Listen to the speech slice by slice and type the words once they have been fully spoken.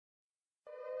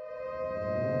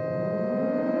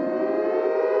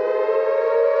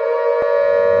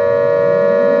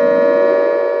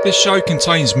This show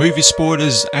contains movie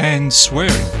spoilers and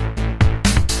swearing.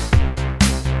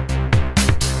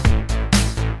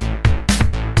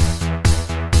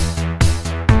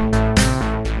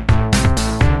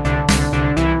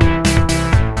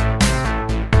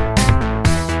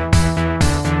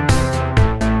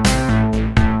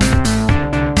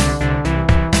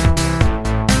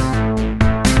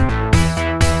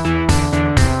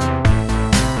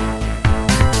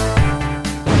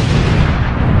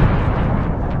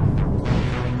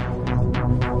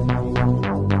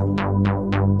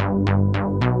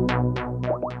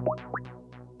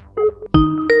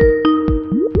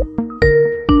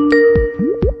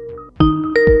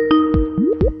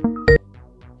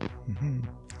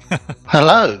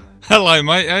 Hello. Hello,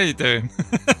 mate. How you doing?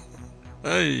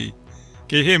 Hey,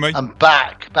 can you hear me? I'm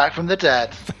back from the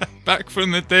dead. Back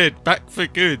from the dead, back for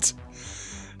good.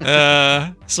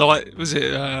 So, like, was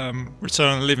it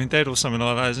Return of the Living Dead or something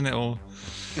like that, isn't it? Or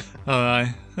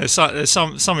I don't know. There's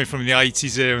something from the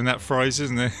 80s there in that phrase,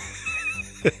 isn't there?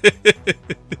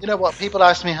 You know what? People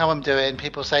ask me how I'm doing.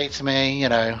 People say to me,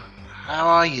 how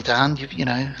are you, Dan?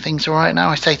 Things all right now?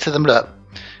 I say to them, look,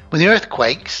 when the earth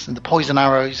quakes and the poison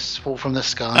arrows fall from the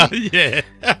sky, yeah,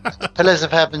 pillars of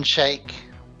heaven shake,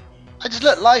 I just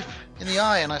look life in the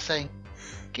eye and I say,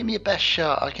 give me your best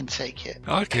shot, I can take it.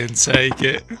 I can take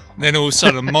it. Then all of a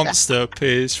sudden a monster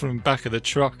appears from the back of the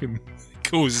truck and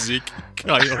causes you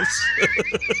chaos.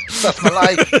 That's my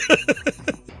life.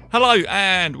 Hello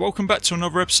and welcome back to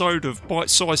another episode of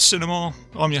Bitesize Cinema.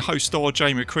 I'm your host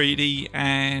RJ McCready,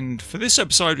 and for this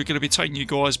episode we're going to be taking you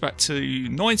guys back to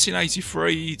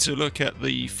 1983 to look at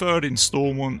the third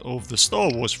instalment of the Star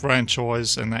Wars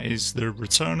franchise, and that is The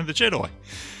Return of the Jedi.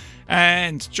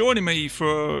 And joining me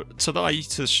for today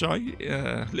to show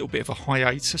a little bit of a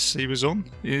hiatus he was on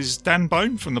is Dan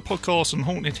Bone from the podcast on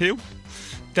Haunted Hill.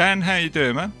 Dan, how you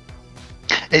doing, man?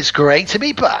 It's great to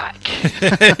be back.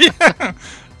 Yeah.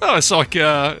 Oh, it's like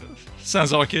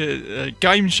sounds like a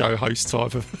game show host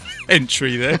type of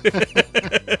entry there.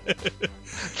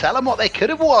 Tell them what they could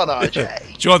have won,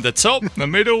 RJ. Do you want the top, the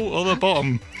middle, or the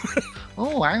bottom?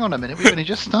 Oh, hang on a minute. We've only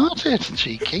just started,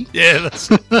 cheeky. Yeah,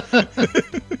 that's it.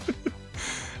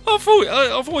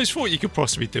 I've always thought you could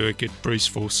possibly do a good Bruce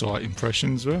Forsyth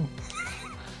impression as well.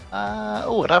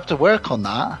 I'd have to work on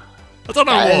that. I don't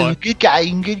know why. Good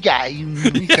game. He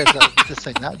says that to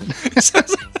sing that, didn't he?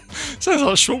 Sounds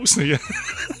like Schwarzenegger.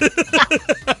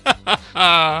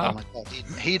 Oh my God,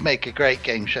 he'd make a great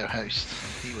game show host.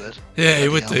 He would. Yeah, he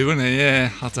would do, wouldn't he?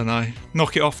 Yeah, I don't know.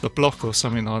 Knock it off the block or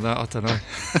something like that. I don't know.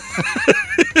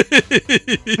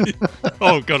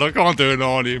 Oh God, I can't do an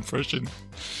Arnie impression.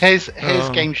 His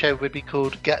game show would be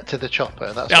called Get to the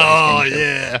Chopper. That's what his game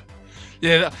show.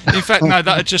 Yeah, in fact, no,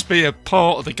 that'd just be a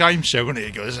part of the game show, wouldn't it?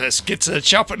 He goes, let's get to the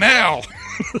chopper now.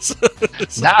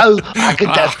 No, I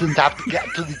contestant have to get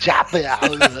to the chopper.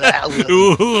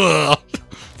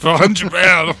 For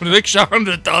 £100, an extra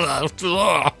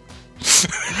 $100.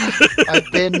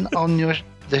 I've been on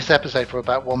this episode for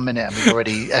about 1 minute and we've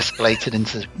already escalated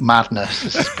into madness.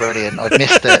 This is brilliant. I've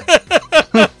missed it.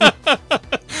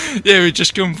 Yeah, we've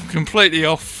just gone completely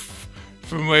off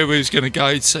from where we was going to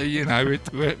go. So,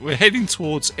 we're heading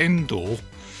towards Endor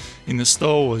in the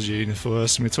Star Wars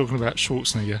universe, and we're talking about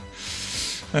Schwarzenegger.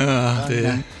 Oh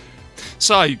dear. No.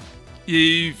 So,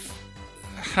 you've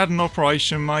had an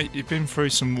operation, mate. You've been through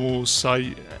some wars. So,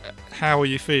 how are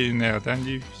you feeling now, Dan?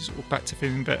 You sort of back to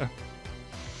feeling better?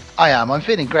 I am. I'm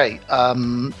feeling great.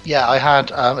 I had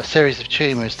a series of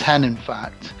tumours, 10 in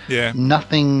fact. Yeah.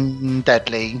 Nothing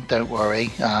deadly, don't worry,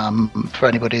 for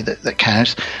anybody that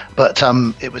counts. But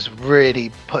it was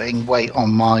really putting weight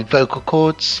on my vocal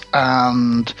cords,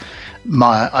 and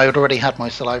I had already had my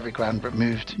salivary gland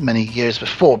removed many years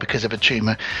before because of a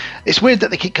tumour. It's weird that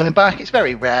they keep coming back. It's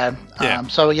very rare. Yeah.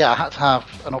 I had to have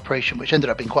an operation, which ended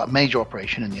up being quite a major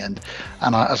operation in the end.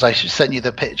 And as I sent you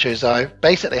the pictures, I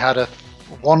basically had a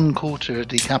 1/4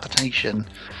 decapitation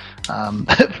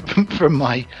from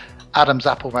my Adam's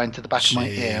apple round to the back of my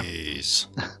ear.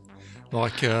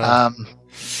 Like, yeah,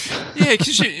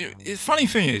 because the funny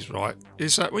thing is, right,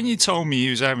 is that when you told me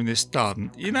you was having this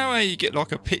done, you know how you get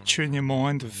like a picture in your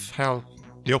mind of how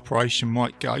the operation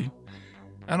might go?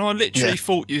 And I literally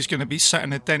thought you was going to be sat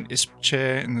in a dentist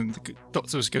chair and then the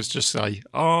doctor was going to just say,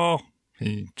 oh,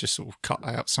 he just sort of cut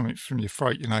out something from your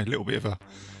throat, a little bit of a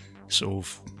sort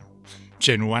of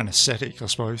general anaesthetic, I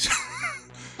suppose.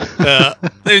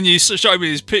 Then you showed me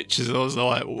these pictures and I was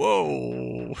like,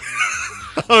 whoa.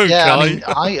 Okay. Yeah,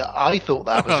 I thought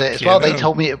that was it as well. They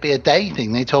told me it would be a day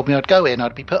thing. They told me I'd go in,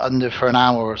 I'd be put under for an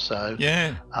hour or so.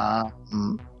 Yeah.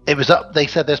 It was up. They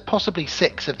said there's possibly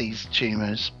 6 of these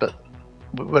tumours, but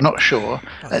we're not sure.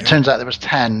 It turns out there was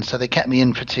 10, so they kept me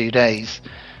in for 2 days.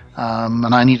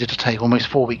 And I needed to take almost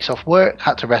 4 weeks off work,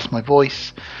 had to rest my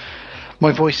voice.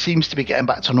 My voice seems to be getting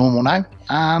back to normal now,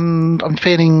 and I'm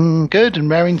feeling good and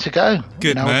raring to go.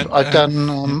 Good, man. I've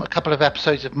done a couple of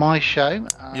episodes of my show,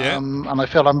 and I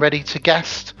feel I'm ready to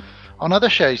guest on other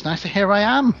shows now, so here I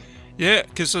am. Yeah,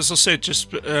 because as I said,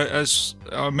 just as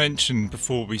I mentioned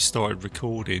before we started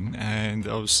recording, and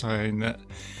I was saying that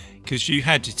because you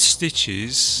had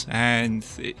stitches, and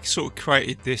it sort of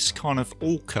created this kind of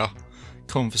orca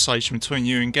conversation between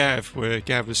you and Gav, where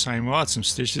Gav was saying, well, I had some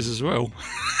stitches as well.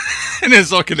 And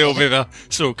there's like a little bit of a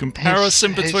sort of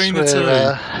comparison between the two. In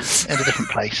a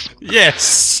different place.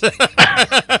 Yes.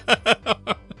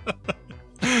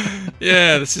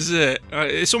 Yeah, this is it.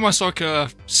 It's almost like a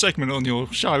segment on your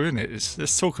show, isn't it?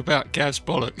 Let's talk about Gav's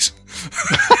bollocks.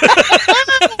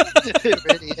 It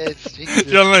really is. Jesus.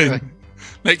 You know what I mean?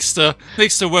 Next to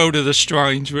World of the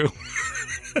Strange,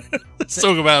 let's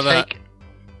talk about that.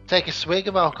 Take a swig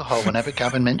of alcohol whenever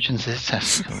Gavin mentions his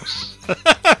testicles.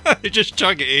 You just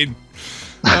chug it in.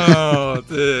 Oh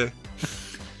dear.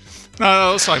 No,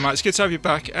 I'll say, mate, it's good to have you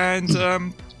back. And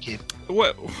Thank you.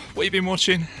 What have you been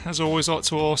watching? As I always like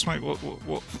to ask, mate,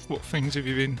 what things have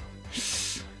you been?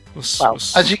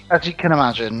 As you can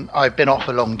imagine, I've been off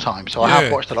a long time, so I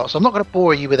have watched a lot. So I'm not going to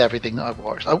bore you with everything that I've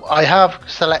watched. I have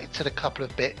selected a couple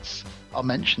of bits I'll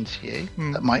mention to you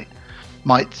that might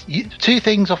two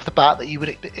things off the bat that you would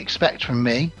expect from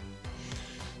me.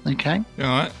 Okay. All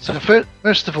right. So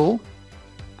first of all,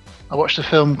 I watched a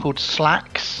film called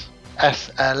Slacks.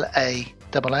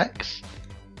 SLAXX.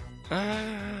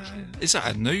 Is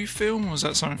that a new film, or is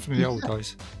that something from the old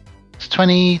days? It's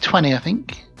 2020, I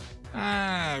think.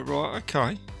 Ah, right,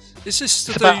 okay. Is this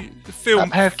the film?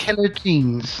 A pair of killer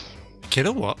jeans.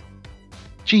 Killer what?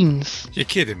 Jeans. You're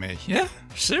kidding me? Yeah?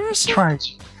 Seriously?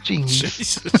 Jeans.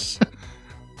 Jesus.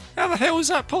 How the hell is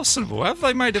that possible? How have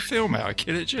they made a film out of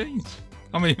killer jeans?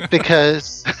 I mean,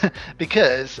 because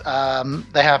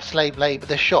they have slave labor.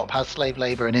 This shop has slave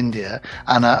labor in India,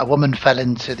 and a woman fell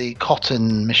into the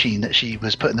cotton machine that she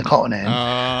was putting the cotton in,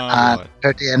 and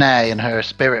her DNA and her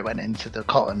spirit went into the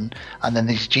cotton. And then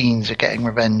these jeans are getting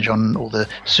revenge on all the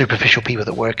superficial people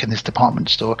that work in this department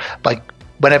store. By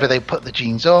whenever they put the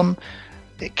jeans on,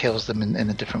 it kills them in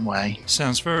a different way.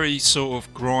 Sounds very sort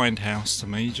of Grindhouse to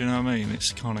me, do you know what I mean?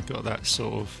 It's kind of got that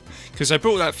sort of... Because they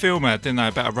brought that film out, didn't they,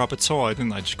 about a rubber tie, didn't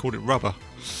they? Just called it Rubber.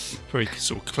 Very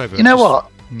sort of clever. You know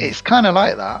what? It's kind of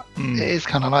like that. It is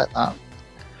kind of like that.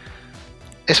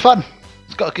 It's fun.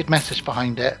 It's got a good message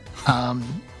behind it.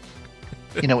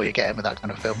 You know what you're getting with that kind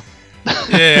of film.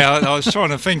 Yeah, I was trying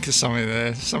to think of something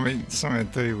there. Something to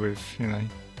do with, you know,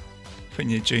 putting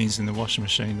your jeans in the washing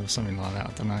machine or something like that.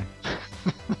 I don't know.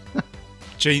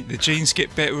 The jeans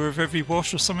get better with every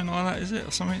wash or something like that, is it?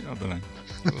 Or something? I don't know.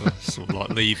 Sort of like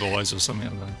Levi's or something.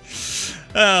 I don't know.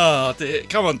 Oh, dear.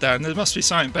 Come on, Dan. There must be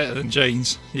something better than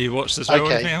jeans. You watched as well?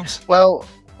 Anything else? Well,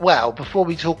 before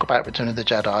we talk about Return of the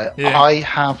Jedi, I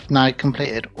have now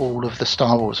completed all of the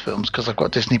Star Wars films because I've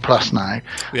got Disney Plus now.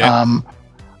 Yeah.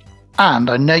 And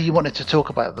I know you wanted to talk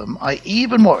about them. I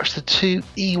even watched the 2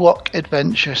 Ewok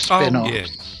Adventure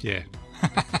spin-offs. Oh, yeah.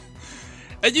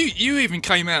 And you even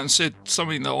came out and said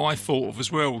something that I thought of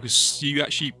as well, because you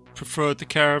actually preferred the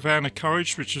Caravan of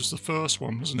Courage, which was the first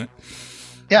one, wasn't it?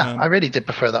 Yeah, I really did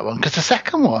prefer that one, because the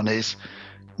second one is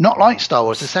not like Star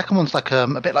Wars. The second one's like a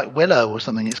bit like Willow or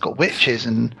something. It's got witches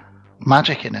and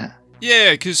magic in it.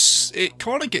 Yeah, because it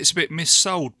kind of gets a bit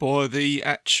missold by the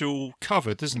actual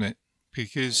cover, doesn't it?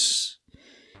 Because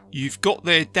you've got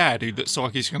their dad who looks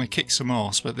like he's going to kick some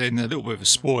ass, but then a little bit of a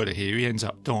spoiler here, he ends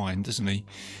up dying, doesn't he?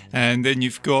 And then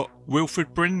you've got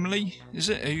Wilfred Brimley, is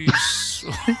it? Who's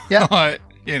yeah, like,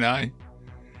 you know,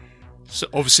 so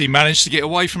obviously managed to get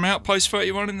away from Outpost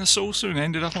 31 in the saucer and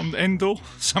ended up on Endor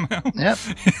somehow. Yep,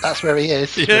 that's where he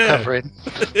is, recovering.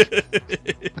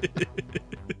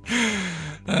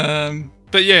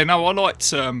 But yeah, no, I liked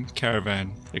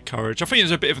Caravan of Courage. I think it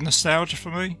was a bit of nostalgia for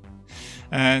me.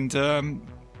 And I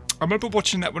remember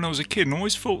watching that when I was a kid, and I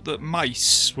always thought that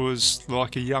Mace was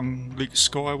like a young Luke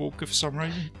Skywalker for some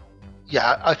reason.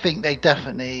 Yeah, I think they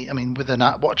definitely, I mean,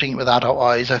 watching it with adult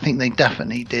eyes, I think they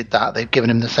definitely did that. They've given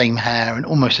him the same hair and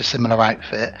almost a similar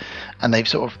outfit, and they've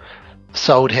sort of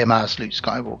sold him as Luke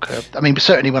Skywalker. I mean,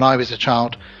 certainly when I was a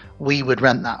child, we would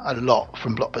rent that a lot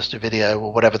from Blockbuster Video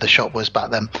or whatever the shop was back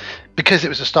then. Because it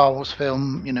was a Star Wars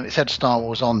film, you know, it said Star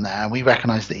Wars on there, and we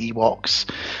recognised the Ewoks.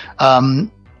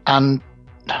 And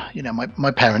you know,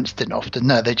 my parents didn't often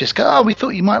know. They just go, "Oh, we thought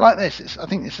you might like this. I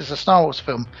think this is a Star Wars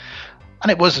film." And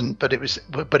it wasn't, but it was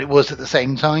at the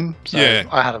same time. So Yeah.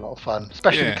 I had a lot of fun,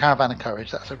 especially Yeah. the Caravan of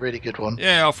Courage. That's a really good one.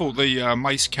 Yeah, I thought the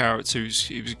Mace character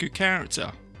he was a good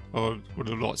character. I would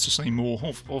have liked to see more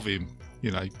of him,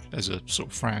 you know, as a sort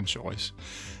of franchise.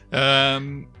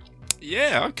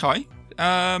 Yeah, okay.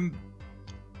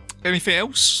 Anything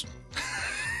else?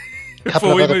 A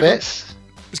couple of other bits.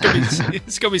 It's got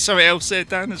to be something else there,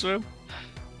 Dan, as well.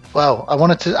 Well, I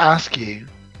wanted to ask you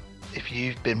if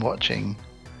you've been watching,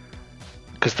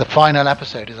 because the final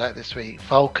episode is out this week,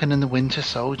 Falcon and the Winter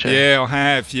Soldier. Yeah, I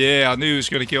have. Yeah, I knew I was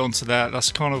going to get onto that.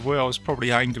 That's kind of where I was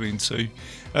probably angling to.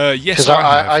 Yes, because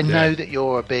I know yeah. that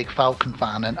you're a big Falcon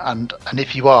fan, and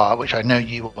if you are, which I know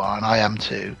you are, and I am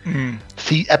too.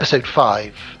 See episode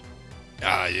 5.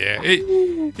 Ah, yeah.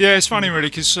 It's funny really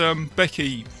because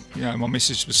Becky, you know, my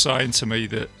missus was saying to me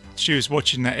that she was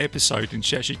watching that episode and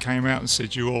she actually came out and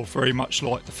said you are very much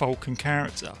like the Falcon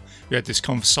character. We had this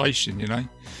conversation, you know,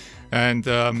 and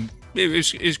it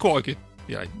was quite a good,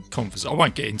 you know, conversation. I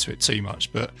won't get into it too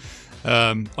much, but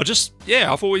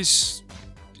I've always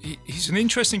he's an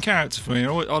interesting character for me.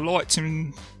 I liked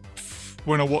him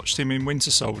when I watched him in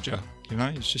Winter Soldier. You know,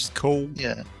 he's just cool.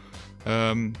 Yeah.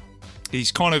 He's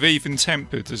kind of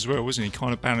even-tempered as well, isn't he?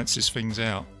 Kind of balances things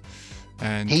out.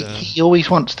 And he always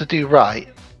wants to do right.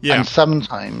 Yeah. And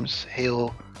sometimes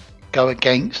he'll go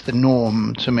against the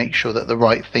norm to make sure that the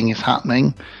right thing is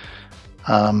happening.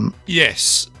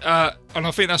 Yes. And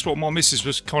I think that's what my missus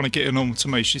was kind of getting on to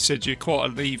me. She said you're quite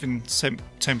an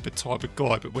even-tempered type of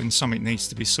guy, but when something needs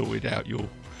to be sorted out, you'll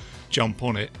jump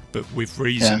on it, but with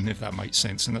reason, if that makes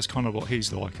sense. And that's kind of what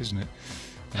he's like, isn't it?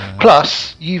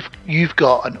 Plus, you've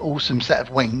got an awesome set of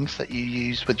wings that you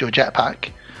use with your jetpack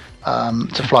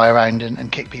to fly around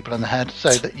and kick people in the head.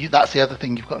 So that's the other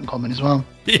thing you've got in common as well.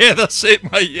 Yeah, that's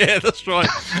it, mate. Yeah, that's right.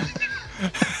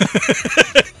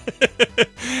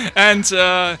 And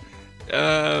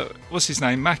what's his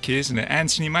name? Mackie, isn't it?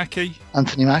 Anthony Mackie.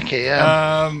 Anthony Mackie,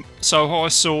 yeah. So I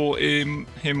saw him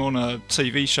on a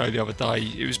TV show the other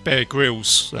day. It was Bear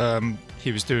Grylls.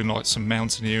 He was doing like some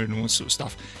mountaineering and all sort of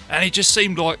stuff, and he just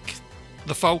seemed like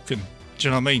the Falcon. Do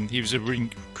you know what I mean? He was a really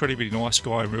incredibly nice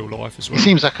guy in real life as well. He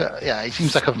seems like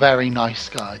a very nice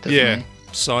guy, doesn't he?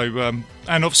 So and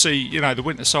obviously, you know, the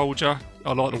Winter Soldier,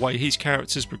 I like the way his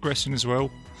character's progressing as well.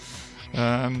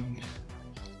 Yeah,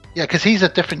 because he's a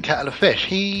different kettle of fish.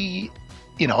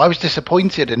 I was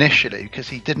disappointed initially because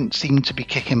he didn't seem to be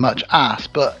kicking much ass,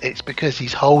 but it's because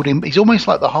he's almost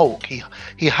like the Hulk.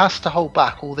 He has to hold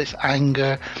back all this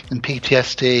anger and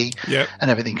PTSD and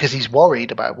everything because he's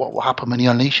worried about what will happen when he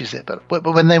unleashes it. But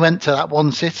when they went to that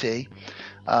one city,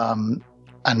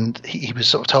 and he was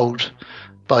sort of told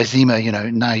by Zemo, you know,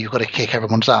 now you've got to kick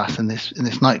everyone's ass in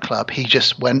this nightclub, he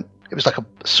just went. It was like a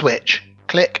switch,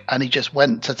 click, and he just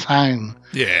went to town.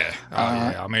 Yeah,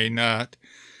 I mean.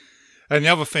 And the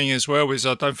other thing as well is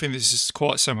I don't think this is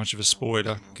quite so much of a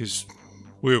spoiler because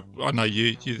I know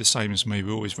you're the same as me.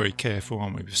 We're always very careful,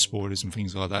 aren't we, with spoilers and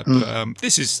things like that. But I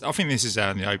think this is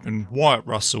out in the open. Wyatt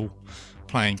Russell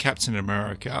playing Captain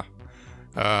America.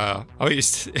 I think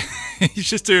he's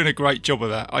just doing a great job of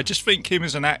that. I just think him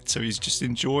as an actor, he's just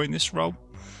enjoying this role.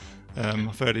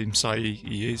 I've heard him say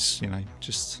he is, you know,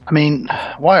 just. I mean,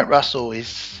 Wyatt Russell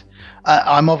is.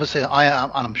 I am,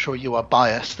 and I'm sure you are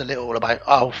biased a little about.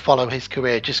 I'll follow his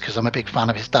career just because I'm a big fan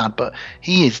of his dad, but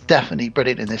he is definitely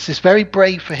brilliant in this. It's very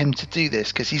brave for him to do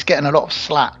this because he's getting a lot of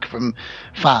slack from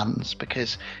fans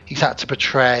because he's had to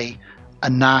portray a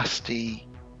nasty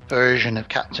version of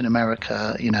Captain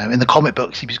America. You know, in the comic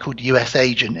books, he was called US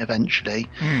Agent eventually,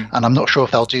 and I'm not sure if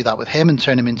they'll do that with him and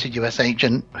turn him into US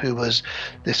Agent, who was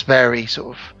this very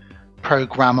sort of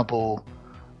programmable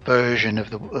version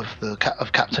of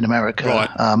Captain America,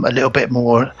 right. A little bit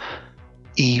more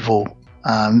evil,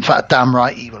 in fact damn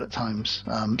right evil at times,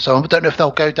 so I don't know if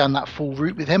they'll go down that full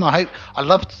route with him. I'd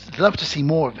love to see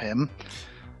more of him.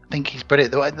 I think he's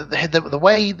brilliant. The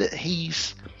way that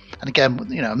he's, and again,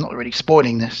 you know, I'm not really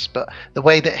spoiling this, but the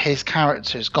way that his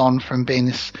character's gone from being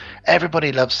this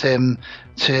everybody loves him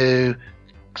to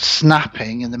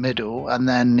snapping in the middle, and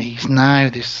then he's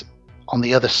now this on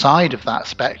the other side of that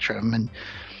spectrum, and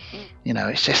you know,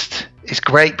 it's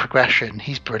great progression.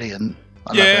 He's brilliant.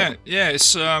 I love it. It's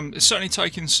certainly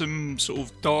taking some sort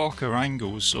of darker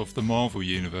angles of the Marvel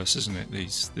universe, isn't it?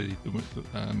 The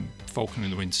Falcon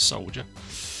and the Winter Soldier.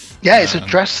 Yeah, it's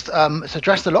addressed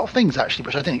a lot of things actually,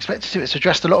 which I didn't expect it to. It's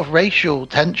addressed a lot of racial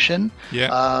tension.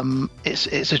 Yeah.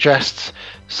 It's addressed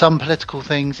some political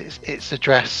things. It's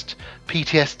addressed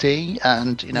PTSD,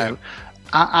 and you know,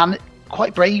 and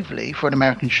quite bravely for an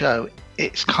American show,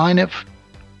 it's kind of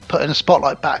putting a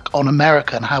spotlight back on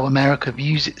America and how America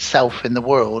views itself in the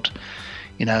world.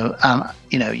 and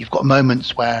you've got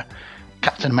moments where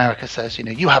Captain America says,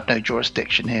 you have no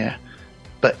jurisdiction here,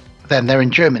 but then they're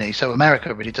in Germany, so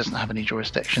America really doesn't have any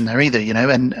jurisdiction there either,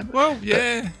 and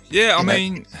I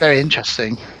mean, very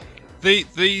interesting.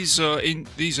 These are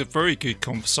very good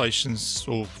conversations,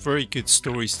 or very good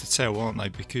stories to tell, aren't they?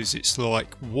 Because it's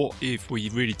like, what if we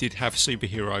really did have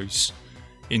superheroes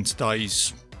in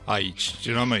today's age? Do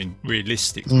you know what I mean?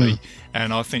 Realistically.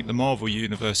 And I think the Marvel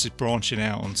universe is branching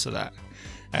out onto that.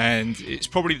 And it's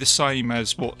probably the same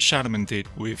as what Shanaman did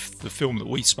with the film that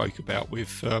we spoke about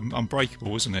with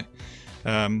Unbreakable, isn't it?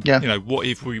 What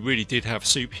if we really did have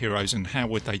superheroes, and how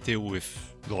would they deal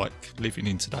with living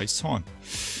in today's time?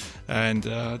 And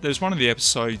there's one of the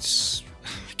episodes,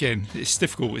 again, it's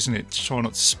difficult, isn't it, to try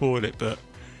not to spoil it, but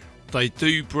they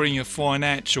do bring a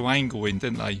financial angle in,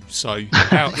 don't they? So, do you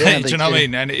know what I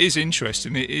mean? And it is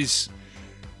interesting. It is,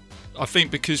 I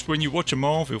think, because when you watch a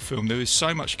Marvel film, there is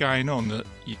so much going on that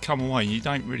you come away and you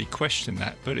don't really question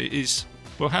that. But it is,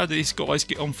 well, how do these guys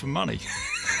get on for money?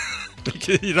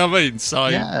 You know what I mean? So,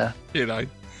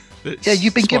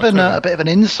 you've been given a bit of an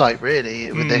insight, really,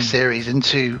 with this series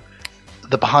into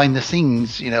the behind the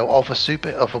scenes,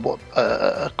 of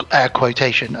a air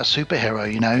quotation, a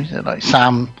superhero, like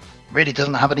Sam really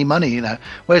doesn't have any money,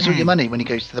 where's all your money when he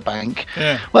goes to the bank?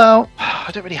 Well,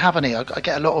 I don't really have any. I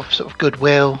get a lot of sort of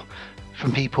goodwill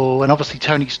from people, and obviously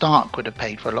Tony Stark would have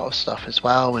paid for a lot of stuff as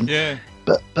well,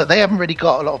 but they haven't really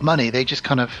got a lot of money. They just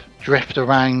kind of drift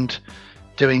around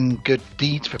doing good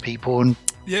deeds for people, and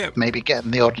maybe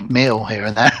getting the odd meal here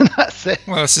and there, and that's it.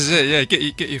 Well, this is it. Yeah,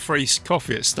 get your free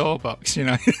coffee at Starbucks,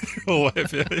 or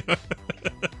whatever.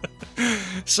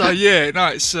 So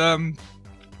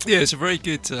it's a very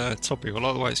good topic. I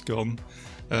like the way it's gone.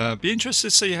 Be interested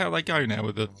to see how they go now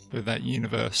with that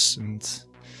universe, and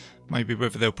maybe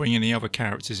whether they'll bring any other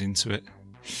characters into it.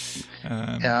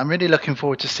 I'm really looking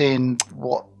forward to seeing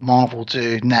what Marvel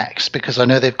do next, because I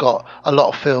know they've got a lot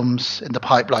of films in the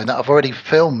pipeline that I've already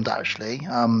filmed, actually,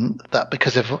 that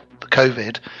because of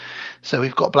COVID. So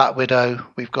we've got Black Widow,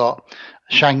 we've got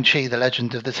Shang-Chi, The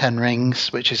Legend of the Ten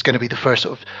Rings, which is going to be the first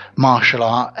sort of martial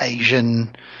art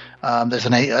Asian. There's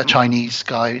a Chinese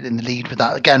guy in the lead with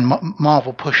that. Again,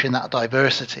 Marvel pushing that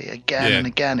diversity again and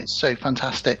again. It's so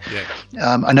fantastic.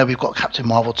 I know we've got Captain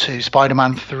Marvel 2.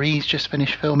 Spider-Man 3's just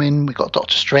finished filming. We've got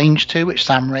Doctor Strange 2, which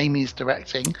Sam Raimi is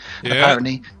directing.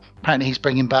 Apparently he's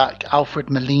bringing back Alfred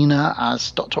Molina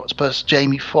as Dr. Octopus,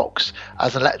 Jamie Foxx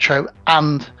as Electro,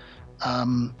 and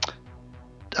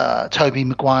Tobey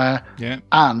Maguire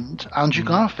and Andrew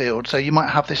Garfield. So you might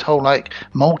have this whole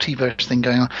multiverse thing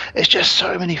going on. It's just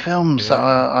so many films that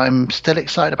I'm still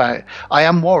excited about. I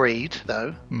am worried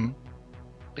though,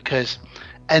 because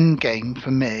Endgame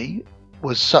for me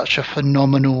was such a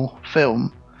phenomenal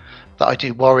film that I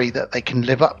do worry that they can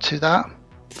live up to that.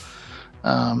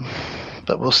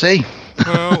 But we'll see.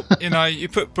 Well, you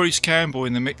put Bruce Campbell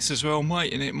in the mix as well,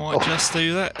 mate, and it might just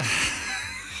do that.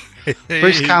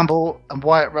 Bruce Campbell and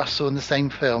Wyatt Russell in the same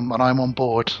film, and I'm on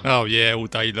board. Oh yeah, all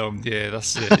day long. Yeah,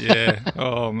 that's it. Yeah.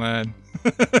 Oh man,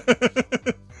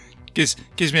 gives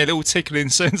me a little tickling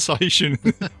sensation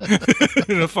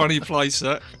in a funny place.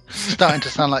 That starting to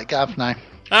sound like Gav now.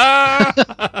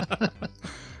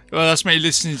 Well, that's me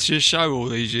listening to your show all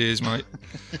these years, mate.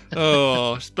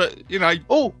 Oh, but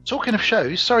Oh, talking of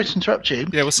shows, sorry to interrupt you.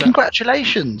 Yeah, what's that?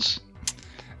 Congratulations.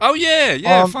 Oh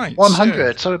yeah, thanks.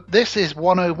 100. Yeah. So this is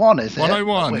 101, is it?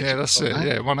 101. Yeah, that's it.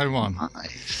 Yeah, 101.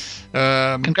 Nice.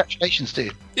 Congratulations,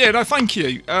 dude. Yeah, no, thank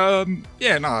you. I've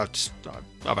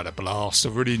had a blast.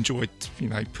 I've really enjoyed,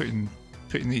 putting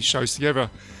these shows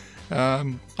together.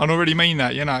 And I really mean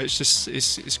that. It's just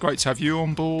it's great to have you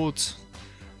on board.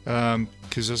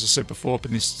 Because as I said before, I've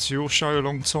been listening to your show a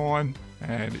long time,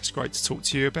 and it's great to talk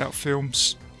to you about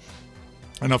films.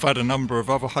 And I've had a number of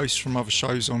other hosts from other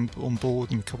shows on board,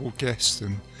 and a couple of guests,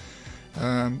 and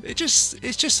it's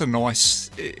just a nice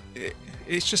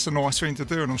thing to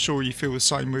do, and I'm sure you feel the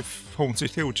same with Haunted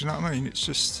Hill. Do you know what I mean? It's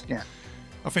just,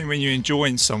 I think when you're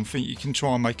enjoying something, you can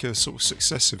try and make a sort of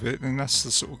success of it, and that's the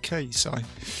sort of key. So,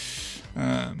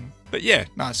 but yeah,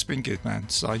 no, it's been good, man.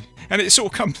 So, and it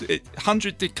sort of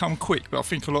 100 did come quick, but I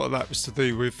think a lot of that was to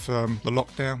do with the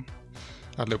lockdown.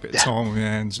 I had a little bit of time on my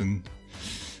hands, and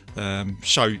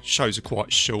shows are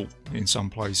quite short in some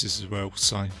places as well.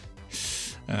 So,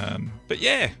 but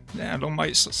long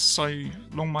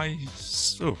may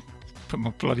put my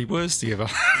bloody words together.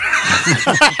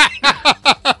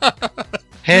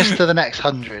 Here's to the next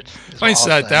 100. Thanks for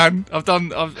that, Dan.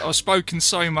 I've spoken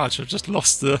so much. I've just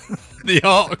lost the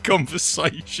art of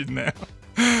conversation now.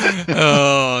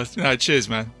 Oh no, cheers,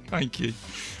 man. Thank you.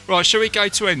 Right, shall we go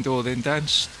to Endor then, Dan?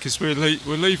 Because we're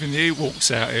leaving the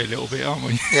Ewoks out here a little bit, aren't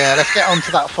we? Yeah, let's get on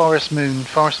to that forest moon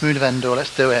of Endor.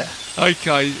 Let's do it.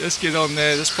 Okay, let's get on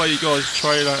there. Let's play you guys a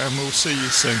trailer, and we'll see you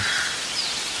soon.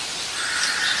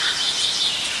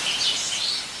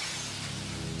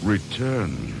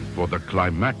 Return for the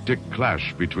climactic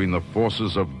clash between the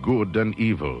forces of good and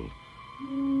evil.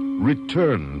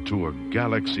 Return to a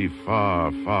galaxy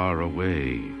far, far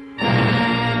away.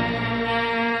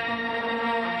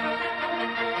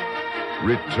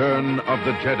 Return of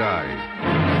the Jedi.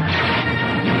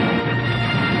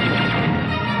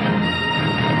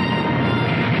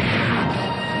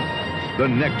 The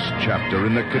next chapter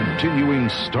in the continuing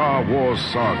Star Wars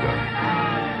saga.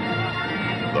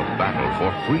 The battle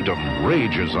for freedom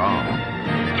rages on.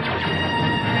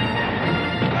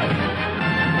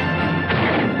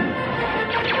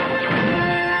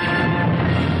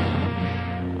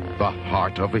 The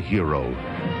heart of a hero.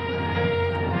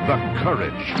 The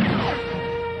courage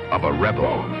of a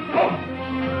rebel.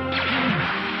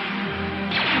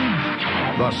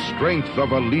 The strength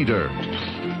of a leader.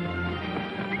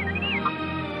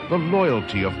 The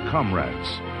loyalty of comrades.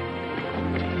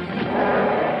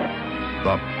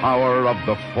 The power of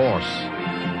the Force.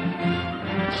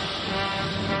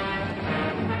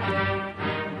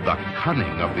 The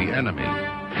cunning of the enemy.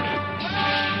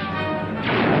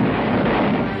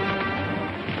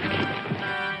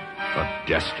 A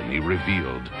destiny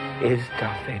revealed. Is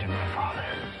Darth Vader my father?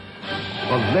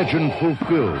 A legend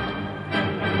fulfilled.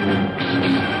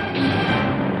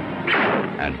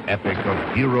 An epic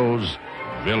of heroes,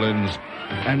 villains,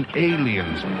 and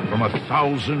aliens from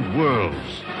 1,000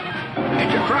 worlds.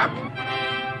 It's a trap!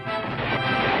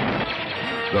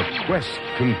 The quest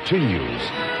continues.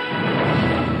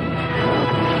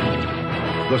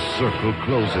 The circle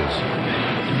closes.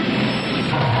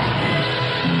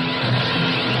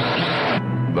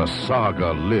 The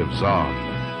saga lives on.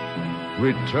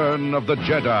 Return of the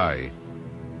Jedi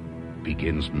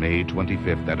begins May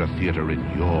 25th at a theater in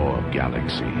your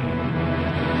galaxy.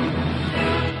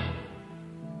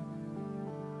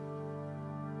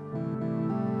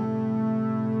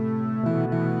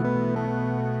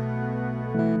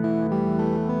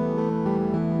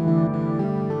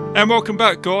 And welcome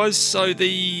back, guys. So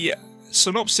the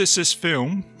synopsis of this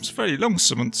film, it's a very long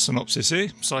synopsis here,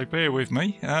 so bear with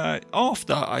me.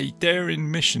 After a daring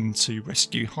mission to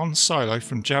rescue Han Solo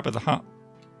from Jabba the Hutt,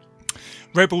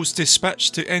 rebels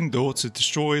dispatched to Endor to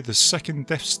destroy the second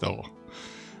Death Star.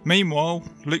 Meanwhile,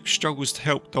 Luke struggles to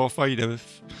help Darth Vader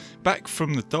back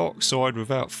from the dark side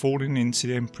without falling into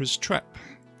the Emperor's trap.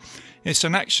 It's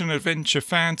an action-adventure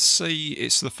fantasy.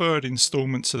 It's the third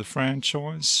instalment to the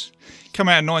franchise. Come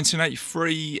out in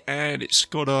 1983 and it's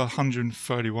got a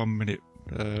 131-minute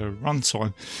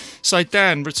runtime. So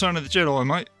Dan, Return of the Jedi,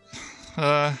 mate.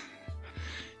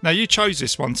 Now you chose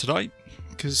this one today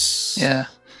because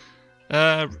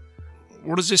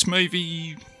what does this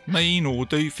movie mean or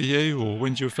do for you, or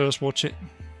when did you first watch it?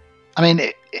 I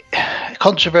mean,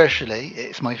 controversially,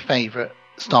 it's my favourite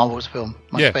Star Wars film.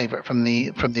 My favourite from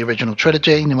the original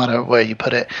trilogy, no matter where you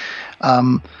put it.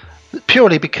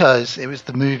 Purely because it was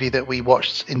the movie that we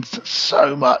watched in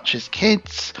so much as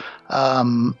kids.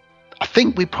 I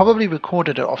think we probably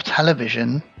recorded it off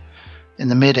television in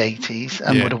the mid-80s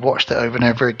and would have watched it over and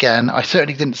over again. I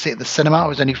certainly didn't see it at the cinema. I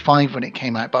was only 5 when it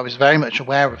came out, but I was very much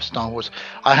aware of Star Wars.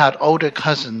 I had older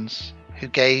cousins who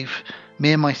gave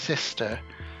me and my sister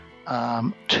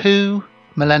 2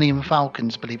 Millennium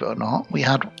Falcons, believe it or not. We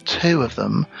had 2 of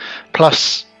them,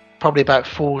 plus probably about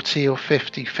 40 or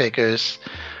 50 figures.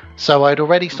 So I'd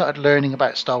already started learning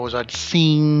about Star Wars. I'd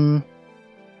seen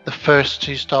the first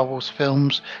 2 Star Wars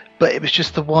films, but it was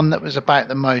just the one that was about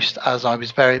the most as I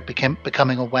was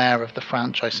becoming aware of the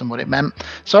franchise and what it meant.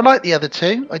 So I liked the other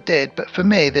 2, I did, but for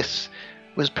me this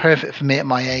was perfect for me at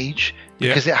my age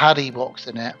because it had Ewoks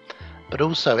in it, but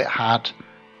also it had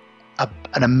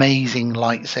an amazing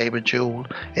lightsaber duel.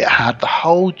 It had the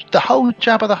whole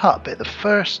Jabba the Hutt bit. The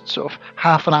first sort of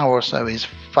half an hour or so is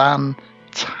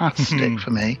fantastic for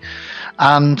me,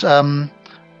 and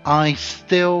I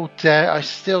still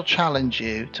challenge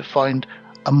you to find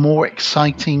a more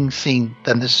exciting scene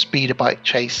than the speeder bike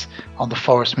chase on the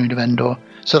forest moon of Endor.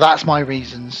 So that's my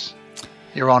reasons,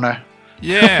 Your Honour.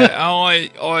 Yeah,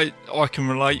 I can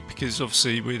relate because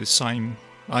obviously we're the same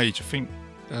age. I think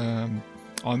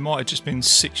I might have just been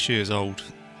 6 years old.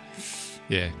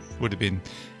 Yeah, would have been.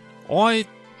 I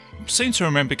seem to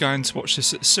remember going to watch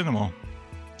this at the cinema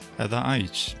at that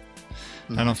age.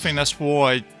 And I think that's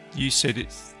why you said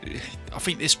it. I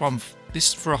think this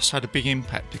for us had a big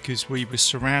impact because we were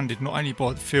surrounded not only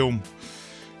by the film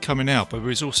coming out, but we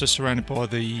was also surrounded by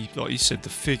the, like you said, the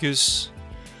figures.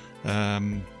 I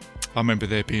remember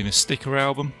there being a sticker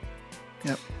album.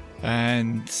 Yep.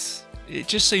 And it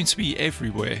just seemed to be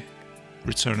everywhere.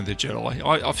 Return of the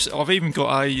Jedi. I've even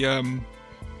got a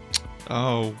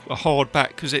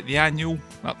hardback. Was it the annual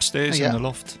upstairs in the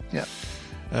loft? Yeah.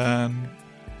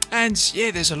 And yeah,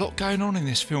 there's a lot going on in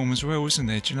this film as well, isn't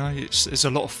there? Do you know, there's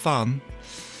a lot of fun.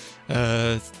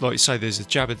 Like you say, there's a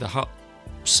Jabba the Hutt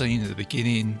scene at the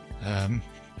beginning.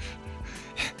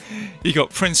 You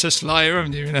got Princess Leia,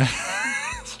 haven't you? In a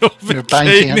sort of You're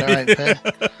banking it right there.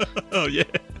 Oh yeah.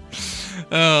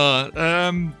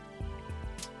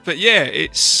 But yeah,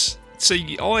 it's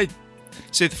the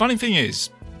funny thing is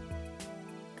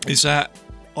that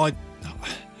I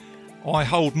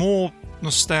hold more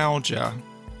nostalgia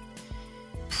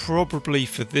probably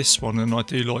for this one than I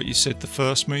do, like you said, the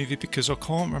first movie, because I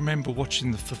can't remember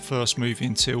watching the first movie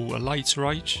until a later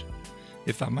age,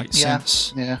 if that makes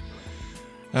sense. Yeah.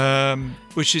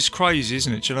 Which is crazy,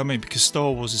 isn't it? Do you know what I mean? Because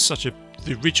Star Wars is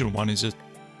the original one is a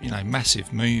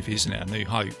massive movie, isn't it? A New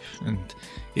Hope, and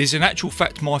is in actual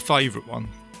fact my favourite one,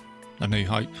 A New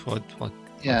Hope. I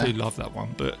do love that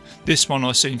one, but this one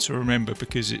I seem to remember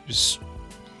because it was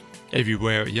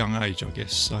everywhere at a young age, I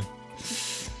guess. So,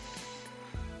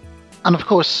 and of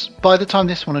course, by the time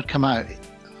this one had come out,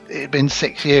 it had been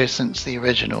 6 years since the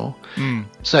original.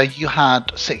 So you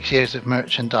had 6 years of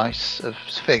merchandise, of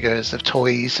figures, of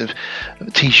toys, of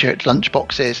t-shirts,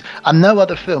 lunchboxes, and no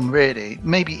other film really.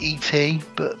 Maybe E.T.,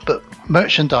 but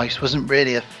merchandise wasn't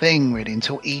really a thing really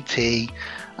until E.T.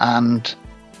 and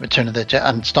Return of the Jedi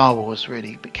and Star Wars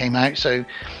really came out. So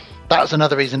that's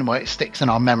another reason why it sticks in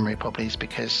our memory, probably, is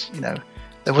because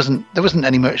there wasn't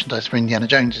any merchandise for Indiana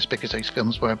Jones just because those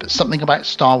films were, but something about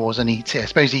Star Wars and E.T. I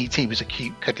suppose E.T. was a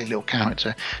cute, cuddly little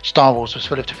character. Star Wars was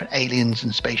full of different aliens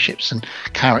and spaceships and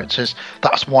characters.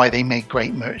 That's why they made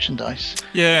great merchandise.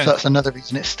 Yeah. So that's another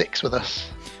reason it sticks with us.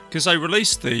 Because they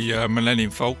released the Millennium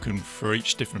Falcon for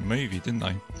each different movie, didn't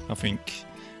they? I think.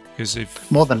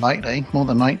 More than likely.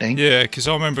 Yeah, because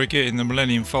I remember getting the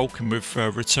Millennium Falcon with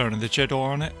Return of the Jedi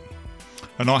on it,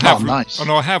 and I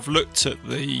have looked at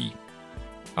these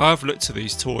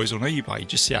toys on eBay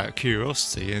just out of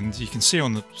curiosity, and you can see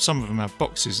some of them have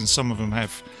boxes and some of them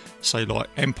have, say, like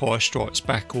Empire Strikes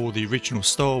Back or the original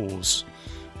Star Wars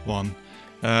one.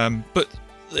 But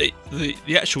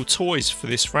the actual toys for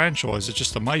this franchise are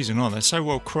just amazing, aren't they? They're so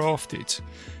well crafted.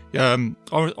 I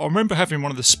remember having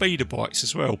one of the speeder bikes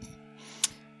as well,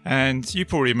 and you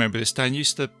probably remember this, Dan. You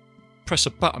used to press a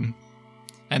button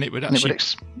and it would actually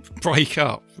break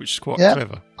up, which is quite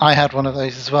clever. I had one of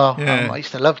those as well. Yeah. I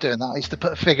used to love doing that. I used to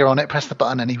put a figure on it, press the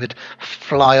button, and he would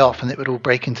fly off and it would all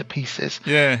break into pieces.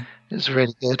 Yeah. It was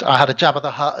really good. I had a Jabba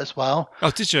the Hutt as well.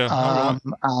 Oh, did you?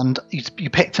 And you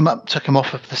picked him up, took him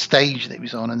off of the stage that he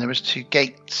was on, and there was 2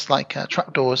 gates, like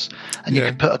trapdoors, and you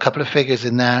could put a couple of figures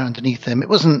in there underneath him. It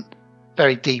wasn't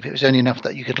very deep. It was only enough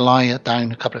that you could lie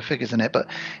down a couple of figures in it, but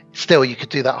still you could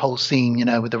do that whole scene,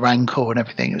 with the Rancor and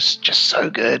everything. It was just so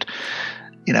good.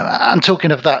 And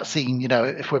talking of that scene,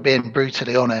 if we're being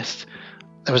brutally honest,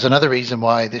 there was another reason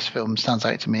why this film stands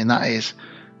out to me, and that is,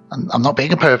 and I'm not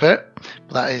being a pervert,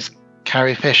 but that is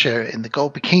Carrie Fisher in the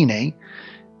gold bikini.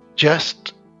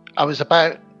 I was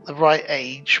about the right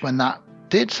age when that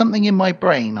did something in my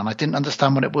brain, and I didn't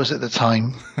understand what it was at the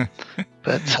time.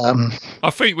 But I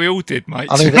think we all did, mate.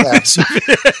 I'll leave it there.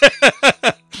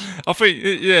 I think,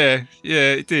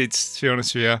 it did, to be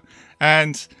honest with you.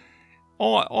 And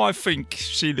I think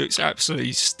she looks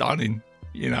absolutely stunning,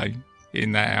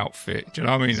 in that outfit. Do you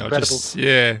know what I mean? Incredible.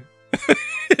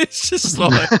 It's just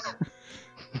like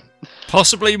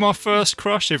possibly my first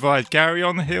crush. If I had Gary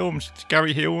Hill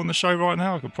on the show right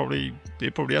now, he'd probably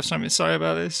have something to say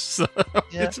about this. So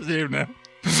it's him now.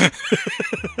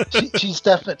 She's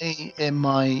definitely in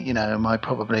my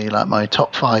probably like my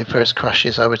top 5 first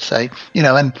crushes, I would say.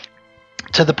 And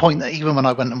to the point that even when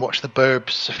I went and watched The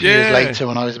Burbs a few years later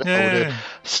when I was a bit older,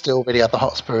 still really had the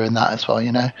hot spur in that as well,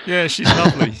 Yeah, she's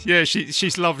lovely. Yeah,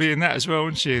 she's lovely in that as well,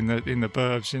 isn't she? In the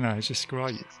Burbs, it's just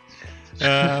great.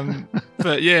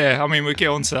 But yeah, I mean, we'll get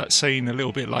onto that scene a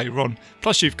little bit later on.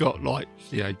 Plus, you've got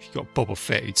you've got Boba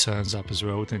Fett who turns up as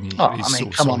well, don't you? Oh, I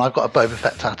mean, come on, I've got a Boba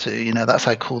Fett tattoo. That's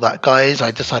how cool that guy is.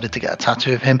 I decided to get a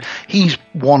tattoo of him. He's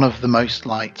one of the most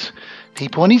liked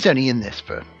people, and he's only in this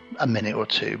for a minute or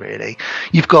two, really.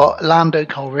 You've got Lando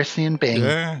Calrissian being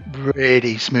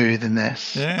really smooth in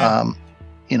this. Yeah.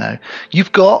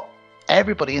 You've got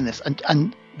everybody in this,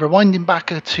 and rewinding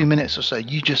back 2 minutes or so,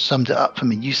 you just summed it up for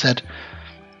me. You said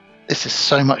This is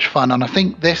so much fun, and I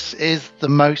think this is the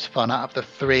most fun out of the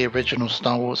 3 original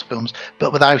Star Wars films,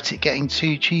 but without it getting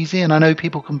too cheesy. And I know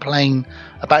people complain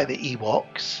about the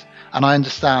Ewoks, and I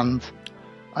understand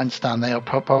they are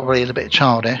probably a little bit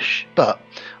childish, but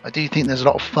I do think there's a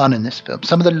lot of fun in this film.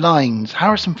 Some of the lines,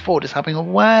 Harrison Ford is having a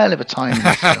whale of a time in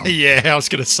this film. Yeah, I was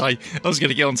going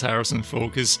to get on to Harrison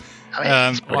Ford, because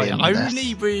I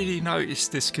only really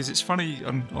noticed this, because it's funny,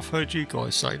 and I've heard you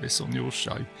guys say this on your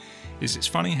show, is it's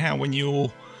funny how when you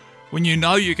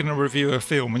know you're going to review a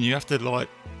film and you have to like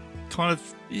kind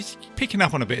of, you're picking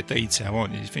up on a bit of detail,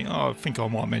 aren't you? You think, oh, I think I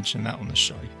might mention that on the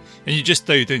show. And you just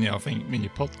do, don't you? I think when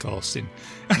you're podcasting.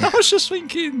 And I was just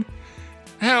thinking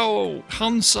how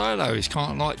Han Solo is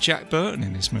kind of like Jack Burton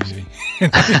in this movie.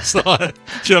 It's like,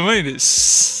 do you know what I mean?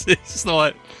 It's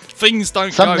like things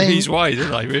don't go his way, do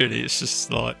they? Really, it's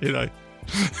just like, you know.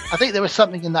 I think there was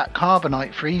something in that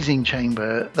carbonite freezing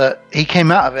chamber that he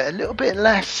came out of it a little bit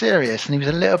less serious, and he was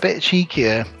a little bit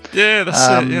cheekier. Yeah, that's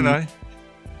it. You know.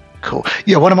 Cool.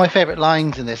 Yeah, one of my favourite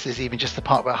lines in this is even just the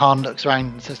part where Han looks around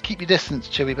and says, "Keep your distance,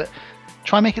 Chewie, but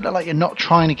try and make it look like you're not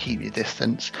trying to keep your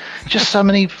distance." Just so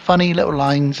many funny little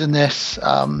lines in this.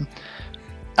 And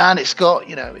it's got,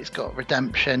 you know, it's got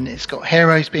redemption. It's got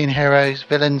heroes being heroes,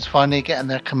 villains finally getting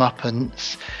their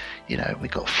comeuppance. You know,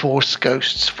 we've got Force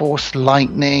ghosts, Force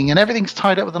lightning, and everything's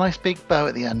tied up with a nice big bow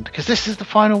at the end, because this is the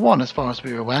final one as far as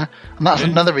we were aware. And that's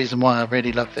another reason why I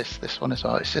really love this one as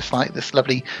well. It's just like this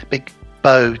lovely big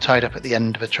bow tied up at the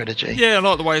end of a trilogy. Yeah, I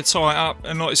like the way they tie it up,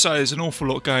 and like I say, there's an awful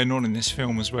lot going on in this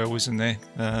film as well, isn't there?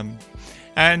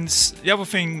 And the other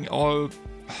thing, I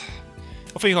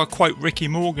think I quote Ricky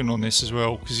Morgan on this as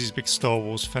well, because he's a big Star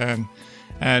Wars fan,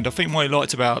 and I think what he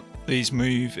liked about these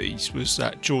movies was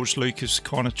that George Lucas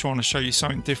kind of trying to show you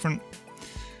something different.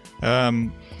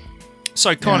 So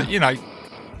kind of, you know,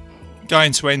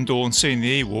 going to Endor and seeing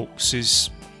the Ewoks is,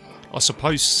 I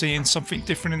suppose, seeing something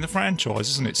different in the franchise,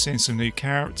 isn't it? Seeing some new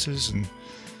characters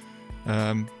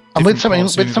and with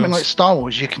something like Star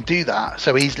Wars, you can do that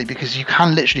so easily, because you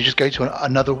can literally just go to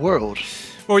another world.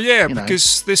 Well, yeah,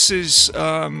 because this is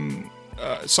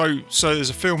so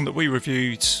there's a film that we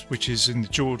reviewed, which is in the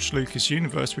George Lucas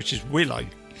universe, which is Willow.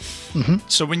 Mm-hmm.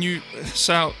 So when you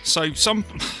some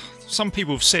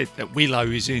people have said that Willow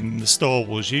is in the Star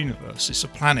Wars universe. It's a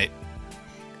planet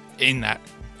in that,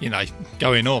 you know,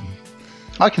 going on.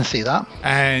 I can see that.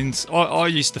 And I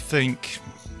used to think,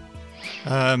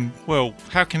 well,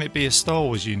 how can it be a Star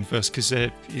Wars universe? Because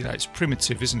they're, you know, it's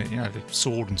primitive, isn't it? You know, the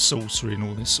sword and sorcery and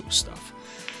all this sort of stuff.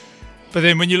 But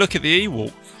then when you look at the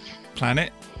Ewok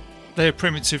planet, they're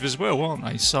primitive as well, aren't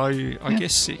they? So I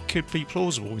guess it could be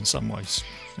plausible in some ways.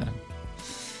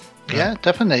 Yeah,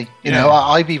 definitely. You know,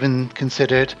 I've even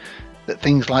considered that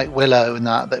things like Willow and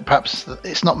that perhaps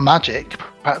it's not magic,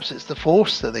 perhaps it's the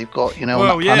Force that they've got, you know,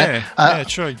 on that planet. Yeah,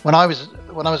 true. When I was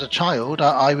a child,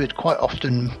 I would quite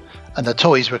often, and the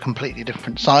toys were completely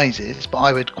different sizes, but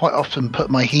I would quite often put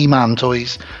my He-Man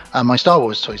toys and my Star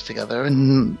Wars toys together,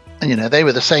 and you know, they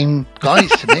were the same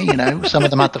guys to me. You know, some of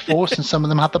them had the Force and some of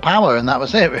them had the power, and that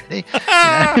was it, really. You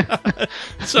know?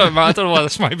 Sorry, man, I don't know why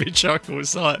this made me chuckle.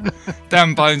 It's like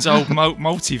Dan Bones' old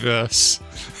multiverse.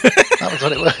 That was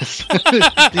what it was.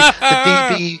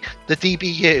 the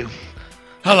DBU.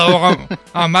 Hello,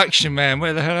 I'm Action Man.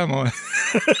 Where the hell am I?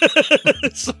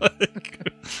 It's like,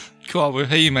 God, with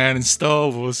He-Man and Star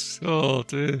Wars. Oh,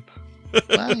 dear.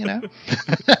 Well, you know.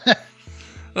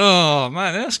 Oh,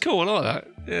 man, that's cool. I like that.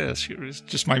 Yeah, it's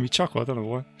just made me chuckle. I don't know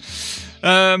why.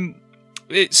 I'll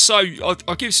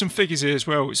give you some figures here as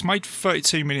well. It's made for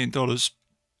 $32 million.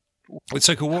 It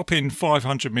took a whopping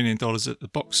 $500 million at the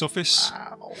box office.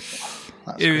 Wow.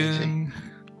 That's crazy.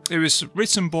 It was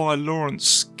written by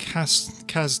Lawrence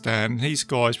Kasdan. He's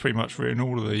the guy who's pretty much written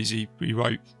all of these. He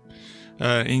wrote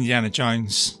Indiana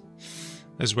Jones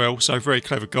as well. So very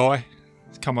clever guy.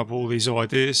 Come up with all these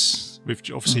ideas, with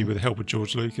the help of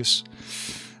George Lucas.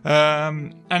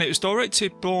 And it was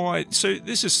directed by, so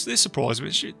this surprised me,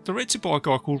 it's directed by a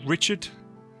guy called Richard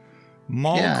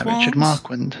Marquand. Yeah, Richard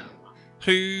Marquand.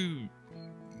 Who,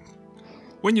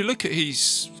 when you look at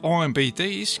his IMDb,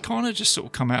 he's kind of just sort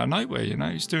of come out of nowhere, you know.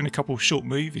 He's doing a couple of short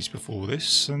movies before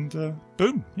this, and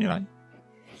boom, you know.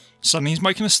 Suddenly he's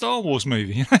making a Star Wars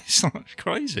movie, you know. It's like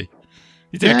crazy.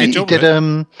 He did a good job of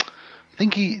it. I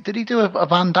think he do a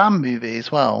Van Damme movie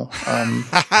as well.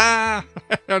 I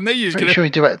knew you was going to. Sure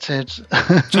he directed.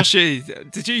 Joshy,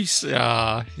 did you?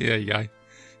 There you go.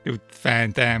 Little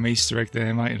Van Damme Easter egg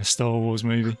there, mate, in a Star Wars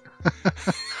movie.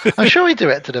 I'm sure he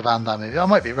directed a Van Damme movie. I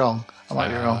might be wrong. Be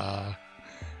wrong.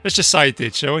 Let's just say he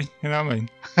did, shall we? You know what I mean?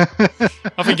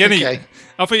 I think Okay.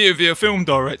 I think if you're a film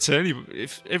director,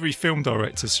 if every film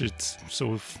director should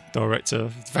sort of direct a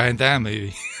Van Damme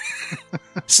movie.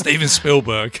 Steven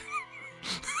Spielberg.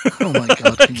 Oh my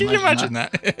God! Can you imagine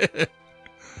that?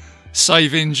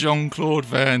 Saving Jean-Claude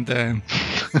Van Damme.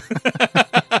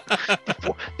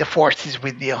 The force is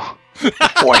with you. The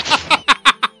force.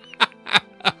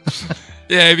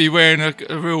 Yeah, he'd be wearing a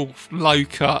real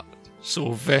low-cut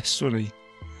sort of vest, wouldn't he?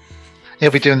 He'll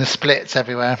be doing the splits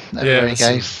everywhere he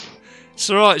goes. It's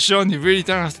all right, Sean. You really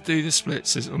don't have to do the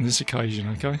splits on this occasion,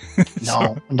 okay?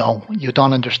 No, you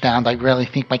don't understand. I really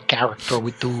think my character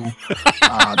would do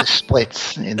the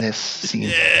splits in this scene.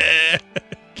 Yeah.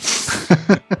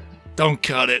 Don't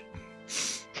cut it.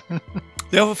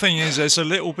 The other thing is, there's a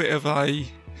little bit of a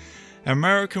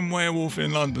American Werewolf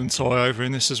in London tie over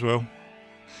in this as well.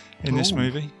 In this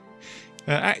movie,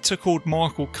 an actor called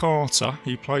Michael Carter.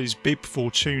 He plays Bib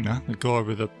Fortuna, the guy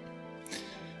with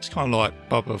it's kind of like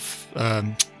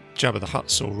Jabba the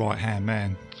Hutt's sort of right-hand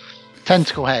man.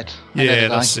 Tentacle head. Yeah,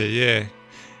 that's it, yeah.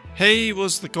 He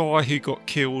was the guy who got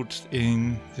killed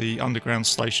in the underground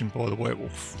station by the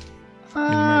werewolf.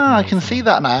 Ah, I can see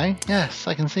that now. Yes,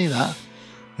 I can see that.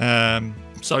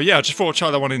 So yeah, I just thought I'd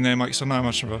chuck that one in there, mate, because I know how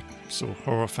much of a sort of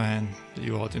horror fan that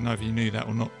you are. I didn't know if you knew that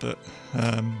or not, but...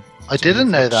 I didn't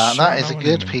know that. That is a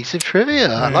good piece of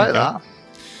trivia. I like that.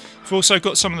 We've also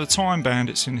got some of the Time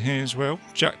Bandits in here as well.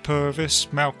 Jack Purvis,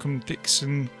 Malcolm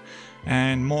Dixon,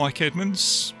 and Mike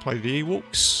Edmonds play the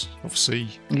Ewoks, obviously.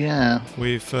 Yeah.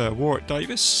 With Warwick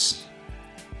Davis.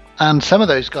 And some of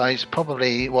those guys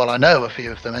probably, well, I know a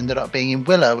few of them ended up being in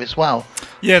Willow as well.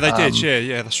 Yeah, they did.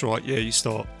 Yeah, that's right. Yeah, you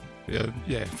start. Yeah,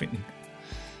 I think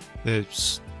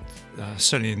there's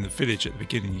certainly in the village at the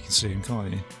beginning. You can see them,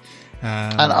 can't you?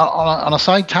 And on a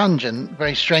side tangent,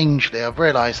 very strangely, I've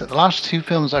realised that the last two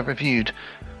films I've reviewed,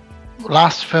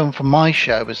 last film from my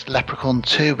show was Leprechaun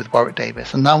 2 with Warwick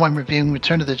Davis, and now I'm reviewing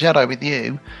Return of the Jedi with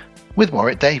you with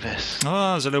Warwick Davis.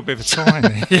 Oh, there's a little bit of a tie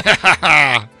there.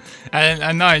 Yeah.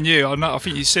 And knowing you, I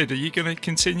think you said, are you going to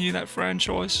continue that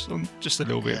franchise on just a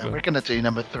little bit? Yeah, we're going to do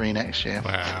number 3 next year.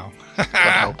 Wow. God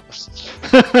help us.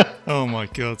 Oh my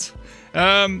God.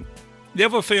 The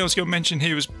other thing I was going to mention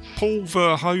here was Paul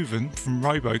Verhoeven from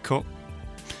RoboCop,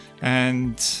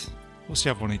 and what's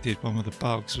the other one he did? One with the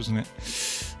bugs, wasn't it?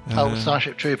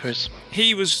 Starship Troopers.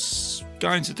 He was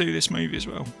going to do this movie as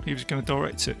well. He was going to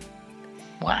direct it.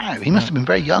 Wow, he must have been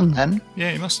very young then.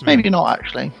 Yeah, he must have been. Maybe not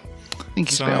actually. I think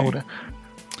he's a bit older.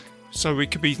 So we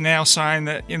could be now saying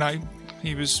that,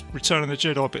 he was Return of the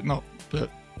Jedi, but not. But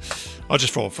I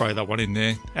just thought I'd throw that one in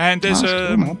there. And there's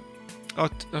I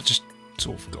just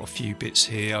sort of got a few bits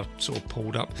here I've sort of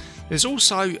pulled up. There's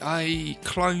also a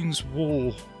Clones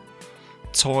War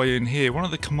tie-in here. One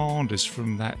of the commanders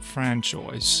from that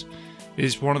franchise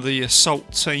is one of the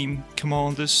assault team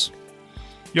commanders.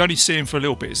 You only see him for a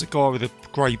little bit. It's a guy with a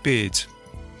grey beard,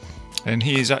 and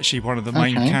he is actually one of the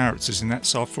main characters in that,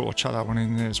 so I thought I'd chuck that one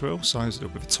in there as well. So there's a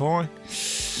little bit of a tie.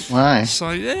 Wow.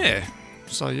 So yeah,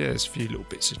 there's a few little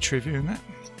bits of trivia in that.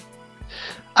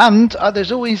 And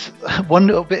there's always one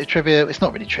little bit of trivia. It's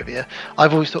not really trivia.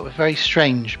 I've always thought it was very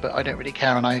strange, but I don't really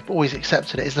care, and I've always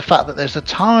accepted it. Is the fact that there's a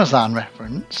Tarzan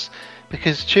reference,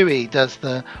 because Chewie does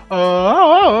the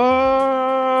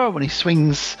when he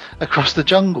swings across the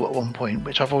jungle at one point,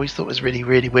 which I've always thought was really,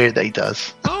 really weird that he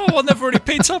does. Oh, I never really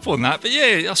picked up on that, but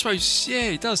yeah, I suppose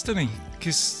he does, doesn't he?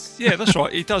 Because that's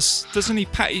right, he does. Doesn't he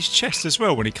pat his chest as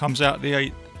well when he comes out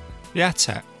the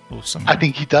AT-AT? Or something. I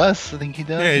think he does.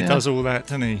 Yeah, he does all that,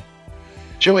 doesn't he?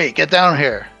 Joey, get down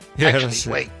here. Yeah,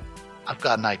 actually, wait. I've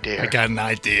got an idea.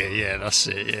 Yeah, that's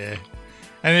it, yeah.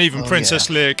 And even Princess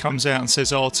Leia comes out and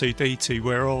says, R2-D2,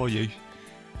 where are you?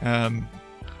 I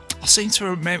seem to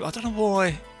remember, I don't know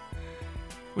why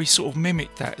we sort of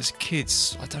mimicked that as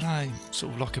kids. I don't know,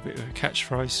 sort of like a bit of a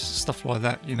catchphrase, stuff like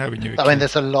that, when you're a kid. I mean,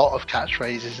 there's a lot of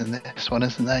catchphrases in this one,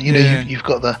 isn't there? You've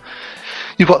got the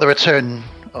return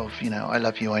of, I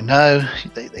love you, I know.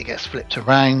 They get flipped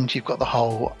around. You've got the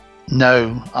whole,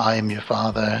 no, I am your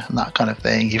father, and that kind of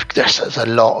thing. There's a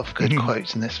lot of good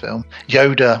quotes in this film.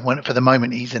 Yoda, for the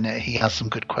moment he's in it, he has some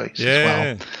good quotes as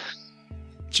well.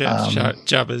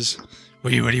 Jabba's,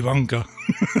 Willy Willy Wonka.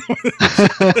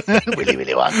 Willy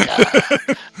Willy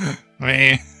Wonka.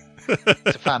 Meh.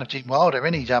 He's a fan of Gene Wilder,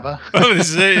 isn't he, Jabba? Oh,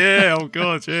 this is it, yeah. Oh,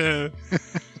 God, yeah.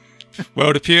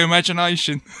 World of pure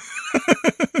imagination.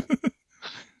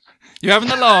 You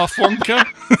having a laugh, Wonka?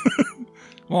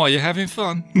 Why, are you having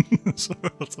fun?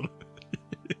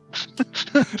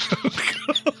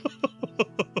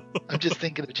 I'm just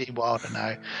thinking of Gene Wilder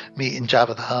now, meeting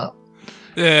Jabba the Hutt.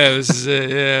 Yeah, this is it,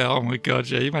 yeah. Oh my God,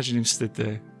 yeah. Imagine him stood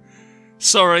there.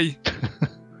 Sorry,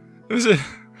 Was it?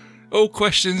 All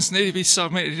questions need to be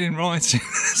submitted in writing.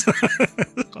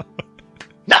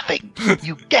 Nothing.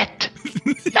 You get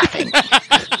nothing.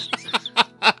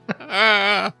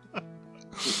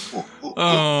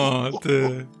 Oh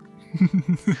dear.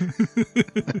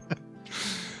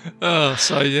 Oh,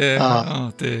 so yeah.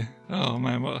 Oh dear. Oh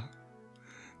man, what?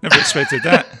 Never expected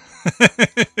that.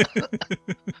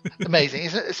 Amazing.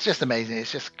 It's just amazing.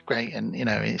 It's just great, and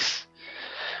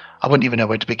I wouldn't even know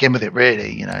where to begin with it.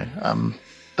 Really,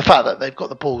 the fact that they've got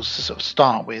the balls to sort of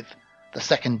start with the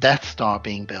second Death Star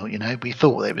being built. We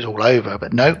thought it was all over,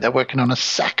 but no, they're working on a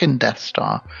second Death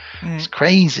Star. It's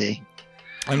crazy.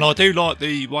 And I do like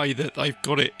the way that they've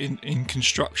got it in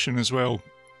construction as well.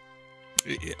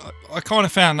 I kind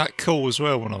of found that cool as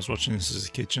well when I was watching this as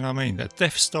a kid. You know what I mean? That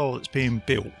Death Star that's being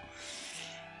built.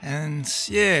 And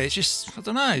yeah, it just, I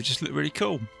don't know, it just looked really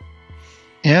cool.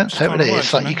 Yeah, totally.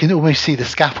 It's like you can almost see the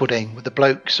scaffolding with the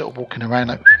bloke sort of walking around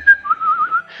like,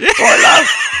 yeah.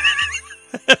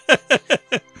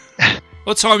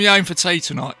 What time are you aiming for tea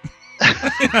tonight?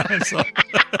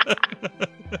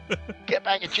 Get a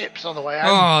bag of chips on the way home.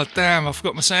 Oh, damn, I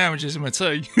forgot my sandwiches and my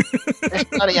tea. This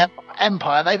bloody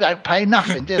Empire, they don't pay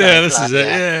nothing, do they? Yeah, this is it,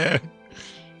 yeah.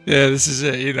 Yeah, this is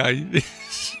it,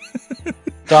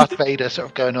 Darth Vader sort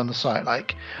of going on the site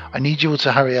like, I need you all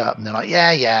to hurry up. And they're like,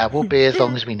 yeah, we'll be as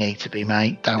long as we need to be,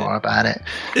 mate. Don't worry about it.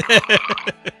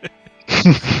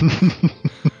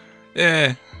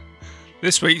 Yeah.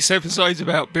 This week's episode's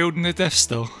about building the Death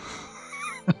Star.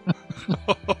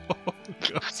 Oh,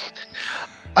 God.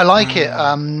 I like it.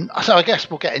 So I guess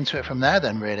we'll get into it from there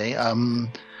then, really.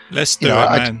 Let's do it,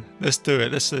 man. Let's do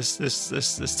it.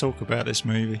 Let's talk about this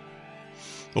movie.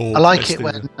 I like it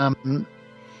when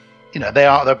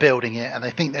they're building it and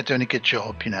they think they're doing a good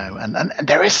job, and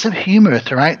there is some humor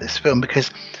throughout this film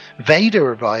because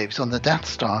Vader arrives on the Death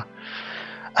Star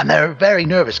and they're very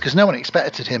nervous because no one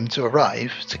expected him to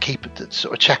arrive to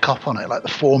sort of check up on it, like the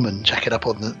foreman check it up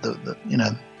on the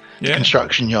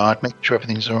construction yard, make sure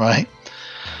everything's all right.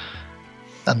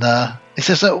 And he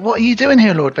says, "What are you doing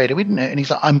here, Lord Vader? We didn't know." And he's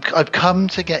like, "I've come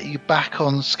to get you back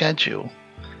on schedule."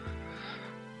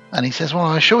 And he says, "Well,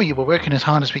 I assure you, we're working as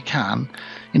hard as we can.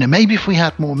 Maybe if we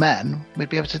had more men, we'd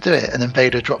be able to do it." And then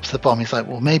Vader drops the bomb. He's like,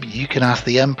 "Well, maybe you can ask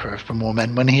the Emperor for more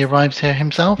men when he arrives here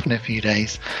himself in a few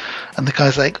days." And the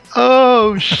guy's like,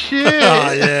 "Oh shit!"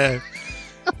 Oh yeah.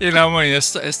 What I mean?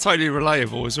 It's totally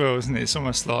relatable as well, isn't it? It's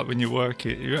almost like when you're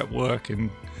at work and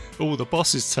all the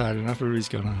bosses turning up, everybody's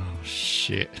going, "Oh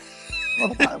shit."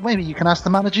 Well, maybe you can ask the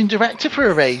managing director for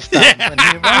a raise then when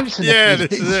he arrives in a few days.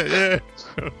 This is it.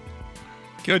 Yeah.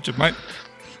 Good job, mate.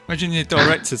 Imagine your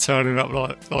director turning up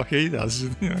like he does,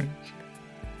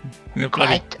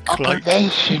 Quite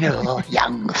operational,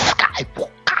 young Skywalker.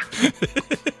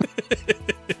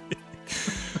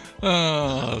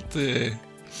 Oh dear.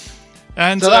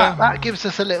 And so that gives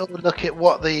us a little look at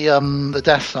what the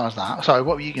Death Star's at. Sorry,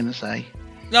 what were you going to say?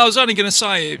 No, I was only going to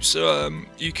say it's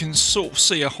you can sort of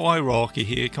see a hierarchy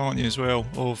here, can't you? As well,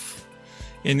 of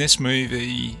in this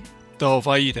movie, Darth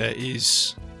Vader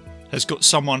has got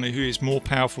someone who is more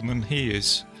powerful than he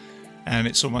is, and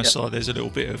it's almost like there's a little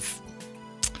bit of,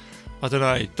 I don't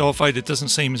know, Darth Vader doesn't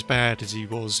seem as bad as he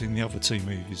was in the other two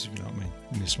movies, if you know what I mean.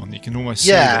 In this one, you can almost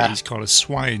see that he's kind of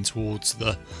swaying towards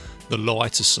the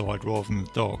lighter side rather than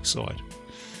the dark side,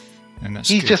 and that's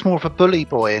he's good. Just more of a bully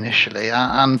boy initially,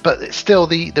 but it's still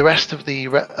the rest of the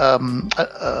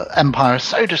Empire is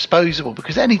so disposable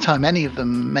because anytime any of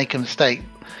them make a mistake,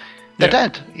 they're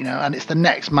dead, and it's the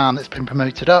next man that's been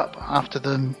promoted up after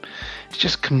them. It's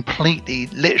just completely,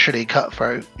 literally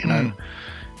cutthroat,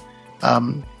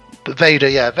 But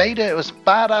Vader, Vader, was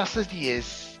badass as he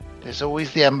is. There's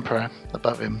always the Emperor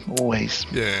above him, always.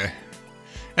 Yeah.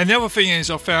 And the other thing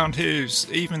is, I found here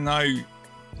is even though,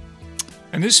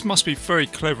 and this must be very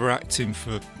clever acting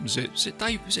for was it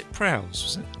Dave? Was it Prowse?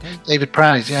 Was it David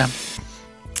Prowse? Yeah.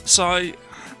 So.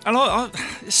 And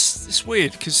it's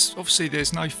weird because obviously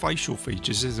there's no facial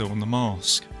features, is there, on the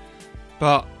mask?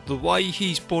 But the way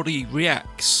his body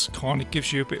reacts kind of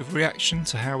gives you a bit of reaction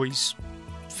to how he's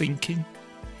thinking.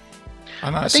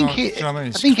 I think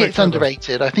it's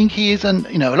underrated. I think he is, a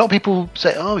lot of people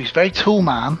say, "Oh, he's a very tall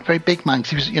man, very big man."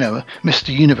 'Cause he was,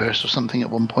 Mr. Universe or something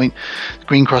at one point.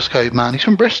 Green Cross Code man. He's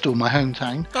from Bristol, my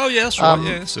hometown. Oh yeah, that's right.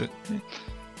 Yeah, that's it. Yeah.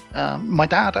 My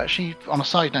dad actually, on a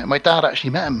side note, met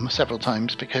him several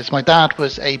times because my dad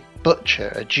was a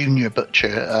butcher, a junior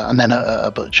butcher, and then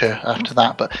a butcher after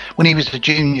that. But when he was a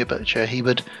junior butcher, he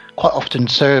would quite often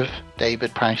serve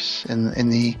David Prowse in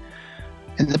the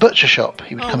butcher shop.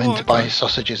 He would come in to buy his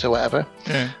sausages or whatever.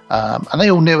 Yeah. And they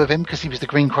all knew of him because he was the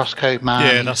Green Cross Code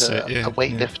man. Yeah, that's a it. Yeah, a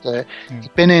weightlifter. Yeah.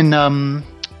 He'd been in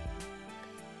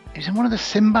He was in one of the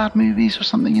Sinbad movies or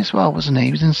something as well, wasn't he?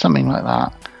 He was in something like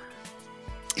that.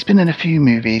 He's been in a few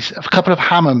movies, a couple of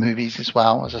Hammer movies as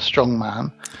well, as a strong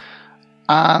man.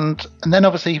 And then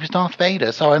obviously he was Darth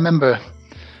Vader. So I remember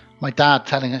my dad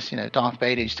telling us, Darth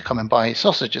Vader used to come and buy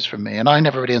sausages from me. And I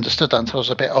never really understood that until I was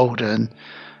a bit older. And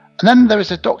then there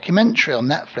is a documentary on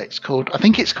Netflix I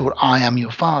think it's called I Am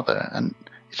Your Father. And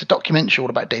it's a documentary all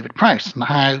about David Prowse and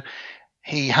how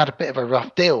he had a bit of a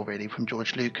rough deal, really, from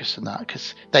George Lucas and that,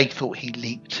 because they thought he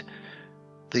leaked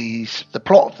the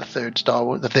plot of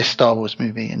this Star Wars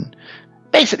movie, and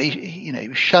basically, he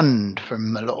was shunned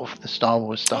from a lot of the Star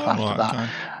Wars stuff after that. Okay.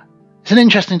 It's an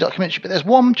interesting documentary, but there's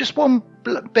just one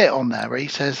bit on there where he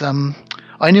says,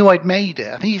 "I knew I'd made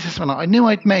it." I think he says something like, "I knew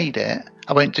I'd made it."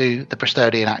 I won't do the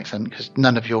Bristolian accent because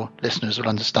none of your listeners will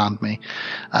understand me,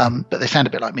 but they sound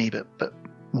a bit like me, but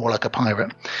more like a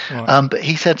pirate. Right. But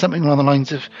he said something along the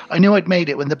lines of, "I knew I'd made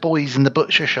it when the boys in the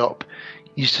butcher shop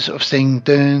used to sort of sing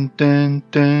dun dun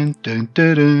dun dun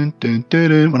dun dun dun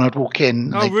dun when I'd walk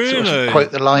in." Oh, really? Sort of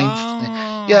quote the lines.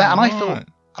 Yeah, and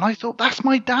I thought that's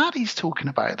my dad he's talking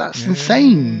about. That's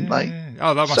insane. Like,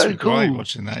 that must so be great cool.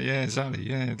 watching that. Yeah, exactly.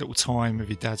 Yeah, little time of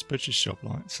your dad's butcher shop,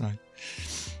 like so.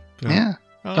 But, yeah,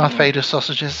 Darth Vader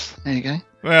sausages. There you go.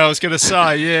 Well, I was going to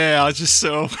say, yeah, I just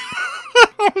sort of.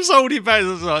 I was holding back. I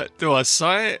was like, do I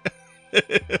say it?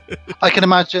 I can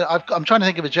imagine. I'm trying to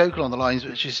think of a joke along the lines,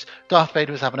 which is Darth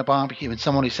Vader was having a barbecue and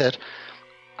someone who said,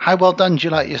 "How well done do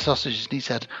you like your sausages?" And he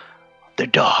said, "The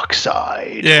dark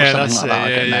side." Yeah, or that's like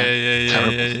that.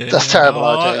 Yeah. That's terrible.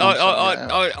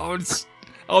 I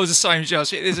was the same as you.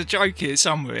 There's a joke here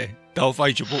somewhere. Darth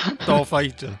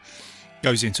Vader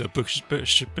goes into a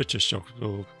butcher shop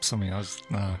or something. I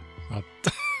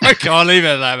can't leave it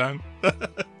at that, man.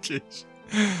 Jeez.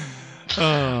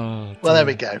 Oh, well, there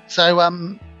we go.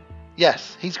 So,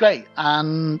 yes, he's great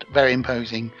and very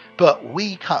imposing. But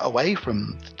we cut away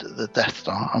from the Death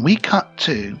Star and we cut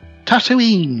to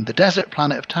Tatooine, the desert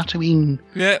planet of Tatooine,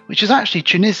 which is actually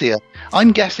Tunisia.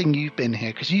 I'm guessing you've been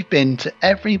here because you've been to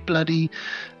every bloody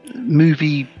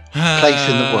movie place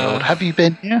in the world. Have you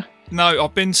been here? No,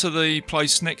 I've been to the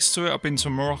place next to it. I've been to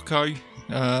Morocco,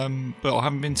 but I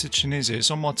haven't been to Tunisia. It's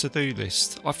on my to-do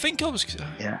list. I think I was...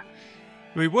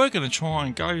 We were going to try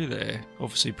and go there,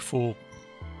 obviously, before...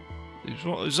 It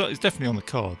was definitely on the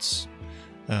cards.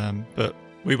 But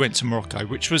we went to Morocco,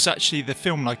 which was actually the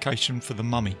film location for The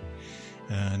Mummy,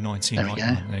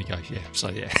 1991. There you go, yeah. So,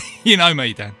 yeah, you know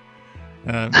me, Dan.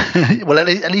 Well,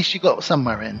 at least you got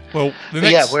somewhere in. Well,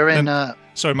 we're in...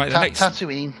 sorry, mate,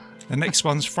 Tatooine. The next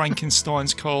one's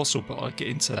Frankenstein's Castle, but I'll get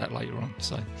into that later on.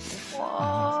 So,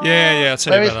 yeah, I'll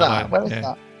tell you about that later. Where is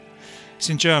that? It's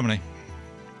in Germany.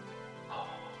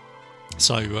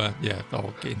 So, I'll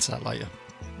get into that later.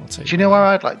 Do you know where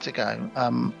I'd like to go?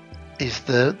 Is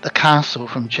the castle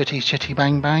from Chitty Chitty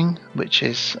Bang Bang, which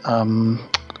is...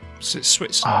 It's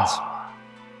Switzerland.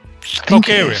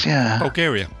 Bulgaria.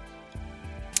 Bulgaria.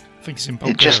 I think it's in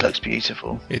Bulgaria. It just looks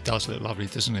beautiful. It does look lovely,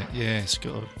 doesn't it? Yeah, it's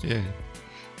got... Yeah.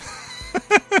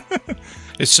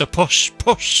 It's a posh,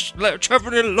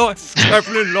 travelling life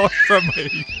from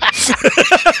me.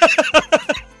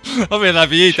 I mean, that'd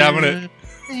be you, damn it.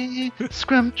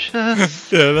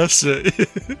 Scrumptious. Yeah, that's it.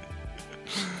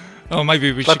 Oh,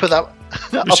 maybe we should. Put that.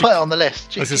 I'll put it on the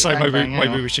list. I was going to say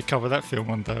maybe we should cover that film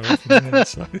one day. Yeah,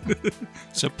 so.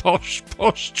 It's a posh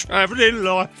travelling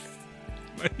life.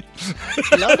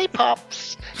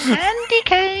 Lollipops, candy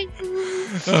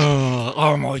canes.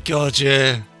 Oh my God,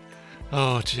 yeah.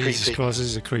 Oh, Jesus Creepy. Christ, this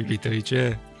is a creepy dude,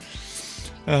 yeah.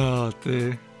 Oh,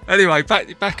 dear. Anyway,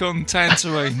 back on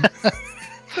Tatooine.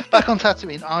 Back on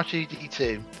Tatooine,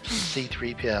 R2-D2,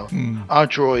 C-3PO, our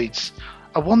droids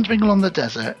are wandering along the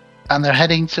desert, and they're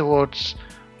heading towards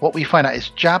what we find out is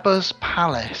Jabba's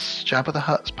palace, Jabba the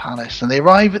Hutt's palace, and they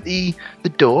arrive at the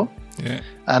door,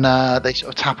 and they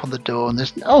sort of tap on the door, and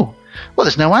there's no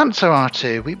answer,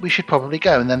 R2. We should probably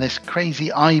go, and then this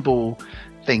crazy eyeball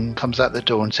thing comes out the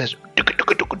door and says,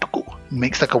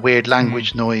 makes like a weird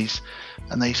language noise,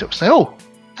 and they sort of say, "Oh,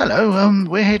 hello,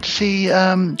 we're here to see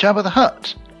Jabba the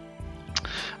Hutt."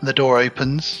 And the door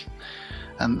opens,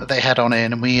 and they head on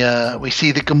in, and we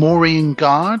see the Gamorrean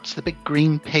guards, the big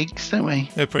green pigs, don't we?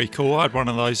 They're pretty cool. I had one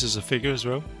of those as a figure as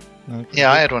well.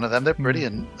 I had one of them. They're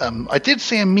brilliant. I did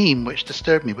see a meme which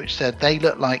disturbed me, which said they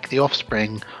look like the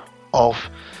offspring of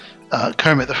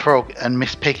Kermit the Frog and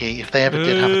Miss Piggy if they ever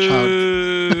did have a child.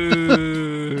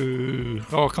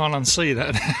 Oh, I can't unsee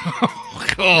that now. Oh,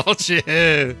 God,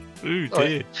 yeah. Ooh,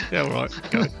 dear. Yeah, all right.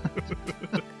 Go.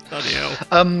 Bloody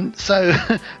hell. So,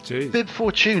 Bib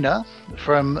Fortuna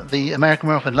from the American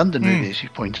Werewolf in London movies you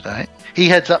pointed out, he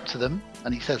heads up to them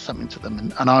and he says something to them,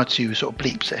 and R2 sort of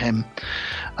bleeps at him,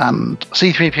 and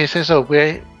C-3PO says, "Oh,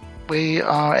 we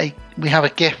have a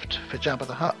gift for Jabba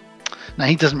the Hutt." Now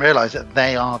he doesn't realise that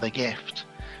they are the gift,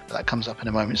 but that comes up in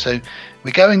a moment. So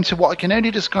we go into what I can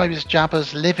only describe as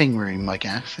Jabba's living room, I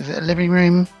guess. Is it a living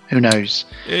room? Who knows?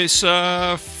 It's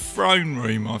a throne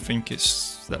room, I think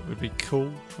that would be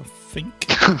called, I think.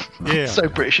 Yeah. So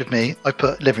British of me, I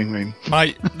put living room.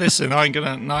 Mate, listen, I ain't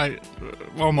gonna know.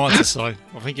 What am I to say?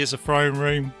 I think it's a throne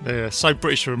room. Yeah, so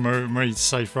British of me to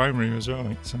say throne room as well,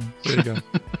 I think. So there you go.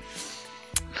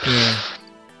 Yeah.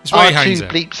 It's where he hangs R2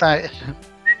 out. bleeps out.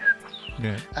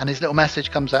 Yeah. And his little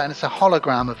message comes out, and it's a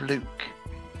hologram of Luke.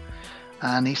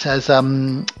 And he says,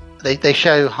 they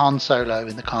show Han Solo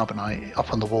in the carbonite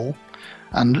up on the wall.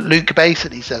 And Luke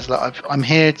basically says, look, I'm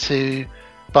here to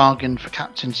bargain for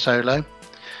Captain Solo.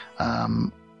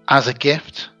 As a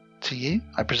gift to you,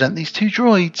 I present these 2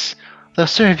 droids. They'll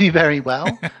serve you very well.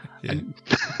 Yeah. And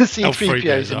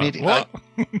C-3PO is immediately what?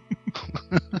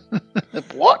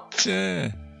 like, what?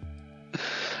 Yeah.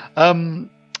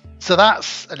 So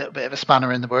that's a little bit of a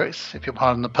spanner in the works, if you'll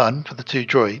pardon the pun, for the 2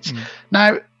 droids.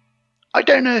 Now, I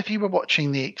don't know if you were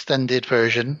watching the extended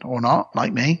version or not,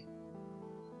 like me.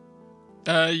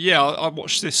 Yeah, I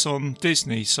watched this on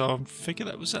Disney, so I figure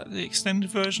that was the extended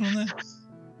version on there.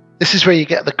 This is where you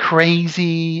get the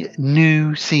crazy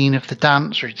new scene of the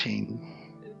dance routine.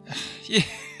 Yeah,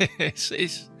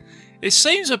 it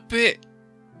seems a bit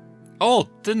odd,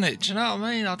 doesn't it? Do you know what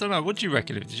I mean? I don't know. What do you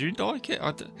reckon? Did you like it?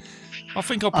 I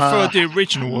think I prefer the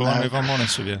original one, if I'm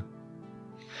honest with you.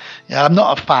 Yeah, I'm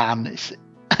not a fan. It's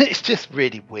just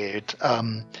really weird.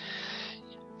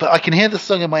 But I can hear the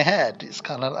song in my head. It's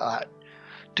kind of like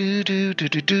do do do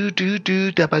do do do do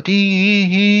da ba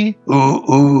dee ooh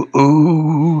ooh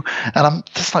ooh, and I'm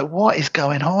just like, what is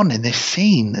going on in this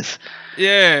scene?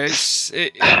 Yeah,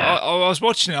 I was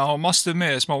watching it. I must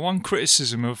admit, it's my one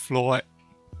criticism of like,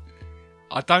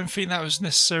 I don't think that was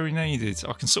necessarily needed.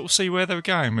 I can sort of see where they were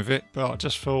going with it, but I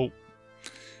just thought,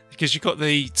 because you've got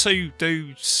the 2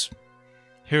 dudes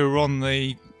who are on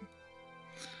the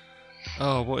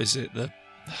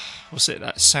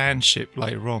that sand ship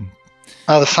later on.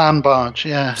 Oh, the sand barge,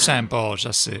 yeah. Sand barge,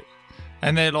 that's it.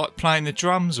 And they're like playing the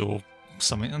drums or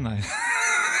something, aren't they?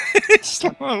 It's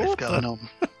like, What's going on?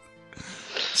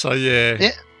 So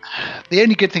yeah. The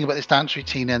only good thing about this dance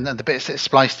routine and the bits that it's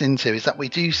spliced into is that we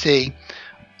do see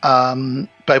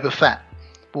Boba Fett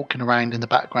walking around in the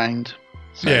background.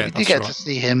 So yeah, we do get to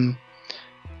see him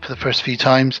for the first few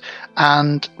times,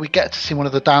 and we get to see one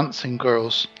of the dancing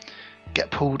girls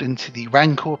get pulled into the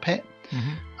Rancor pit,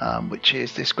 which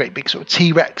is this great big sort of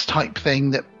T-Rex type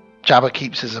thing that Jabba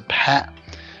keeps as a pet,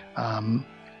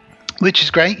 which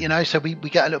is great, so we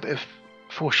get a little bit of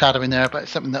foreshadowing there about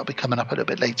something that'll be coming up a little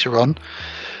bit later on.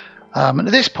 And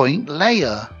at this point,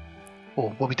 Leia,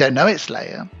 or well, we don't know it's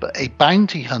Leia, but a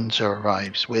bounty hunter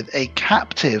arrives with a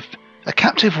captive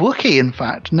Wookiee, in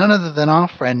fact, none other than our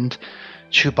friend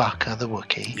Chewbacca the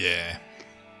Wookiee. Yeah.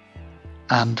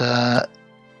 And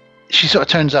she sort of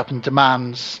turns up and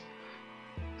demands,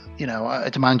 I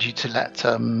demand you to let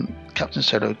Captain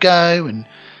Solo go, and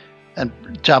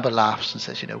Jabba laughs and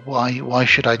says, why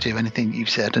should I do anything you've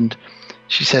said? And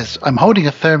she says, I'm holding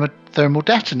a thermal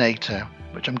detonator,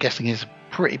 which I'm guessing is a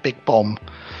pretty big bomb.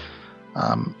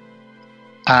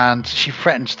 And she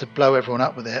threatens to blow everyone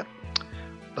up with it.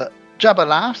 But Jabba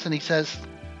laughs and he says,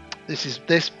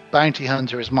 this bounty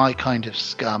hunter is my kind of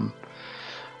scum.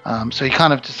 So he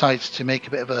kind of decides to make a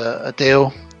bit of a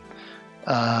deal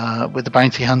with the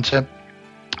bounty hunter.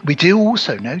 We do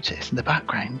also notice in the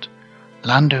background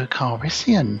Lando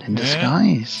Calrissian in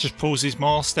disguise. Just pulls his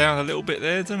mask down a little bit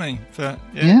there, doesn't he? But,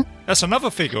 yeah. That's another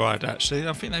figure I had, actually.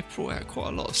 I think they brought out quite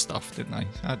a lot of stuff, didn't they?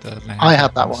 I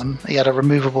had that one. He had a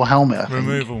removable helmet, I think.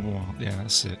 Removable one, yeah,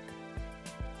 that's it.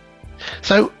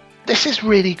 So this is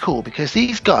really cool because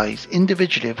these guys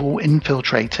individually have all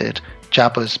infiltrated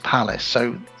Jabba's palace.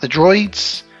 So the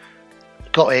droids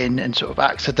got in and sort of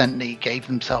accidentally gave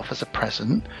themselves as a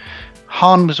present.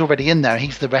 Han was already in there.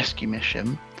 He's the rescue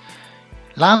mission.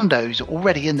 Lando's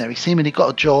already in there. He seemingly got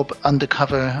a job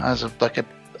undercover as a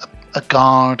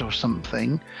guard or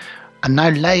something. And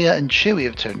now Leia and Chewie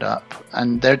have turned up,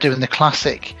 and they're doing the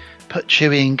classic put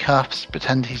Chewie in cuffs,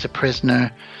 pretend he's a prisoner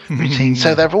routine.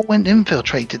 So they've all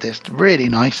infiltrated this really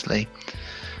nicely.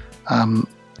 And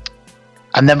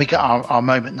then we get our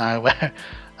moment now where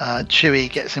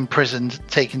Chewie gets imprisoned,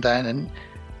 taken down, and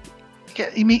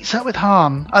he meets up with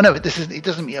Han. Oh no, he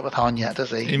doesn't meet up with Han yet,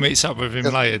 does he? He meets up with him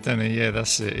later, doesn't he? Yeah,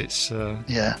 that's it. It's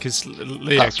because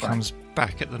Leia comes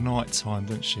back at the night time,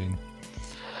 doesn't she?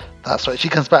 That's right. She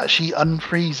comes back. She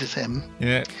unfreezes him.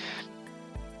 Yeah.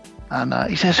 And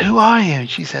he says, "Who are you?" And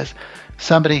she says,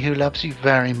 "Somebody who loves you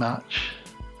very much."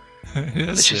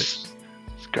 That's it's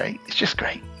great. It's just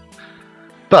great.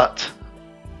 But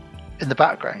in the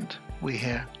background, we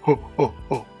hear, "Ho, ho,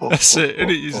 ho, ho, That's ho, it. ho,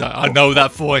 He's ho, like, ho." I know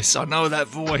that voice. I know that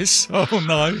voice. Oh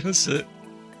no, that's it.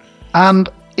 And,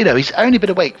 he's only been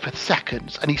awake for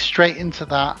seconds, and he's straight into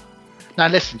that. Now,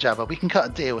 listen, Jabba, we can cut a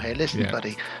deal here. Listen,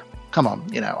 buddy. Come on,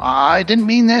 I didn't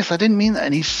mean this. I didn't mean that.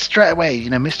 And he's straight away,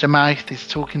 Mr. Mouth is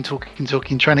talking,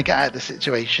 trying to get out of the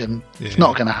situation. Yeah. It's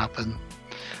not going to happen.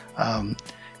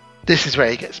 This is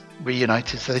where he gets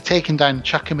reunited. So they take him down and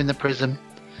chuck him in the prison.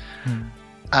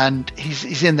 And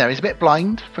he's in there. He's a bit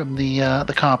blind from the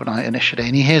carbonite initially,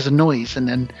 and he hears a noise, and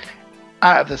then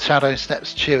out of the shadow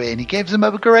steps Chewie, and he gives him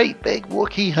a great big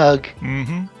Wookiee hug.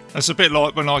 Mm-hmm. That's a bit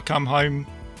like when I come home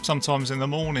sometimes in the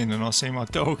morning and I see my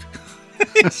dog.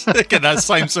 Get that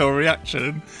same sort of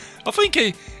reaction. I think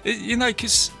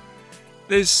because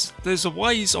there's a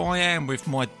ways I am with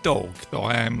my dog that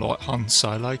I am like Han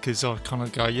Solo, because I kind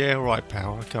of go, yeah, all right,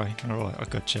 pal, okay, all right, I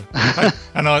got you.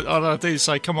 and I do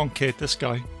say, come on, kid, let's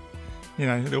go.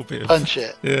 A little bit of punch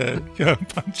it. Yeah, go and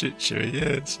punch it, Chewie.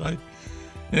 Yeah, so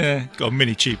yeah, got a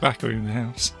mini Chewbacca in the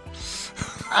house.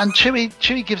 And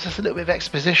Chewie gives us a little bit of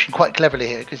exposition quite cleverly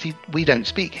here, because we don't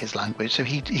speak his language, so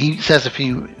he says a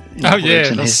few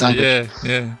words in his language.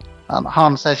 Yeah.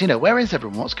 Han says, where is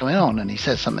everyone? What's going on? And he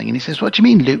says something, and he says, "What do you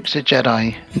mean Luke's a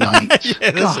Jedi Knight?"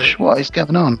 Gosh, what is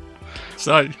going on?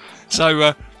 So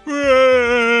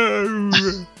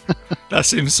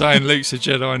that's him saying Luke's a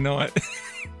Jedi Knight.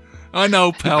 I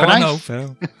know,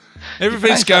 pal.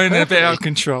 Everything's going a bit out of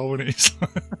control, and it's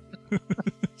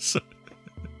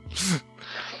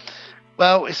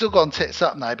Well, it's all gone tits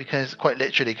up now, because quite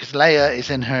literally, because Leia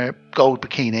is in her gold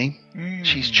bikini.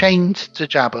 She's chained to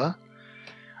Jabba,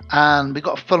 and we've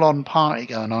got a full-on party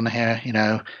going on here.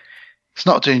 It's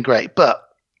not doing great, but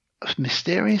a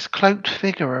mysterious cloaked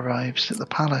figure arrives at the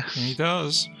palace. He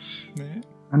does. Yeah.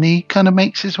 And he kind of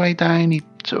makes his way down. He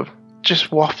sort of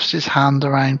just wafts his hand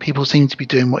around. People seem to be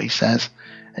doing what he says,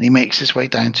 and he makes his way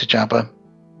down to Jabba.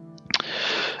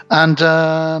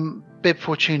 And Bib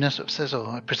Fortuna sort of says,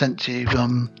 "I present to you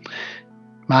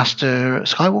Master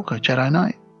Skywalker, Jedi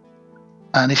Knight."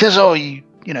 And he says, "Oh, you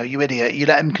idiot, you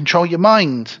let him control your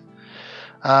mind."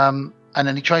 And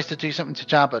then he tries to do something to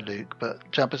Jabba, Luke,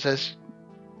 but Jabba says,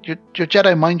 your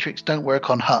Jedi mind tricks don't work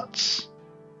on huts.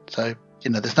 So,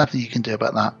 there's nothing you can do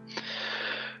about that.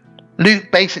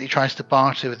 Luke basically tries to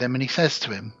barter with him, and he says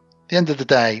to him, "At the end of the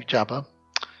day, Jabba,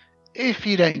 if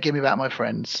you don't give me back my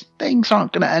friends, things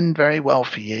aren't going to end very well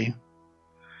for you."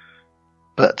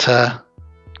 But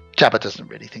Jabba doesn't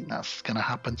really think that's going to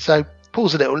happen. So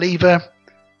pulls a little lever,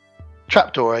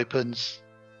 trapdoor opens,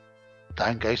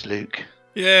 down goes Luke.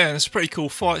 Yeah, it's a pretty cool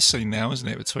fight scene now, isn't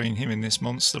it, between him and this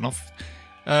monster?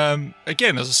 And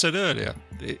again, as I said earlier,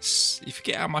 you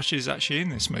forget how much is actually in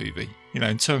this movie,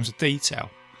 in terms of detail.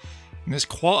 And there's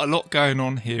quite a lot going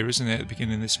on here, isn't there, at the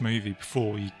beginning of this movie,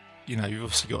 before you've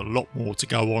obviously got a lot more to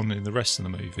go on in the rest of the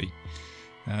movie.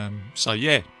 So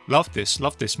yeah, love this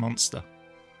monster.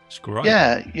 It's great.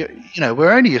 Yeah,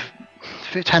 we're only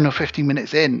 10 or 15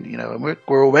 minutes in, and we're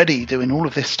already doing all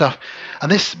of this stuff. And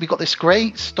we got this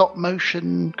great stop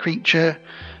motion creature,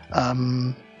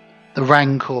 the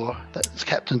Rancor, that's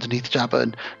kept underneath Jabba.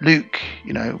 And Luke,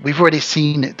 we've already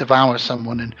seen it devour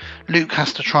someone, and Luke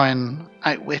has to try and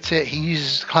outwit it. He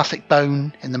uses the classic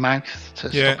bone in the mouth to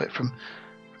stop it from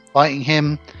biting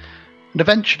him. And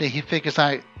eventually he figures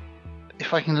out,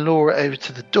 if I can lure it over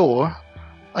to the door,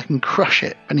 I can crush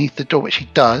it beneath the door, which he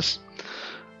does.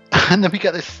 And then we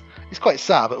get this. It's quite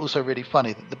sad, but also really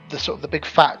funny. That the sort of the big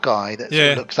fat guy that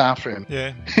sort of looks after him.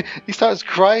 Yeah, he starts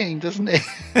crying, doesn't he?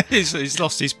 he's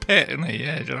lost his pet, isn't he?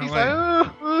 Yeah, do you know what I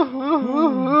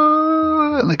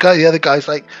mean? And the other guy's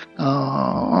like,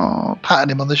 patting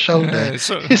him on the shoulder. Yeah,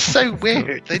 it's so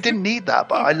weird. They didn't need that,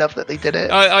 but I love that they did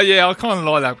it. I kind of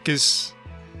like that, because,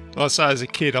 like I say, as a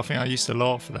kid, I think I used to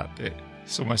laugh at that bit.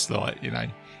 It's almost like,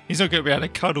 he's not going to be able to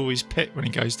cuddle his pet when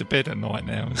he goes to bed at night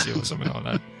now, or something like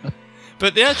that.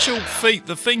 But the actual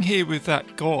the thing here with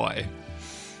that guy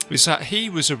is that he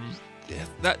was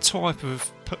that type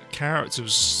of character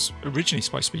was originally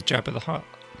supposed to be Jabba the Hutt.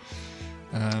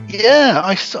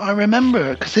 I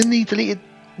remember, because in the deleted,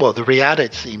 the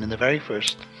re-added scene in the very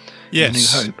first New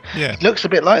Hope, he looks a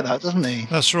bit like that, doesn't he?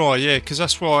 That's right, yeah, because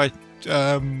that's why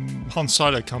Han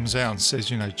Solo comes out and says,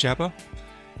 Jabba,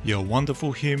 you're a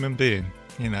wonderful human being,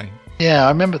 Yeah, I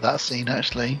remember that scene,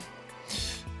 actually.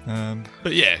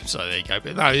 But yeah, so there you go.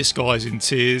 But no, this guy's in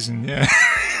tears, and yeah.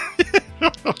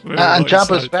 And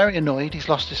Jabba's very annoyed. He's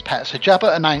lost his pet. So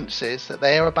Jabba announces that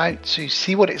they are about to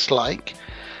see what it's like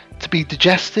to be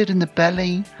digested in the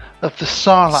belly of the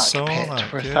Sarlacc pit Sarlacc,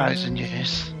 for 1,000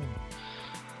 years.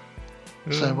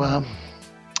 So,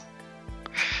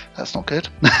 that's not good.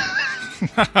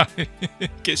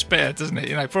 It gets better, doesn't it?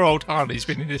 You know, poor old Han, he's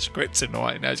been in this script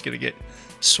tonight, and now he's going to get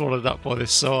swallowed up by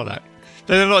this Sarlacc.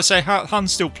 Then, like I say, Han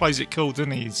still plays it cool,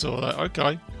 doesn't he? He's sort of like,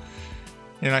 okay,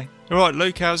 you know, all right,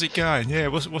 Luke, how's it going? Yeah,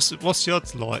 what's the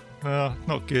odds like?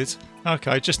 Not good.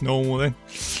 Okay, just normal then.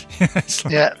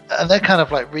 Yeah, and they're kind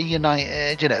of like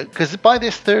reunited, you know, because by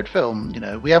this third film, you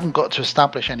know, we haven't got to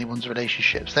establish anyone's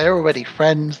relationships. They're already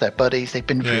friends, they're buddies, they've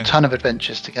been through a ton of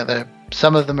adventures together.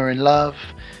 Some of them are in love.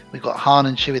 We've got Han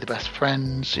and Chewie, the best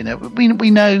friends. You know, we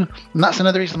know, and that's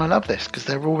another reason I love this, because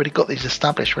they've already got these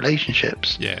established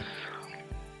relationships. Yeah.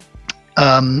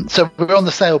 So we're on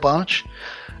the sail barge,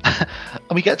 and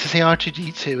we get to see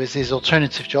R2-D2 as his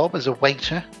alternative job as a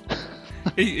waiter.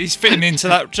 He's fitting into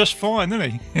that just fine,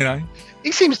 isn't he? You know,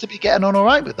 he seems to be getting on all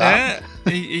right with that.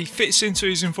 Yeah, he fits into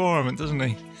his environment, doesn't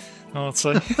he? I'd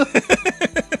say.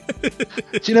 Do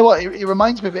you know what? He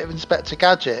reminds me a bit of Inspector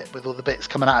Gadget with all the bits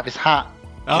coming out of his hat.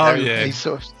 Yeah. He's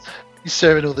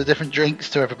serving all the different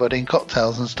drinks to everybody and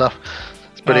cocktails and stuff.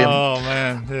 It's brilliant. Oh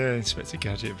man, yeah, Inspector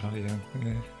Gadget, bloody hell.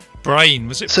 Yeah. Brain,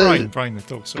 was it Brain? Brain, the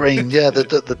dog. Sorry. Brain, yeah,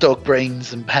 the dog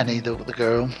Brains and Penny, the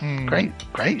girl. Great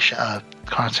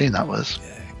cartoon that was.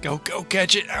 Yeah, go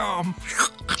Gadget arm.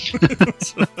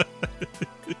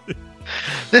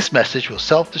 This message will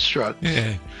self-destruct.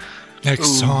 Yeah.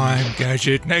 Next time,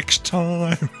 Gadget. Next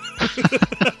time.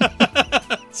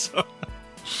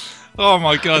 Oh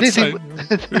my God! Willy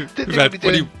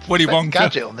Wonka.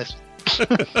 Gadget on this.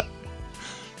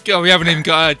 God, we haven't even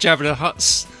got Jabba the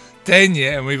Hutt's den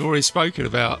yet, and we've already spoken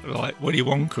about like Willy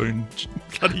Wonka and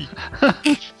bloody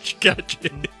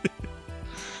Gadget.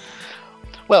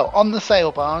 Well, on the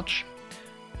sail barge,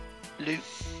 Luke,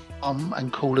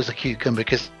 and cool as a cucumber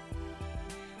because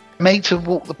made to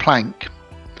walk the plank.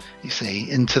 You see,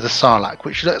 into the Sarlacc,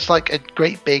 which looks like a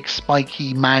great big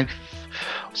spiky mouth.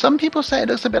 Some people say it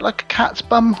looks a bit like a cat's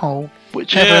bum hole,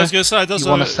 whichever I was going to say, it does you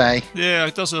want to say. Yeah,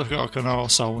 it does look like an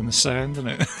arsehole in the sand,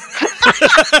 doesn't it?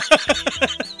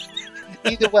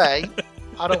 Either way,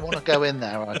 I don't want to go in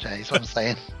there, RJ, is what I'm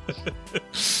saying.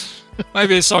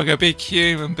 Maybe it's like a big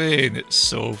human being that's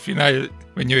sort of, you know,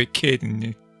 when you're a kid and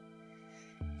you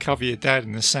cover your dad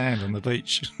in the sand on the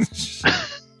beach.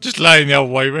 Just laying the other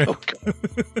way around. Oh, God.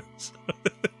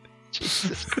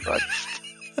 Jesus Christ.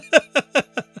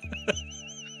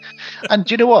 And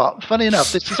do you know what? Funny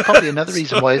enough, this is probably another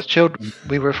reason why as children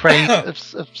we were afraid of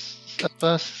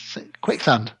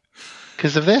quicksand.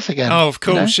 Because of this again. Oh, of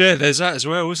course, you know? yeah, there's that as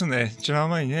well, isn't there? Do you know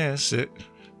what I mean? Yeah, that's it.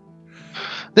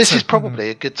 This is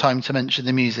probably a good time to mention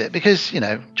the music because, you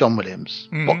know, John Williams.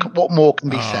 What more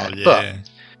can be said? Yeah. But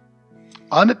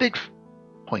I'm a big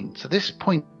point. So this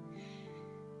point,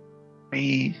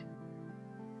 it's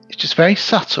just very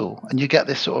subtle, and you get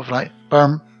this sort of like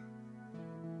burm,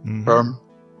 burm,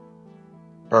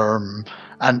 burm,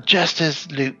 and just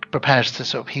as Luke prepares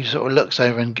to he sort of looks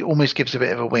over and almost gives a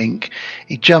bit of a wink,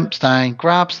 he jumps down,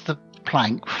 grabs the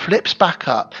plank, flips back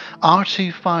up.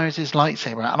 R2 fires his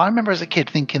lightsaber out, and I remember as a kid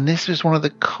thinking this was one of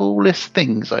the coolest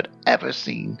things I'd ever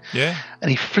seen. Yeah.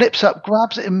 And he flips up,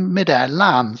 grabs it in midair,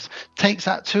 lands, takes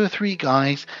out 2 or 3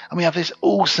 guys, and we have this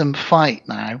awesome fight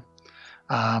now.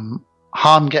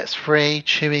 Han gets free,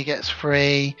 Chewie gets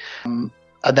free, and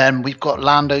then we've got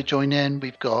Lando join in.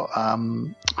 We've got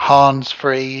Han's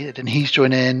free, and he's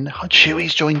joined in.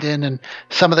 Chewie's joined in, and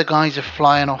some of the guys are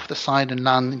flying off the side and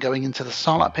landing, going into the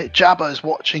Sarlacc pit. Jabba is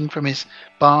watching from his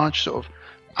barge, sort of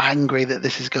angry that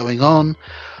this is going on.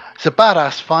 It's a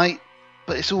badass fight,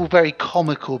 but it's all very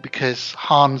comical because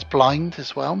Han's blind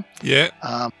as well. Yeah.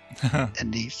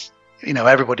 And he's, you know,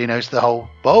 everybody knows the whole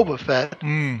Boba Fett.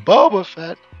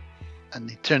 And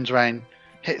he turns around,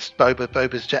 hits Boba.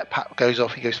 Boba's jetpack goes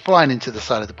off. He goes flying into the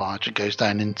side of the barge and goes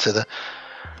down into the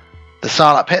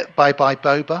Sarlacc pit. Bye bye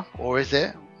Boba, or is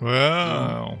it?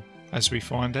 Well, as we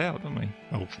find out, don't we?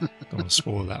 Oh, don't want to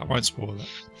spoil that. I won't spoil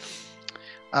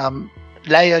that.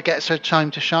 Leia gets her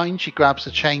time to shine. She grabs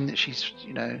the chain that she's,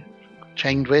 you know,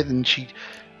 chained with, and she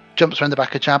jumps around the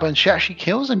back of Jabba, and she actually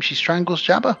kills him. She strangles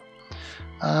Jabba.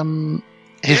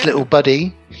 His little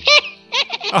buddy.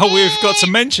 Oh, we've got to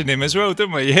mention him as well,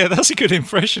 didn't we? Yeah, that's a good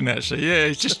impression, actually. Yeah,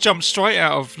 he just jumped straight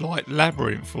out of, like,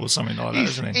 Labyrinth or something like that,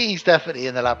 isn't he? He's definitely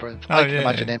in the Labyrinth. I can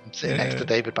imagine him sitting next to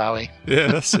David Bowie. Yeah,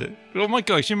 that's it. Oh, my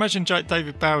God, can you imagine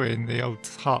David Bowie in the old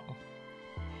hut?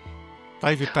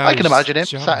 David Bowie. I can imagine him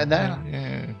sat in there.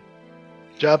 Yeah.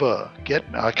 Jabba,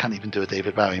 I can't even do a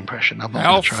David Bowie impression. I'm not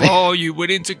How going to try. far are you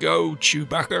willing to go,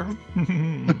 Chewbacca?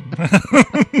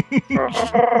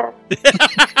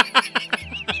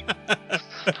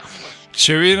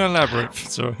 Chewie in a labyrinth.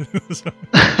 Sorry.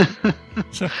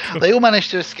 They all manage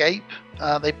to escape.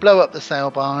 They blow up the sail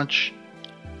barge,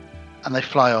 and they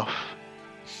fly off.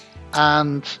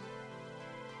 And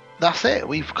that's it.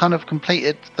 We've kind of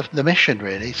completed the mission,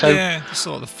 really. So yeah,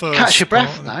 sort of the first. Catch your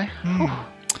breath now.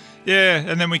 Yeah,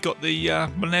 and then we got the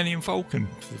Millennium Falcon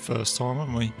for the first time,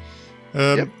 haven't we?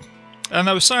 Yep. And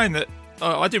they were saying that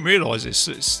I didn't realise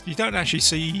this. You don't actually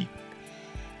see.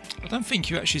 I don't think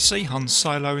you actually see Han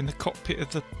Solo in the cockpit of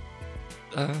the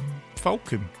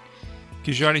Falcon,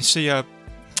 because you only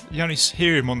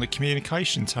hear him on the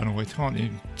communication tunnel, can't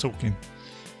you? Talking.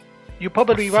 You're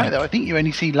probably right, though. I think you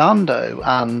only see Lando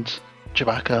and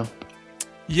Chewbacca.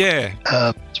 Yeah.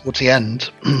 Towards the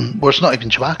end. Well, it's not even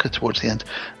Chewbacca towards the end.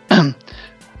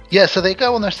 Yeah, so they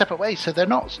go on their separate ways. So they're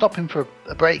not stopping for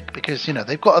a break because,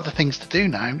 they've got other things to do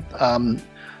now.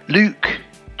 Luke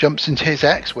jumps into his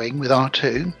X-Wing with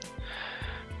R2.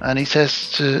 And he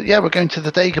says, we're going to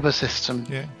the Dagobah system.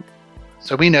 Yeah.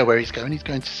 So we know where he's going. He's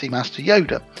going to see Master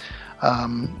Yoda.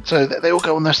 So they all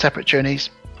go on their separate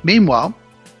journeys. Meanwhile,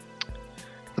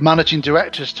 the managing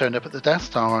director's turned up at the Death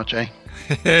Star, RJ.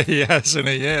 He has, isn't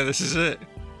he? Yeah, this is it.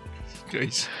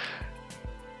 Jeez.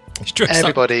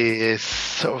 Everybody is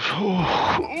sort of,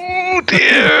 oh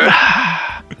dear.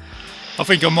 I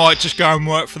think I might just go and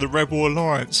work for the Rebel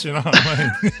Alliance, you know what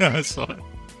I mean? It's like...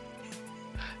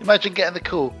 Imagine getting the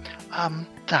call.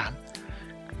 Dan,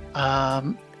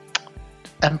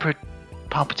 Emperor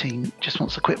Palpatine just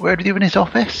wants a quick word with you in his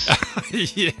office.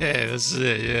 Yeah, that's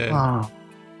it, yeah. Oh,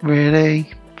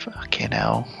 really? Fucking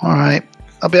hell. Alright,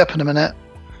 I'll be up in a minute.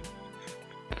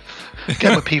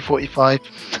 Get my P45.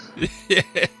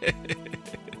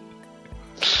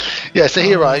 Yeah, so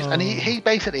he arrives and he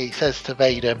basically says to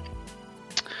Vader,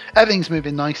 everything's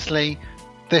moving nicely.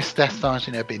 This Death Star's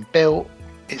been built.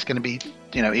 It's going to be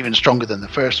even stronger than the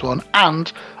first one,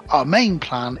 and our main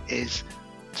plan is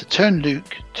to turn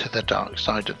Luke to the dark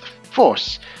side of the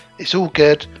Force. It's all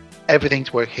good.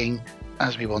 Everything's working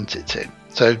as we want it to.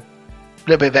 So a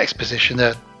little bit of exposition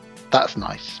there. That's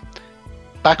nice.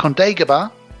 Back on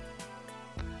Dagobah,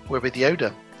 we're with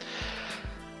Yoda.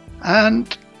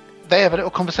 And they have a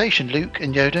little conversation, Luke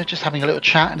and Yoda, just having a little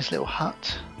chat in his little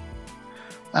hut.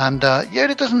 And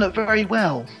Yoda doesn't look very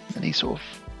well. And he's sort of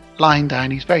lying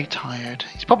down. He's very tired.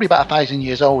 He's probably about 1,000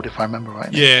 years old, if I remember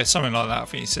right. Yeah, something like that. I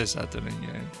think he says that, doesn't he?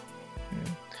 Yeah.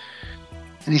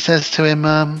 And he says to him,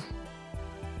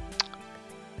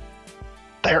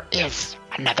 there is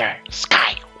another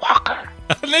Skywalker.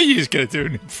 I knew you was going to do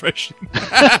an impression.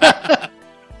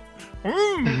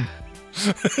 And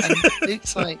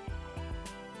Luke's like,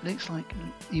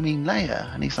 you mean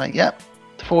Leia? And he's like, yep,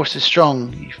 the Force is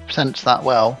strong. You've sensed that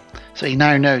well. So he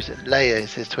now knows that Leia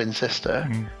is his twin sister.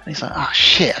 And he's like, oh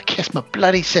shit, I kissed my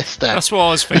bloody sister. That's what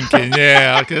I was thinking,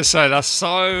 yeah. I was going to say, that's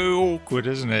so awkward,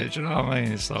 isn't it? Do you know what I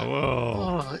mean? It's like,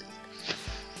 whoa.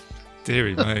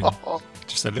 Deary me.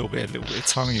 Just a little bit of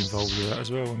tongue involved with that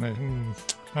as well, wasn't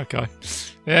there? Okay.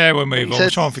 Yeah, we'll move on. We'll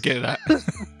try and forget that.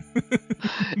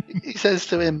 He says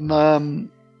to him,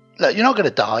 look, you're not going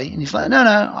to die. And he's like, no,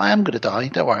 I am going to die.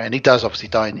 Don't worry. And he does obviously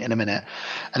die in a minute.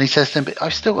 And he says to him, but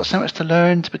I've still got so much to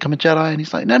learn to become a Jedi. And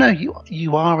he's like, no,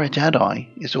 you are a Jedi.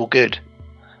 It's all good.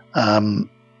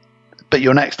 But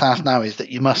your next task now is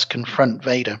that you must confront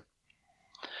Vader.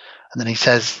 And then he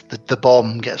says that the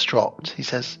bomb gets dropped. He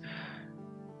says,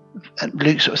 and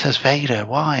Luke sort of says, Vader,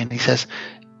 why? And he says,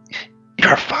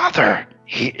 your father,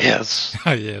 he is.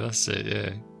 Oh, yeah, that's it,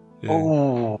 yeah.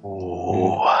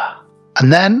 Oh.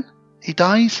 And then he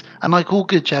dies, and like all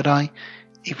good Jedi,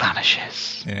 he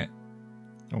vanishes. Yeah.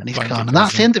 And he's gone. And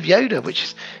that's the end of Yoda, which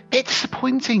is a bit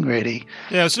disappointing, really.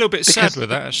 Yeah, I was a little bit sad with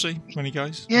that, actually, when he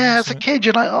goes. Yeah, as a kid,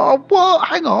 you're like, oh, what?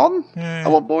 Hang on. Yeah. I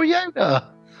want more Yoda.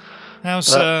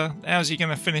 How's he going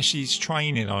to finish his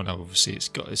training? I know, obviously,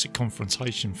 it's a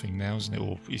confrontation thing now, isn't it?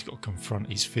 Or he's got to confront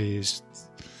his fears,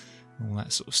 all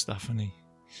that sort of stuff, hasn't he?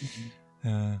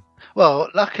 Well,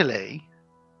 luckily,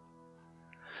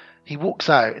 he walks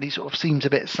out and he sort of seems a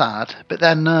bit sad. But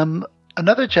then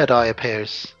another Jedi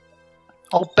appears.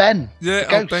 Old Ben. Yeah,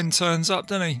 old Ben turns up,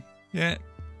 doesn't he? Yeah.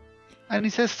 And he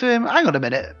says to him, hang on a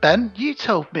minute, Ben, you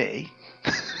told me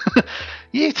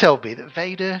that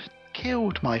Vader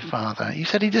killed my father. You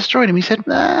said he destroyed him. He said,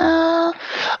 nah,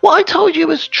 what I told you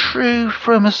was true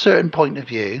from a certain point of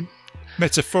view.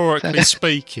 Metaphorically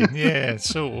speaking, yeah,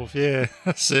 sort of, yeah,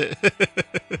 that's it.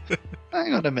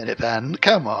 Hang on a minute, Ben,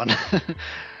 come on.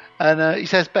 And he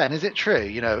says, Ben, is it true?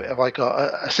 Have I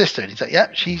got a sister? And he's like,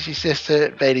 yep, she's your sister,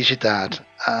 Vader's your dad.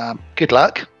 Good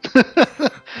luck.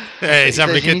 Yeah, he's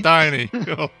having a good day, isn't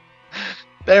he?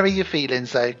 Bury your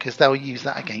feelings, though, because they'll use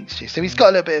that against you. So he's got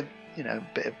a little bit of a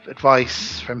bit of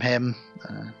advice from him.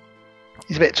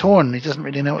 He's a bit torn. He doesn't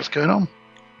really know what's going on.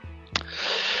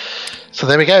 So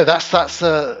there we go. That's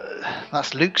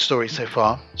Luke's story so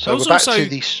far. So we're back to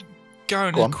the.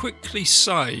 Going to quickly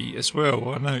say as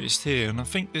well, I noticed here, and I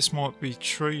think this might be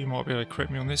true. You might be able to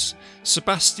correct me on this.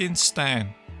 Sebastian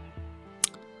Stan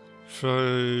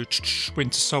for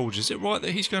Winter Soldier. Is it right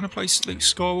that he's going to play Luke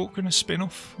Skywalker in a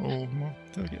spin-off? Or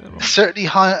did I get that wrong? Certainly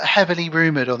heavily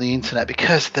rumoured on the internet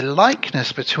because the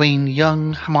likeness between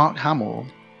young Mark Hamill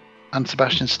and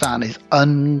Sebastian Stan is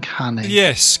uncanny.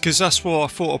 Yes, because that's why I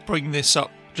thought I'd bring this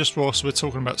up just whilst we're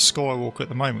talking about Skywalker at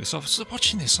the moment. So I was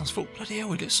watching this and I thought, bloody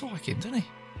hell, he looks like him, doesn't he?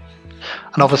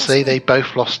 And obviously they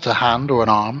both lost a hand or an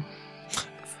arm.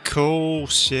 Of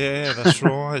course, yeah, that's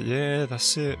right. Yeah,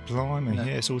 that's it. Blimey, yeah,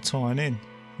 it's all tying in.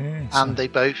 Yeah, and they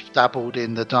both dabbled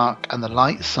in the dark and the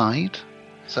light side.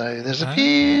 So there's a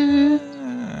few.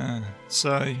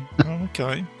 So,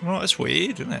 okay. Right, that's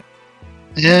weird, isn't it?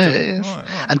 Yeah, it is. Right.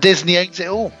 And Disney owns it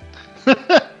all.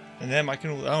 And they're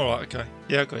making all. Oh, right, okay.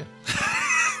 Yeah, I got you.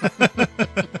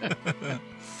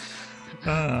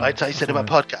 Like I said in my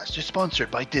podcast, you're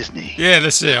sponsored by Disney. Yeah,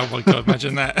 that's it. Oh my god,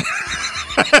 imagine that.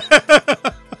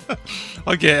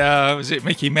 I get, was it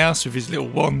Mickey Mouse with his little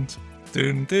wand?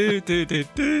 Dun, do, do, do,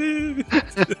 do.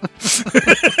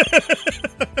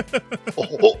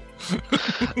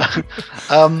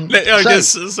 I guess,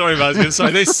 sorry, man, I was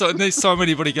going to say, next time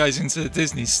anybody goes into a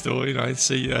Disney store,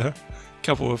 see a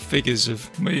couple of figures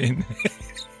of me in there.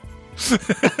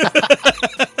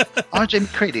 RJ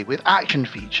McCready with action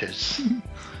features.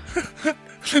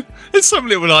 It's some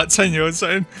little 10-year-old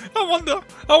saying, I want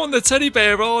the teddy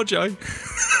bear, RJ.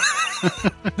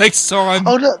 Next time.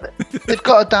 Oh look, they've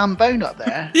got a damn bone up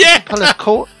there. Yeah. Pull a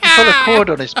cord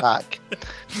on his back.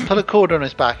 Pull a cord on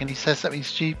his back, and he says something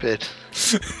stupid.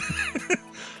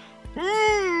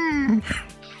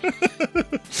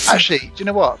 Actually, do you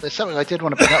know what? There's something I did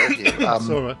want to bring up with you.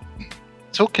 Right.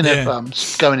 Talking of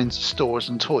going into stores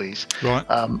and toys. Right.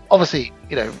 Obviously,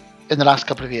 in the last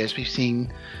couple of years, we've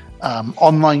seen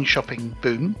online shopping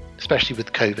boom, especially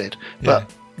with COVID.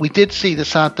 But we did see the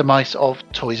sad demise of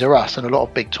Toys R Us, and a lot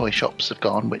of big toy shops have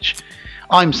gone, which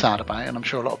I'm sad about, and I'm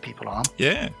sure a lot of people are.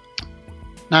 Yeah.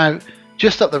 Now,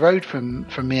 just up the road from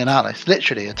me and Alice,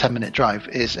 literally a 10-minute drive,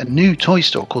 is a new toy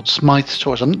store called Smythe's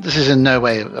Toys. This is in no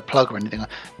way a plug or anything.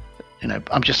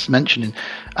 I'm just mentioning.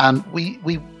 And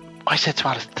I said to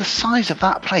Alice, the size of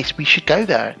that place, we should go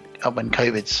there when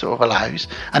COVID sort of allows.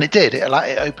 And it did. It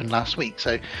opened last week.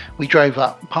 So we drove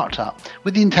up, parked up,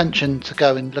 with the intention to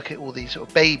go and look at all these sort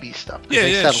of baby stuff.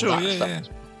 Stuff.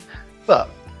 But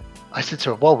I said to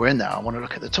her, while we're in there, I want to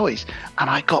look at the toys. And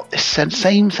I got this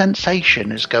same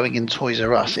sensation as going in Toys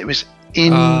R Us. It was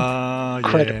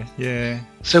incredible. Yeah.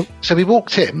 So we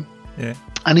walked in. Yeah.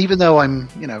 And even though I'm,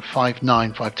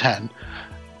 5'9", 5'10",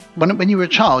 when you were a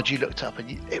child, you looked up and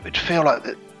it would feel like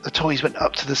the toys went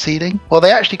up to the ceiling. Well,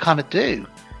 they actually kind of do.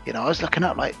 I was looking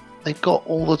up like they've got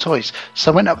all the toys.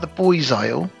 So I went up the boys'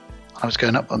 aisle. I was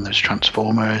going up on those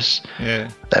Transformers. Yeah.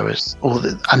 There was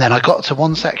and then I got to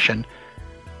one section,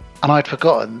 and I'd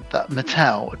forgotten that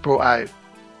Mattel had brought out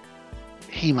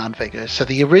He-Man figures. So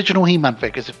the original He-Man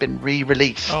figures have been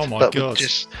re-released, but with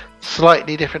just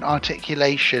slightly different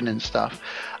articulation and stuff.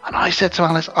 And I said to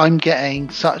Alice, I'm getting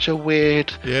such a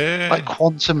weird,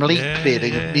 quantum leap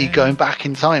feeling of me going back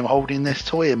in time, holding this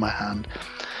toy in my hand.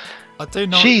 I do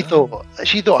not. She thought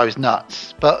I was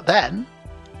nuts, but then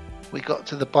we got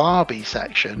to the Barbie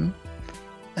section,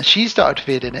 and she started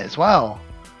feeling it as well.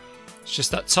 It's just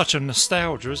that touch of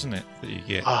nostalgia, isn't it, that you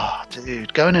get? Oh,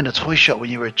 dude, going in a toy shop when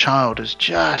you were a child is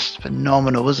just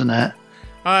phenomenal, isn't it?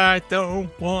 I don't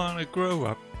want to grow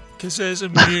up because there's a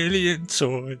million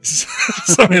toys.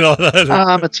 Something like that.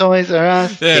 I'm a Toys R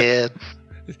Us kid.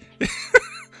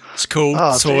 It's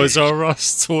called Toys R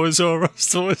Us, Toys R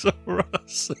Us, Toys R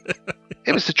Us.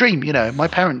 It was the dream, My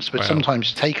parents would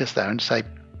sometimes take us there and say,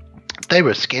 they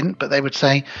were skint, but they would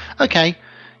say, okay,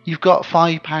 you've got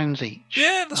 £5 each.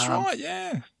 Yeah, that's right.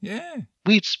 Yeah.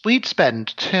 We'd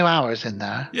spend 2 hours in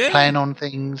there playing on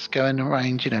things, going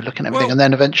around, looking at everything, and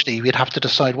then eventually we'd have to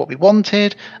decide what we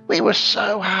wanted. We were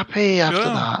so happy after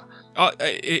that.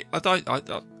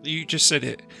 You just said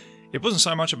it. It wasn't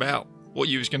so much about what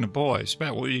you was going to buy; it's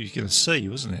about what you was going to see,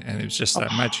 wasn't it? And it was just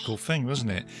that magical thing, wasn't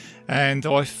it? And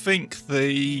I think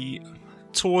the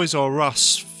Toys R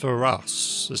Us for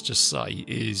us, let's just say,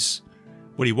 is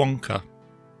Willy Wonka.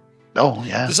 Oh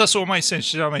yeah, does that sort of make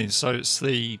sense? You know what I mean?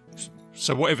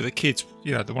 So whatever the kids,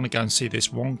 they want to go and see this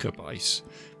Wonka base,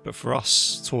 but for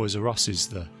us, Toys R Us is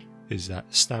that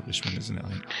establishment, isn't it? I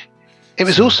think. It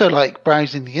was also like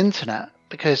browsing the internet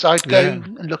because I'd go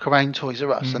and look around Toys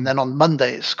R Us, and then on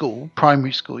Monday at school,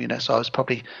 primary school, so I was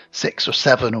probably 6 or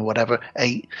 7 or whatever,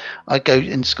 8. I'd go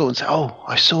in school and say, "Oh,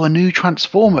 I saw a new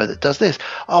Transformer that does this.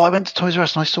 Oh, I went to Toys R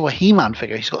Us and I saw a He-Man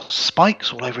figure. He's got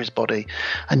spikes all over his body."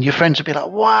 And your friends would be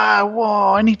like,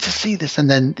 "Wow, I need to see this."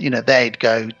 And then they'd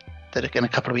go in a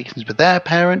couple of weekends with their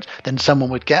parents. Then someone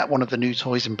would get one of the new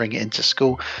toys and bring it into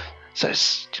school. So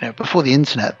it's before the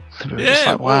internet, it was just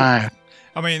like, wow.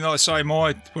 I mean, like I say,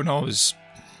 when I was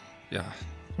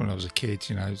a kid,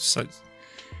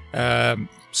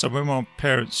 so when my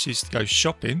parents used to go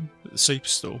shopping at the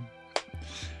superstore,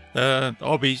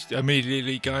 I'll be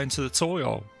immediately going to the toy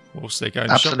aisle whilst they're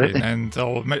going shopping, and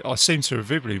I seem to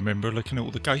vividly remember looking at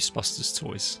all the Ghostbusters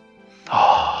toys.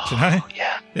 Oh, do you know?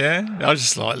 Yeah. I was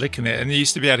just like looking at it, and you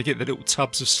used to be able to get the little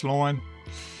tubs of slime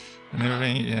and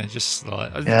everything. Yeah, just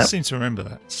like I seem to remember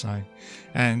that. So,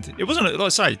 and it wasn't, like I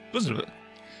say,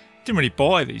 didn't really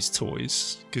buy these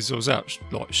toys because I was out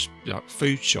like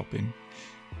food shopping,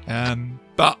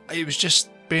 but it was just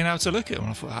being able to look at them.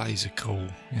 And I thought, these are cool.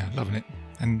 Yeah, loving it.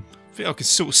 And I think I could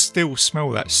sort of still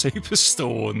smell that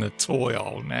superstore and the toy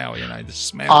aisle now. The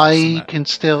smell. I can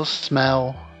still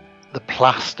smell the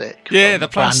plastic. Yeah, the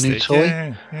plastic.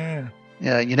 Brand new toy.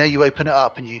 Yeah. You open it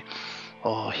up and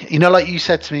like you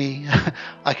said to me,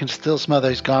 I can still smell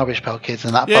those Garbage Pail Kids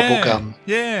and that bubble gum.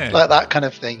 Yeah, like that kind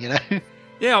of thing.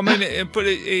 Yeah, I mean, but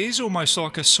it is almost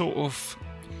like a sort of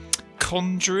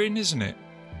conjuring, isn't it?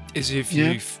 As if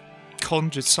you've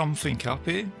conjured something up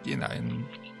here, and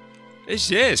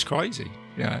it's crazy.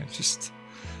 It's just,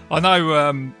 I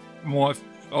know,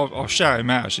 I'll shout him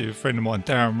out, actually, a friend of mine,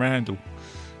 Darren Randall,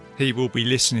 he will be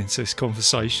listening to this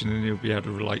conversation and he'll be able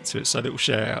to relate to it, so little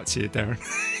shout out to you, Darren,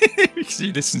 because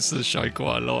he listens to the show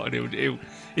quite a lot, and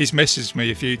he's messaged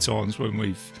me a few times when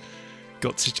we've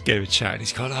got together chat, and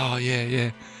he's gone, "Oh yeah."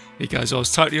 He goes, "I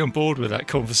was totally on board with that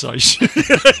conversation."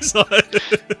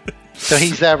 So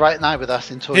he's there right now with us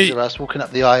in Toys R Us, walking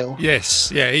up the aisle.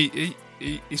 Yes, yeah.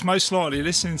 He's most likely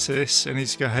listening to this, and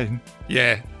he's going,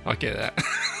 "Yeah, I get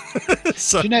that."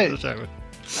 So,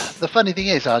 the funny thing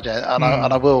is, RJ,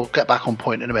 and I will get back on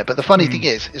point in a minute, but the funny thing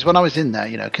is when I was in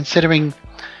there, considering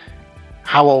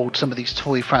how old some of these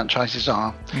toy franchises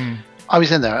are. I was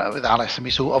in there with Alice, and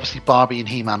we saw obviously Barbie and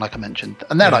He-Man, like I mentioned,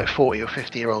 and they're like 40 or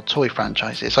 50-year-old toy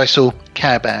franchises. I saw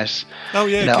Care Bears. Oh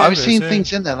yeah, I was seeing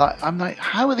things in there I'm like,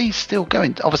 how are these still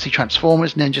going? Obviously,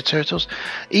 Transformers, Ninja Turtles,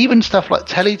 even stuff like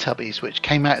Teletubbies, which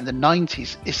came out in the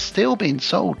 90s, is still being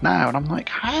sold now. And I'm like,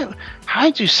 how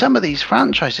do some of these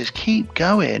franchises keep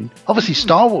going? Obviously,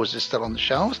 Star Wars is still on the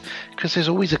shelves because there's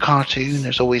always a cartoon,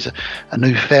 there's always a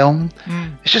new film.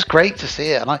 It's just great to see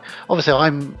it, and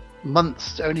I'm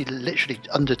only literally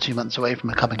under 2 months away from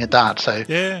becoming a dad, so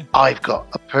I've got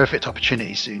a perfect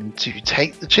opportunity soon to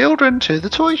take the children to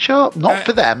the toy shop. Not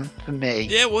for them, for me.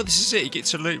 Yeah, well, this is it. You get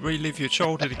to relive your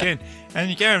childhood again, and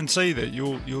you guarantee that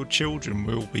your children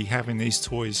will be having these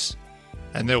toys,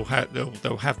 and they'll have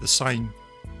the same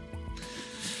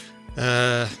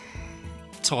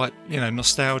type,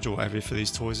 nostalgia or whatever for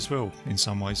these toys as well in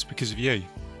some ways because of you.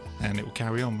 And it will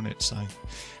carry on, won't it? So,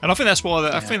 and I think that's why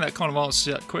I think that kind of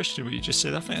answers that question what you just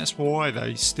said. I think that's why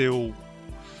they still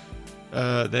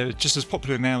they're just as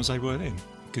popular now as they were then,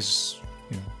 because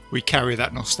we carry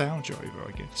that nostalgia over,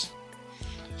 I guess.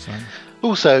 So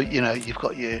also, you've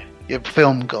got your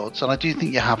film gods, and I do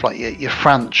think you have like your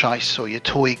franchise or your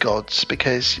toy gods,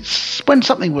 because when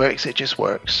something works, it just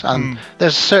works. And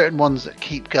there's certain ones that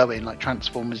keep going, like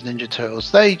Transformers, Ninja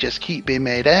Turtles. They just keep being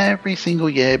made every single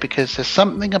year because there's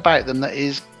something about them that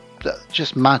is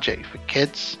just magic for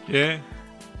kids. Yeah,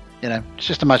 it's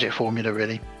just a magic formula,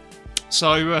 really.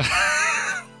 So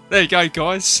there you go,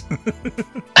 guys.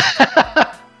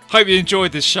 Hope you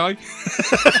enjoyed this show.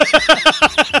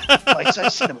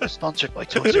 Bitesize Cinema is sponsored by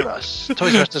Toys R Us.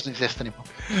 Toys R Us doesn't exist anymore.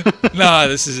 No,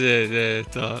 this is it.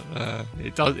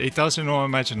 It does in our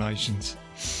imaginations.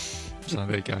 So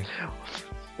there you go.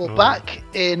 Well, back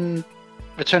in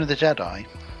Return of the Jedi,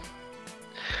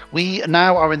 we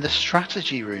now are in the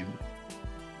strategy room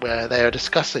where they are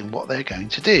discussing what they're going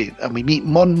to do. And we meet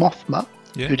Mon Mothma,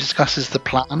 who discusses the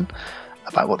plan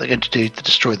about what they're going to do to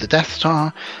destroy the Death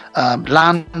Star.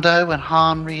 Lando and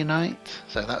Han reunite,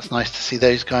 so that's nice to see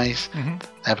those guys. They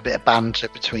have a bit of banter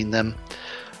between them.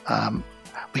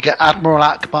 We get Admiral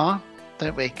Akbar,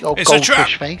 don't we? Oh, it's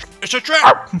goldfish face. It's a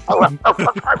trap!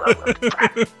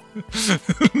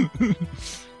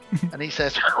 And he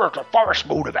says, "The forest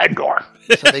moon of Endor."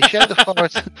 So they show the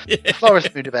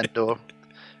forest moon of Endor,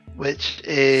 which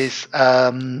is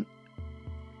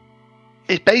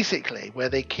it's basically where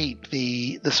they keep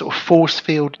the sort of force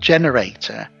field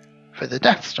generator for the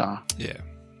Death Star. Yeah.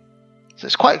 So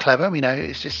it's quite clever. You know,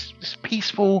 it's just this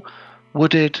peaceful,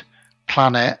 wooded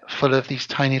planet full of these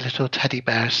tiny little teddy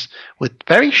bears with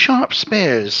very sharp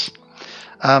spears.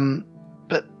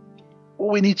 But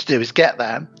all we need to do is get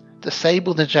there,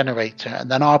 disable the generator, and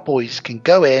then our boys can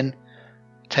go in,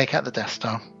 take out the Death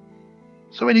Star.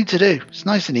 That's all we need to do. It's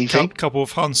nice and easy. A couple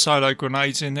of Han Solo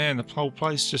grenades in there, and the whole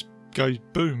place just goes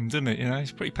boom, doesn't it? You know,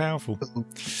 it's pretty powerful.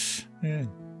 Yeah.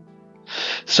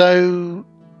 So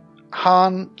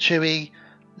Han, Chewie,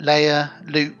 Leia,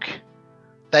 Luke,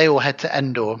 they all head to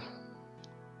Endor.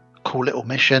 Cool little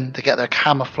mission. They get their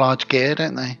camouflage gear,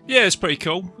 don't they? Yeah, it's pretty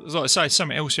cool. Like I say,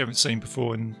 something else you haven't seen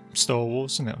before in Star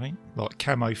Wars, isn't it? I think like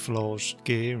camouflage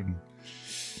gear and.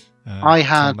 I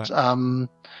had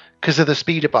because of the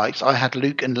speeder bikes. I had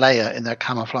Luke and Leia in their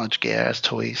camouflage gear as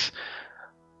toys.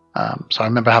 So I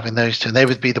remember having those two, and they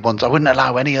would be the ones I wouldn't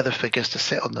allow any other figures to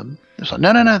sit on them. It was like,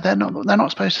 no, they're not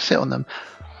supposed to sit on them.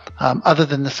 Other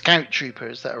than the scout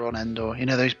troopers that are on Endor, you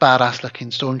know, those badass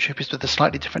looking stormtroopers with the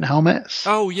slightly different helmets.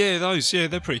 Oh yeah, those, yeah,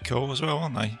 they're pretty cool as well,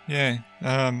 aren't they? Yeah.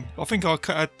 I think I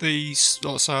had these,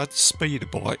 like I say, I had the speeder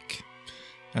bike,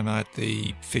 and I had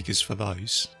the figures for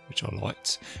those, which I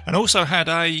liked, and also had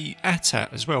a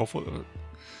AT-AT as well. I thought that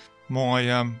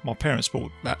my parents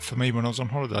bought that for me when I was on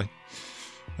holiday.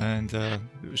 And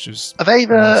it was just. Are they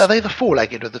the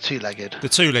 4-legged or the 2-legged? The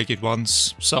 2-legged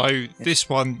ones. So this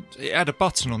one, it had a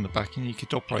button on the back, and you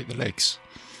could operate the legs.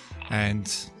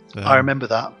 And I remember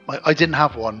that. I didn't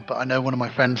have one, but I know one of my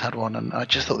friends had one, and I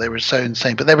just thought they were so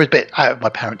insane. But they were a bit out of my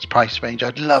parents' price range.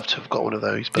 I'd love to have got one of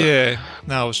those. But yeah,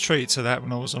 no, I was treated to that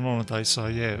when I was on holiday. So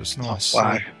yeah, it was nice.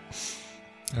 Oh,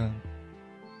 wow.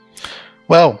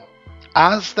 Well,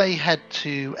 as they head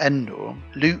to Endor,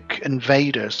 Luke and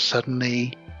Vader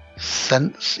suddenly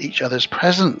sense each other's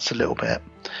presence a little bit.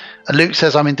 And Luke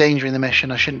says, I'm endangering the mission,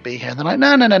 I shouldn't be here. And they're like,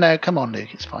 no, come on,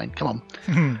 Luke, it's fine, come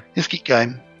on. Let's keep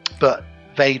going. But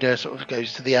Vader sort of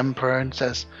goes to the Emperor and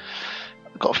says,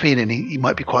 I've got a feeling he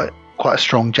might be quite a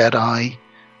strong Jedi.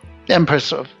 The Emperor's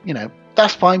sort of, you know,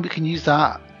 that's fine, we can use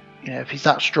that. You know, if he's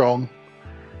that strong.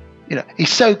 You know,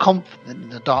 he's so confident in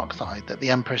the dark side that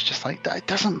the Emperor's just like, it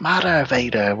doesn't matter,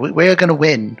 Vader. We're going to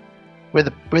win. We're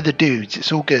the dudes.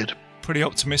 It's all good. Pretty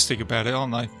optimistic about it,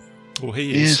 aren't they? Well,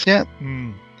 he is. Yeah.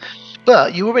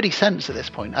 But you already sense at this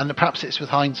point, and perhaps it's with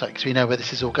hindsight because we know where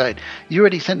this is all going. You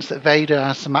already sense that Vader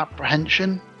has some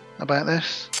apprehension about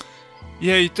this.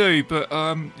 Yeah, you do. But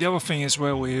the other thing as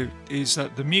well is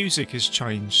that the music has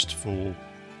changed for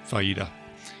Vader.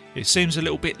 It seems a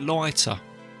little bit lighter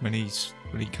when he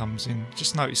comes in.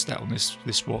 Just noticed that on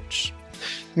this watch.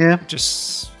 Yeah.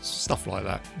 Just stuff like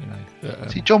that, you know.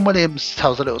 But, see, John Williams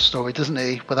tells a little story, doesn't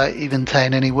he? Without even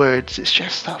saying any words. It's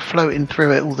just that floating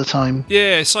through it all the time.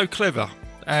 Yeah, it's so clever.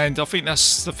 And I think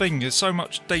that's the thing. There's so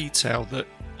much detail that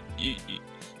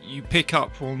you pick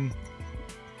up on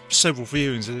several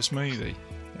viewings of this movie.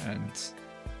 And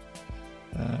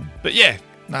but yeah,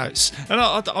 no, it's, and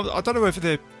I don't know whether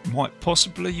there might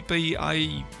possibly be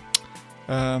a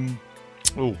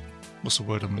what's the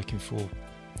word I'm looking for?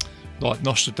 Like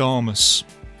Nostradamus,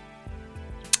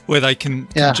 where they can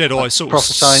Jedi like sort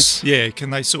prophesy. Can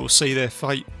they sort of see their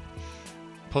fate?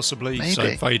 Possibly. Maybe.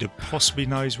 So Vader possibly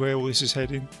knows where all this is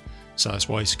heading. So that's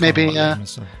why he's maybe like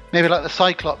maybe like the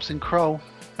Cyclops in Kroll.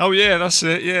 Oh yeah, that's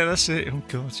it. Yeah, that's it. Oh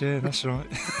god, yeah, that's right.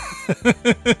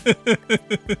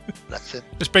 That's it.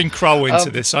 Let's bring Kroll into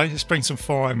this, eh? Let's bring some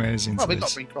firemares into this. Well, we've got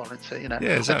to bring Kroll into it, you know.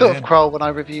 Yeah, exactly, I thought of Kroll when I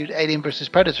reviewed Alien vs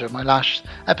Predator in my last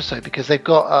episode because they've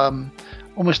got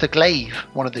almost a glaive.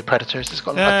 One of the Predators has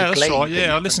got like a glaive. That's right.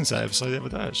 Yeah, I listened to that episode the other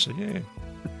day actually.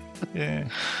 Yeah.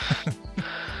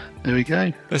 There we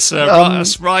go. Let's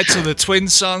ride to the Twin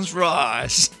Suns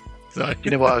rise. So.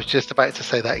 You know what? I was just about to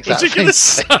say that exact same thing.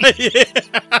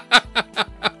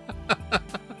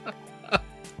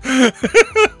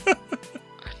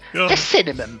 The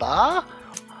cinnamon bar.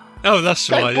 Oh, that's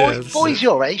right. Boys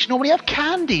your age normally have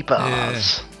candy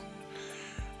bars.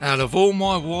 Yeah. Out of all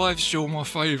my wives, you're my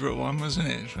favourite one, wasn't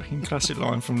it? Fucking classic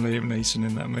line from Liam Neeson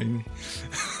in that movie.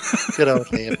 Good old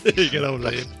Liam. Good old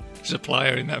Liam. He's a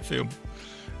player in that film.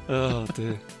 Oh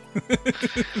dear.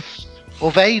 Well,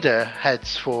 Vader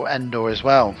heads for Endor as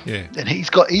well. Yeah. And he's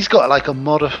got like a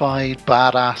modified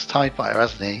badass TIE fighter,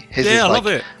 hasn't he? His I like love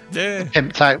it. Yeah.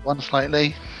 Pimped out one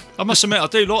slightly. I must admit, I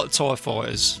do like the TIE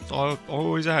fighters. I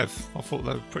always have. I thought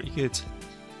they were pretty good.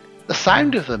 The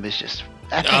sound of them is just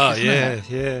epic, isn't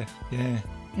it? Yeah.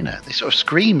 You know, they sort of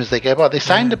scream as they go by. They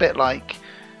sound a bit like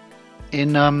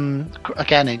in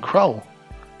again in Kroll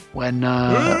when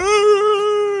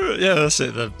yeah, that's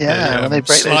it. When they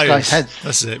break those guys' heads.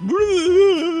 That's it.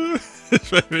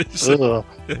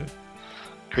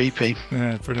 Creepy.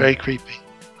 Yeah, very creepy.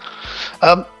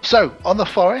 So in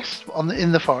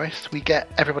the forest, we get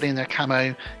everybody in their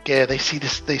camo gear. They see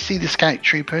the scout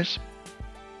troopers,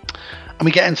 and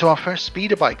we get into our first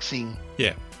speeder bike scene.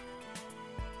 Yeah.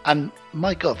 And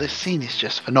my God, this scene is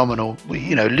just phenomenal.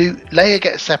 Leia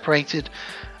gets separated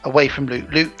away from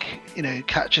Luke. Luke,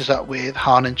 catches up with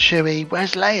Han and Chewie.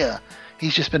 Where's Leia?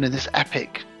 He's just been in this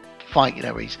epic fight,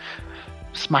 where he's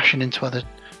smashing into other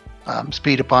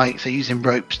speeder bikes. They're using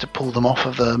ropes to pull them off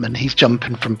of them, and he's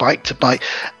jumping from bike to bike.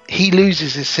 He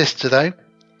loses his sister though.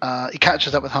 He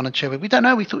catches up with Han and Chewie. We don't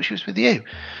know. We thought she was with you.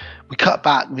 We cut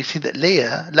back and we see that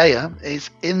Leia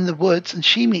is in the woods, and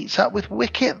she meets up with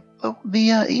Wicket, the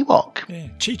Ewok. Yeah,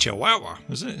 Chihuahua,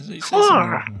 is it?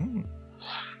 Chihuahua.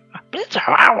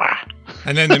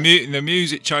 And then the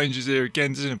music changes here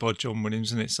again, doesn't it, by John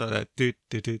Williams, and it's like that.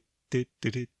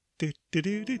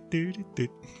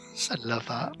 I love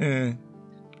that. Yeah.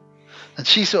 And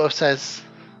she sort of says,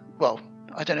 well,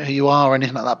 I don't know who you are or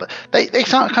anything like that, but they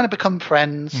start kind of become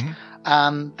friends,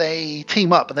 and they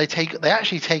team up, and they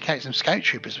actually take out some scout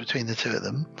troopers between the two of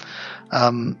them,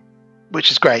 which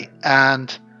is great.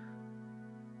 And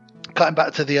cutting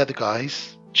back to the other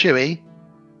guys, Chewie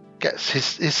gets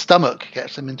his stomach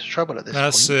gets him into trouble at this point.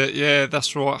 That's it. Yeah,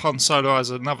 that's right. Han Solo has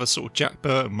another sort of Jack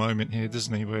Burton moment here,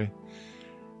 doesn't he? Where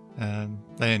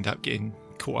they end up getting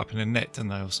caught up in a net, don't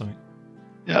they, or something?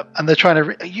 Yep. And they're trying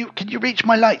to. Can you reach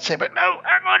my lightsaber? No,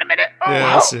 hang on a minute. Oh,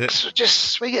 yeah, that's it.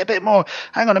 Just swing it a bit more.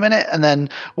 Hang on a minute. And then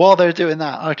while they're doing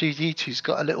that, R2-D2's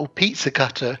got a little pizza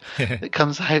cutter that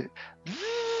comes out.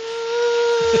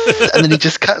 And then he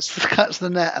just cuts the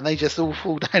net, and they just all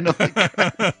fall down on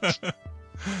the ground.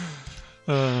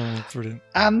 Oh, brilliant.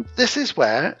 And this is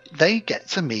where they get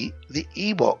to meet the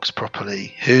Ewoks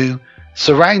properly, who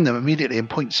surround them immediately and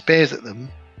point spears at them.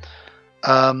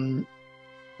 And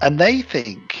they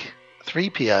think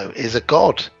 3PO is a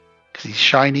god because he's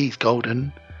shiny, he's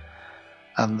golden.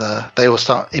 And they all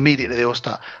start,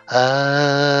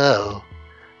 oh.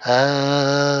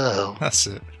 That's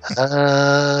it.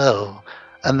 Oh.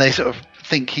 And they sort of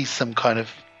think he's some kind of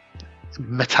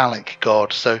metallic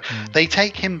god. So they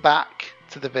take him back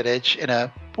to the village in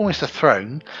almost a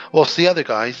throne, whilst the other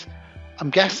guys, I'm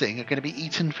guessing, are going to be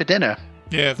eaten for dinner.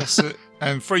 Yeah, that's it.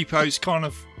 And 3PO's kind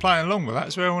of playing along with that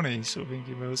as well, isn't he? Sort of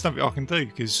thinking, well, there's nothing I can do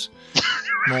because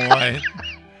my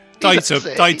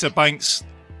data banks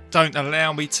don't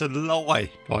allow me to lie,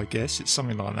 I guess. It's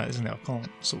something like that, isn't it? I can't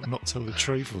sort of not tell the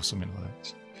truth or something like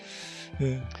that.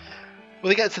 Yeah. Well,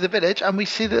 we get to the village and we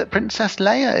see that Princess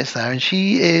Leia is there, and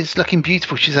she is looking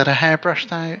beautiful. She's had her hair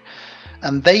brushed out,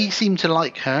 and they seem to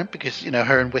like her because,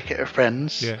 her and Wicket are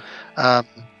friends. Yeah.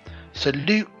 So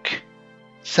Luke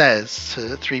says to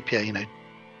 3PO,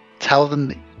 tell them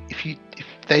that if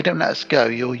they don't let us go,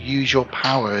 you'll use your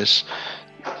powers,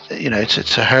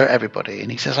 to hurt everybody.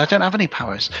 And he says, I don't have any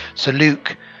powers. So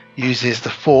Luke uses the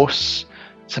Force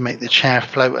to make the chair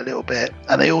float a little bit,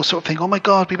 and they all sort of think, oh my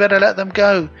God, we better let them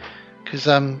go. Because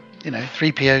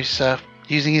 3PO's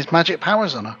using his magic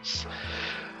powers on us.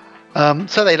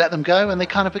 So they let them go, and they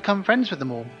kind of become friends with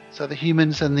them all. So the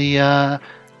humans and the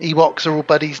Ewoks are all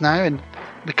buddies now, and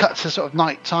we cut to sort of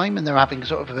night time, and they're having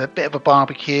sort of a bit of a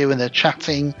barbecue, and they're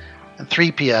chatting, and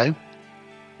 3PO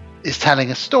is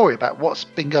telling a story about what's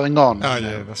been going on. Oh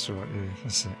yeah, that's right. Yeah,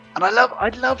 that's it. And I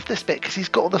love this bit because he's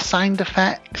got all the sound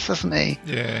effects, doesn't he?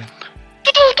 Yeah.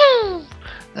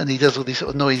 And he does all these sort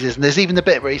of noises, and there's even the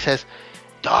bit where he says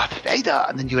Darth Vader,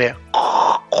 and then you hear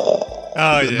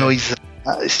the noise.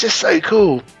 It's just so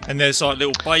cool. And there's like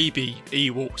little baby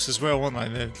Ewoks as well, aren't they?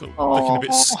 They're looking a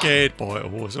bit scared by it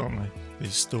always, aren't they?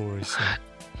 These stories. So.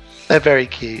 They're very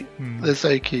cute. They're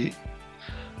so cute.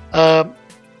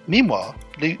 Meanwhile,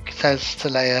 Luke says to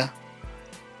Leia,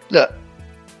 look,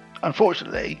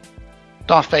 unfortunately,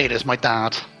 Darth Vader's my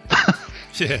dad.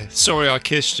 Yeah, sorry I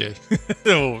kissed you.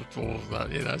 or that,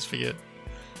 that's for you.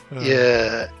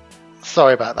 Yeah,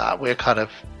 sorry about that. We're kind of,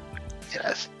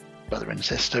 brother and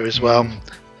sister as well.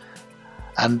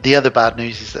 And the other bad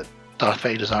news is that Darth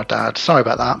Vader's our dad. Sorry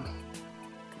about that.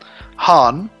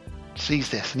 Han sees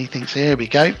this and he thinks, here we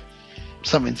go.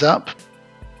 Something's up.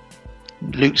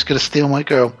 Luke's going to steal my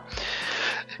girl.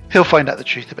 He'll find out the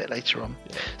truth a bit later on.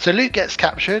 So Luke gets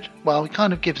captured. Well, he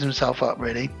kind of gives himself up,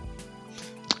 really.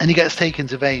 And he gets taken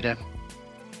to Vader.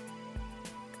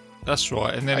 That's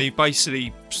right. And then he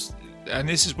basically... And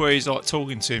this is where he's like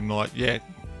talking to him like, yeah,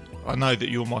 I know that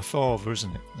you're my father,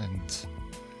 isn't it? And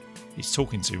he's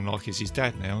talking to him like he's his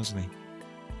dad now, isn't he?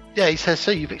 Yeah, he says,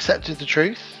 so you've accepted the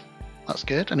truth. That's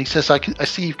good. And he says, I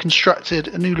see you've constructed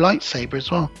a new lightsaber as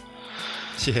well.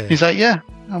 Yeah. He's like, yeah,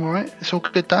 I'm all right. It's all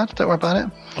good, Dad. Don't worry about it.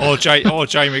 Or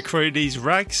Jamie McCready's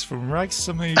Rags from Rags,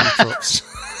 something he drops.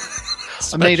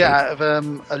 I made it out of a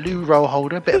loo roll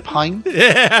holder, a bit of pine,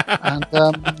 and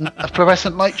a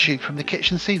fluorescent light tube from the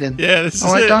kitchen ceiling. Yeah, this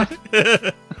all is right, it.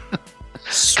 Don?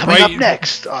 Coming up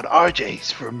next on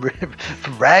RJ's from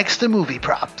Rags to Movie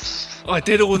Props. I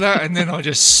did all that, and then I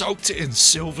just soaked it in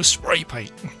silver spray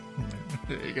paint.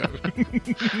 There you go.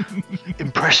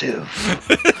 Impressive.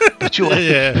 But you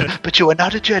are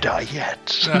not a Jedi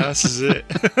yet. No, this is it.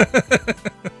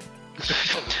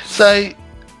 So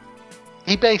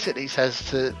he basically says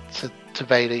to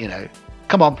Vader,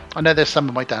 come on, I know there's some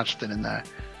of my dad still in there.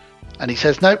 And he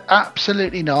says, no,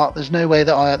 absolutely not. There's no way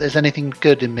that there's anything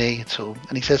good in me at all.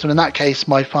 And he says, well, in that case,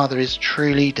 my father is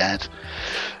truly dead.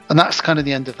 And that's kind of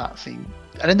the end of that scene.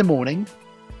 And in the morning,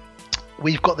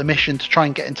 we've got the mission to try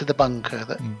and get into the bunker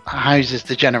that houses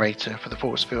the generator for the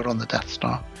force field on the Death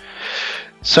Star.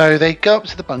 So they go up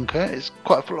to the bunker. It's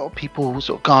quite a lot of people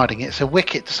sort of guarding it. So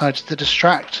Wicket decides to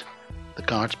distract the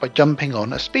guards by jumping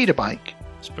on a speeder bike.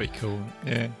 It's pretty cool,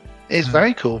 yeah. It's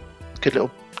very cool. Good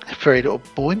little, furry little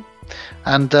boy.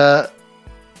 And so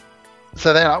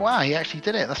they're like, wow, he actually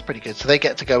did it. That's pretty good. So they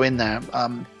get to go in there.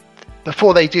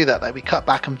 Before they do that, though, we cut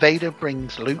back and Vader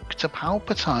brings Luke to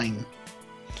Palpatine.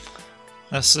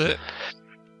 That's it.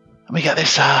 And we get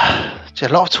this a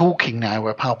lot of talking now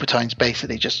where Palpatine's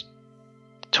basically just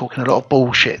talking a lot of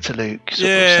bullshit to Luke.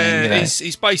 Saying,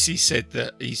 he's basically said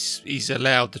that he's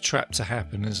allowed the trap to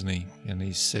happen, hasn't he? And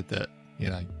he's said that,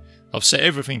 I've set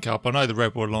everything up. I know the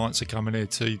Rebel Alliance are coming here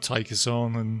to take us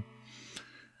on, and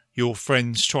your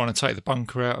friends trying to take the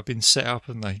bunker out have been set up,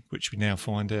 haven't they? Which we now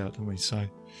find out, don't we? So,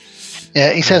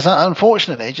 yeah, he says,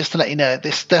 unfortunately, just to let you know,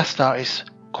 this Death Star is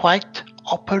quite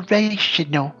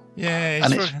operational. Yeah,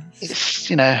 and it's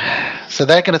so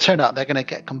they're going to turn up. They're going to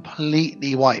get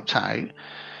completely wiped out.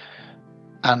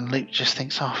 And Luke just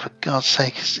thinks, oh, for God's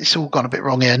sake, it's all gone a bit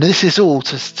wrong here. And this is all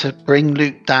to bring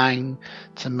Luke down,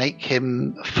 to make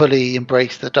him fully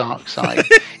embrace the dark side.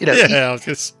 I was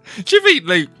just. Do you think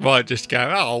Luke might just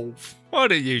go, oh, why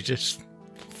don't you just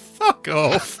fuck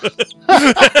off?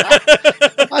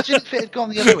 Imagine if it had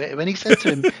gone the other way when he said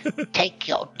to him, take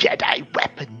your Jedi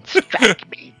weapon, strike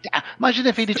me down. Imagine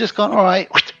if he'd have just gone, all right.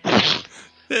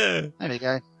 Yeah. There we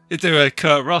go. You do a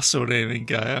Kurt Russell then and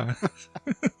go,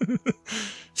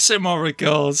 send my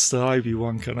regards to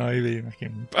Obi-Wan Kenobi.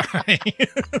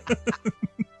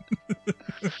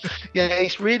 Yeah,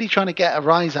 he's really trying to get a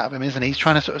rise out of him, isn't he? He's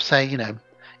trying to sort of say,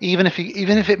 even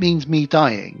if it means me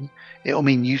dying, it'll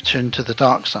mean you've turned to the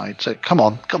dark side. So come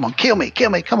on, kill me,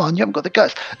 come on, you haven't got the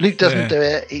guts. Luke doesn't do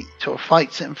it. He sort of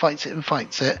fights it,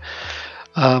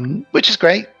 which is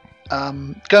great.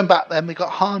 Going back then, we got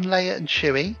Han, Leia and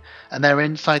Chewie, and they're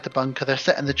inside the bunker. They're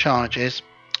setting the charges,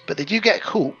 but they do get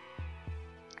caught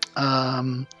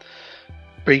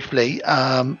briefly.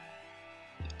 And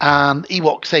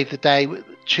Ewok save the day.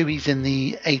 Chewie's in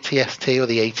the AT-ST or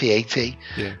the AT-AT. Yeah.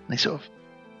 And they sort of,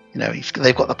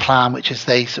 they've got the plan, which is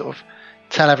they sort of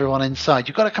tell everyone inside,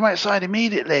 you've got to come outside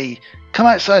immediately. Come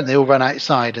outside. And they all run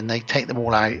outside and they take them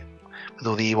all out with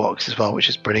all the Ewoks as well, which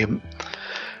is brilliant.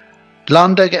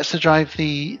 Lando gets to drive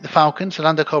the Falcon. So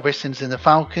Lando Calrissian's in the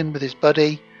Falcon with his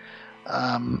buddy.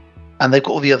 And they've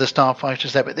got all the other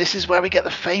starfighters there. But this is where we get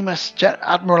the famous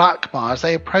Admiral Akbar. As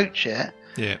they approach it,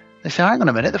 they say, hang on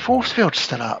a minute, the force field's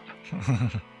still up.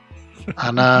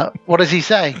 And what does he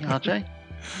say, RJ?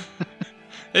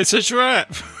 It's a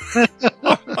trap.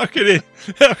 I can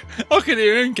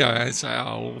hear him go and say,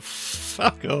 oh,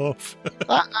 fuck off.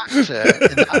 That actor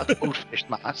in that goldfish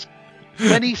mask,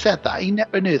 when he said that, he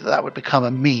never knew that would become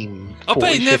a meme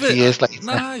 50 years later.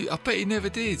 No, I bet he never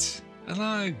did. I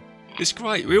know. It's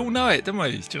great. We all know it, don't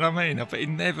we? Do you know what I mean? I bet he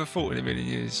never thought in a million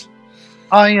years.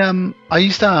 I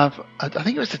used to have, I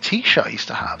think it was the T-shirt I used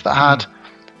to have that had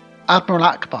Admiral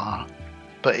Akbar,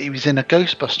 but he was in a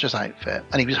Ghostbusters outfit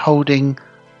and he was holding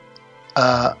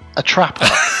a trapper.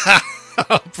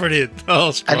 Oh, brilliant. Oh,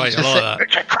 that's great. I like that.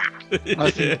 It's a trap.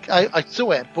 I think I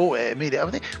saw it, bought it immediately.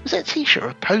 I think, was it a T-shirt or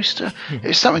a poster? It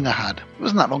was something I had. It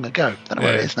wasn't that long ago. I don't know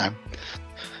where it is now.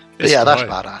 But it's that's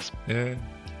badass. Yeah.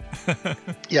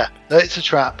 Yeah, it's a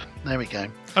trap. There we go.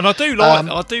 And I do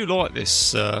like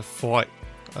this fight,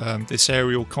 this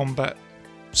aerial combat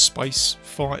space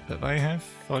fight that they have.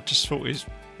 I just thought it was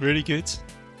really good.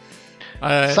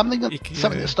 Something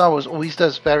that Star Wars always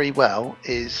does very well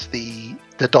is the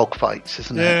dog fights,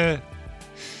 isn't it? Yeah,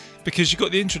 because you've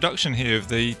got the introduction here of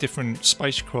the different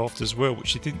spacecraft as well,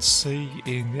 which you didn't see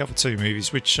in the other two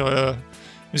movies. Which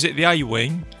was it the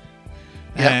A-wing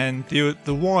and the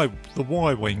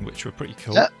Y wing, which were pretty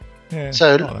cool. Yeah.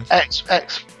 So Nice.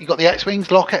 You got the X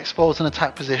wings, lock X forwards and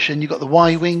attack position. You got the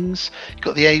Y wings, you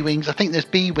got the A wings. I think there's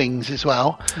B wings as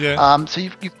well. Yeah. So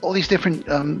you've got all these different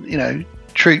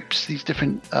troops, these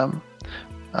different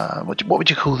what would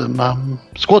you call them?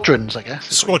 Squadrons, I guess.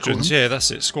 Squadrons, yeah,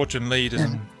 that's it. Squadron leaders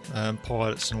and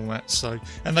pilots and all that. So,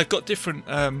 and they've got different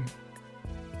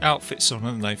outfits on,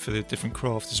 haven't they, for the different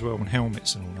craft as well, and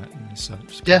helmets and all that. So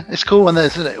it's cool. And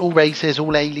there's all races,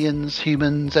 all aliens,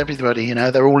 humans, everybody.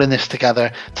 They're all in this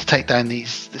together to take down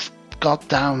this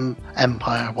goddamn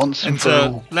empire once and for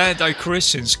all. Lando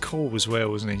Calrissian's cool as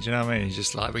well, wasn't he? Do you know what I mean? He's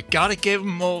just like, we gotta give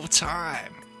him more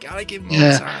time. Gotta give him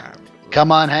more time.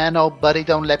 Come on, Han, old buddy,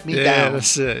 don't let me down. Yeah,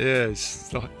 that's it. Yeah,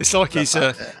 it's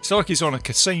like he's on a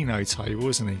casino table,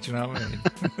 isn't he? Do you know what I mean?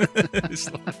 It's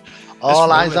like,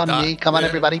 all eyes on me. Come on,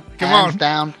 everybody. Come Hands on.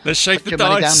 down. Let's shake the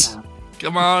dice.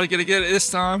 Come on, gonna get it this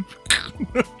time.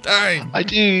 Dang. I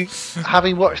do.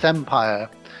 Having watched Empire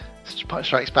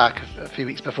Strikes Back a few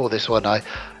weeks before this one,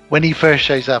 when he first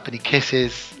shows up and he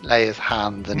kisses Leia's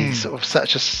hand, and he's sort of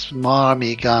such a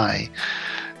smarmy guy.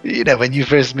 When you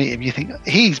first meet him, you think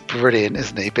he's brilliant,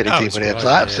 isn't he? Billy Dee Williams.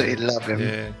 I absolutely love him.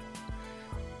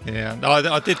 Yeah.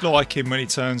 I did like him when he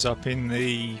turns up in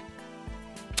the.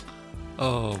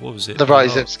 Oh, what was it? The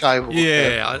Rise of Skywalker.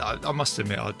 Yeah, I must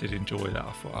admit I did enjoy that.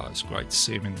 I thought it was great to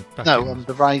see him in the back.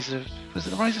 The Rise of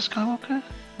Skywalker?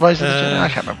 Rise of the Jedi? I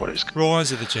can't remember what it was called.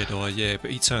 Rise of the Jedi, yeah, but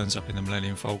he turns up in the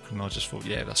Millennium Falcon, and I just thought,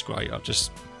 yeah, that's great. I've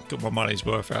just got my money's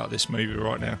worth out of this movie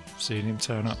right now, seeing him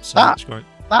turn up. So that's great.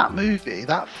 That movie,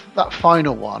 that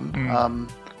final one,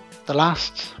 the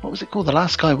last, what was it called? The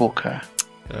Last Skywalker.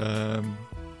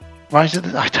 Rise of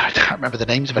the, I can't remember the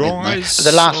names of it. But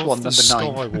the last one, number 9.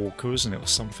 Skywalker, isn't it, or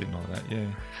something like that? Yeah.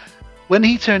 When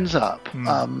he turns up,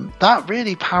 that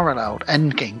really paralleled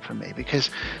Endgame for me, because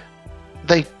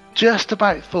they just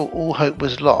about thought all hope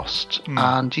was lost,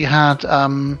 and you had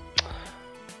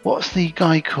what's the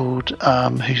guy called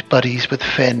who's buddies with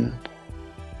Finn?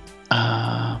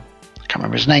 I can't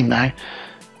remember his name now.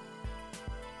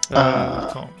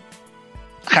 I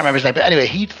can't remember his name, but anyway,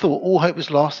 he thought all hope was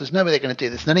lost. There's no way they're going to do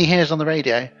this. And then he hears on the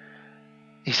radio,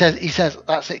 he says,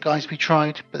 "That's it, guys. We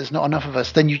tried, but there's not enough of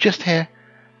us." Then you just hear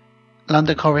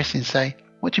Lando Calrissian say,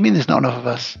 "What do you mean there's not enough of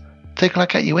us? Take a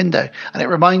look out your window." And it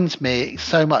reminds me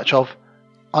so much of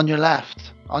On Your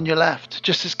Left.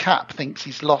 Just as Cap thinks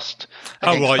he's lost.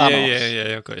 Oh right, Thanos.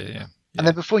 yeah, I got it, yeah. And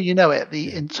then before you know it,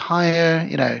 the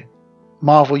entire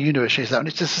Marvel universe shows up, and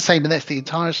it's just the same in this. The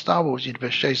entire Star Wars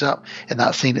universe shows up in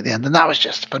that scene at the end, and that was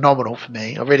just phenomenal for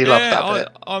me. I really loved that bit.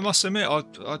 I must admit,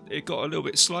 it got a little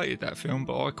bit slated, that film,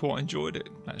 but I quite enjoyed it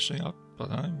actually. I don't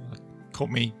know, it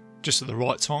caught me just at the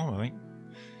right time, I think.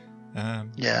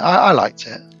 I liked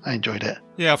it. I enjoyed it.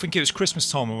 Yeah, I think it was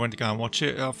Christmas time I went to go and watch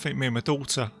it. I think me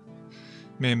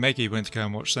and Maggie went to go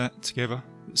and watch that together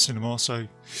at the cinema. So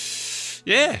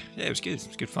yeah, it was good. It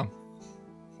was good fun.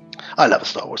 I love a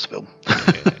Star Wars film.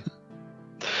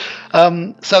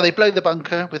 So they blow the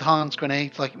bunker with Han's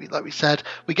grenades, like we said.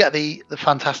 We get the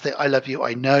fantastic "I love you,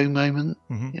 I know" moment,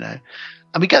 and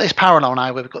we get this parallel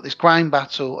now where we've got this ground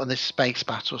battle and this space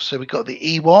battle. So we've got the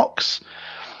Ewoks,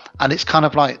 and it's kind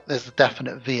of like there's a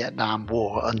definite Vietnam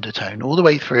War undertone all the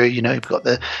way through. We've got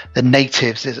the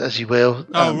natives, as you will.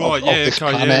 Of this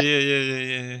planet.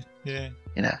 Yeah.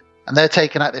 And they're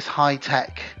taking out this high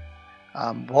tech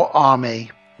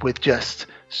army with just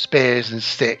spears and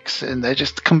sticks, and they're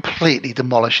just completely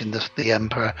demolishing the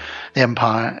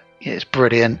empire. It's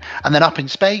brilliant. And then up in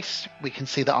space, we can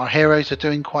see that our heroes are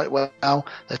doing quite well.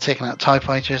 They're taking out TIE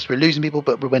fighters. We're losing people,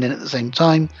 but we're winning at the same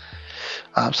time.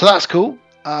 So that's cool.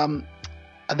 And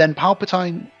then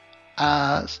Palpatine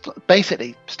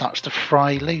basically starts to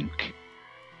fry Luke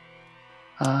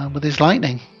with his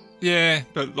lightning. Yeah,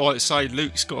 but like I say,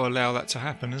 Luke's got to allow that to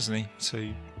happen, hasn't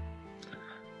he?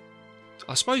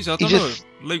 I suppose, I don't know,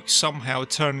 Luke's somehow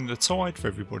turning the tide for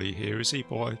everybody here, is he?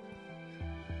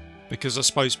 Because I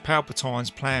suppose Palpatine's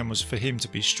plan was for him to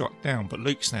be struck down, but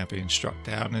Luke's now being struck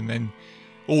down, and then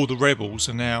all the rebels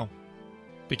are now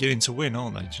beginning to win,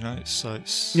 aren't they? Do you know? It's a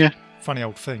funny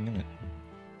old thing, isn't it?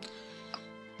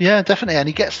 Yeah, definitely. And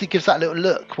he gives that little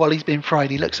look while he's being fried.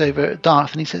 He looks over at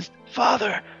Darth and he says,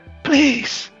 "Father,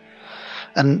 please."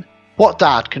 And what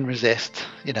dad can resist,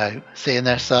 seeing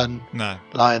their son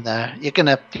lying there? You're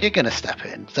gonna step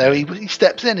in. So he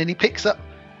steps in and he picks up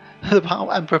the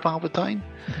Emperor Palpatine,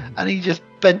 and he just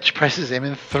bench presses him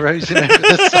and throws him over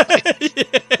the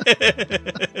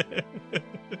side.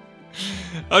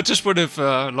 I just would have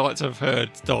liked to have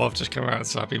heard Darth just come out and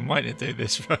say, "I've been waiting to do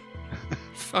this for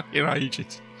fucking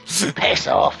ages." Piss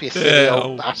off, you silly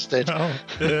old bastard.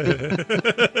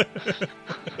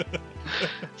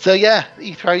 So yeah,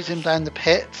 he throws him down the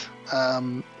pit,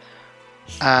 and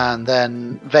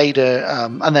then Vader,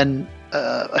 and then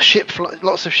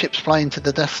lots of ships fly into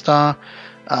the Death Star,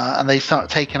 and they start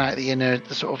taking out the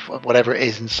sort of whatever it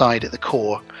is inside it, the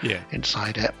core,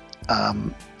 inside it,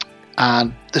 and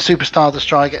the Superstar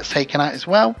Destroyer gets taken out as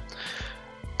well.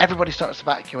 Everybody starts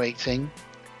evacuating.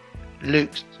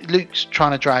 Luke's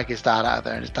trying to drag his dad out of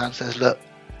there, and his dad says, "Look,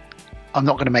 I'm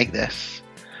not going to make this."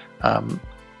 And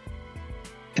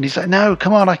he's like, "No,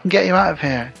 come on, I can get you out of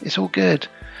here. It's all good."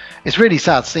 It's a really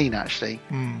sad scene, actually.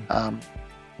 And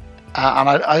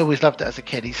I always loved it as a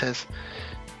kid. He says,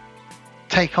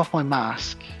 "Take off my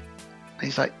mask." And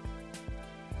he's like,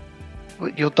 "Well,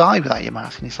 you'll die without your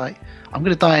mask." And he's like, "I'm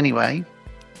going to die anyway.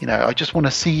 I just want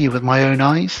to see you with my own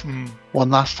eyes one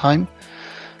last time."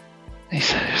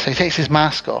 So he takes his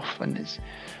mask off, and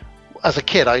as a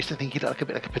kid, I used to think he looked a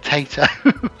bit like a potato.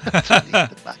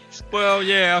 Well,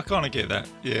 yeah, I kind of get that.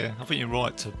 Yeah, I think you're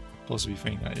right to possibly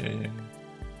think that. Yeah.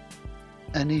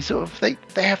 And he sort of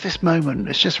they have this moment.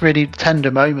 It's just really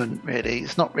tender moment. Really,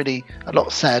 it's not really a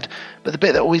lot said, but the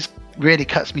bit that always really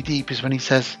cuts me deep is when he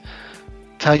says,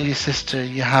 "Tell your sister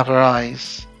you have her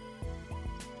eyes,"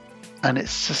 and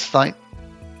it's just like,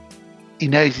 he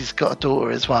knows he's got a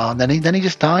daughter as well, and then he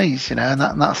just dies, and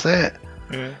that's it.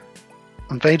 Yeah.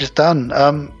 And Vader's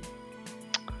done.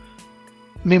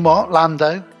 Meanwhile,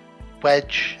 Lando,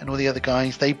 Wedge, and all the other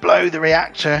guys, they blow the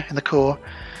reactor in the core,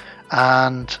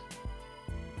 and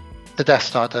the Death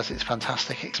Star does its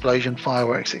fantastic explosion,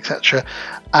 fireworks, etc.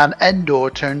 And Endor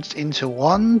turns into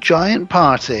one giant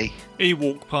party.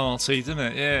 Ewok party, doesn't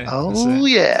it? Yeah. Oh,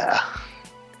 yeah.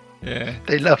 Yeah.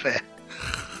 They love it.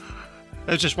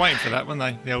 They were just waiting for that, weren't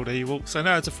they? The old Ewoks. They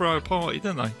know how to throw a party,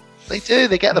 don't they? They do.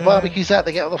 They get the barbecues out.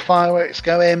 They get all the fireworks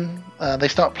going. They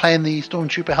start playing the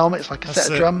Stormtrooper helmets like a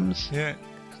set of drums. Yeah.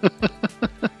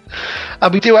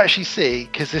 And we do actually see,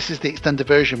 because this is the extended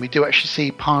version, we do actually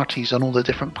see parties on all the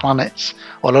different planets,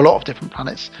 or a lot of different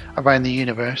planets around the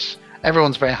universe.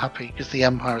 Everyone's very happy because the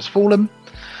Empire has fallen.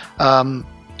 And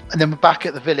then we're back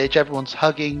at the village. Everyone's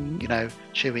hugging,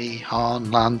 Chewie,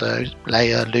 Han, Lando,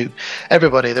 Leia, Luke,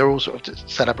 everybody. They're all sort of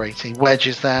celebrating. Wedge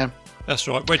is there. That's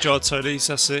right, Wedge Antilles.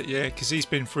 That's it. Yeah, because he's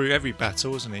been through every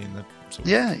battle, hasn't he?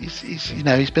 Yeah,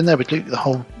 he's been there with Luke the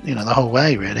whole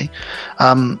way, really.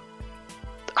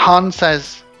 Han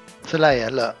says to Leia,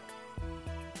 "Look,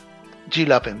 do you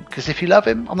love him? Because if you love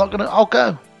him, I'll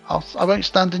go. I won't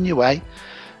stand in your way."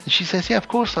 And she says, "Yeah, of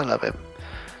course I love him."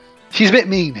 She's a bit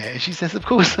mean here. She says, "Of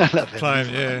course I love him." Fine,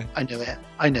 yeah. I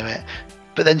know it.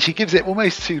 But then she gives it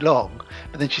almost too long.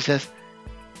 But then she says,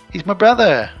 "He's my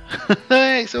brother."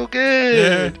 It's all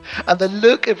good. Yeah. And the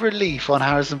look of relief on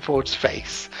Harrison Ford's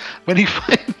face when he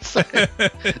finds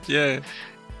out. Yeah.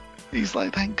 He's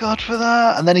like, "Thank God for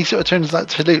that." And then he sort of turns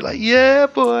to Luke like, "Yeah,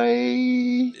 boy."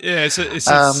 Yeah, it's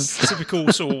a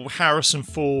typical sort of Harrison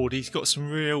Ford. He's got some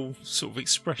real sort of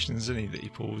expressions, isn't he, that he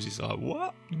pulls. He's like,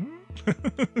 "What?"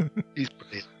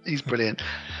 He's brilliant.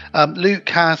 Luke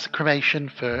has cremation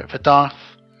for Darth.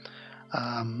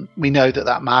 We know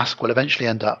that mask will eventually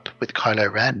end up with Kylo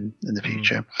Ren in the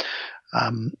future.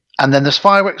 And then there's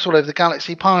fireworks all over the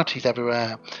galaxy, parties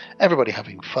everywhere, everybody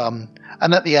having fun.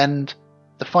 And at the end,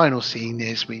 the final scene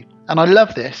is and I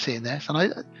love seeing this,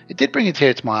 and it did bring a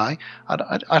tear to my eye.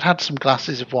 I'd had some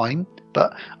glasses of wine,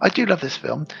 but I do love this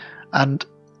film. And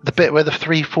the bit where the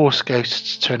 3 Force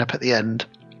ghosts turn up at the end.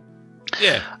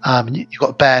 Yeah. You've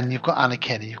got Ben, you've got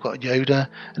Anakin, and you've got Yoda.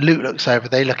 And Luke looks over,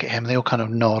 they look at him, they all kind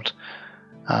of nod.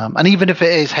 And even if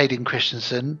it is Hayden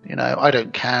Christensen, I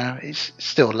don't care. It's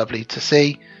still lovely to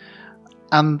see.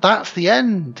 And that's the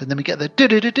end. And then we get the...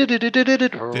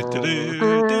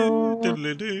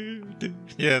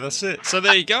 Yeah, that's it. So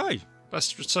there you go.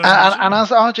 That's so and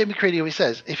as R.J. McCready always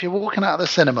says, if you're walking out of the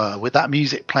cinema with that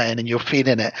music playing and you're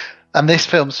feeling it, and this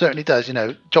film certainly does,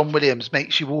 John Williams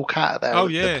makes you walk out of there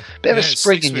with a bit of a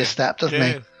spring in your step, doesn't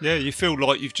he? Yeah, you feel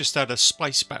like you've just had a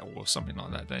space battle or something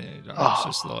like that, don't you? It's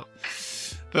just like...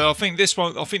 But I think this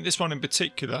one in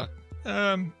particular,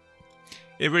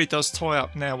 it really does tie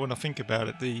up now when I think about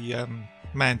it, the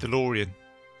Mandalorian,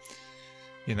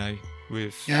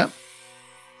 with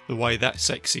the way that's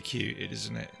executed,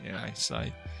 isn't it? So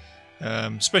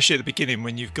especially at the beginning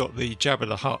when you've got the Jabba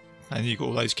the Hutt and you've got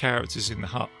all those characters in the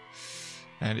hut,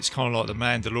 and it's kind of like the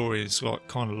Mandalorian is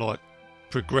kind of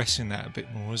progressing that a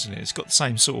bit more, isn't it? It's got the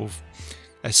same sort of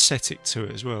aesthetic to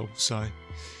it as well. So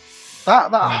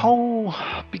that whole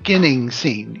beginning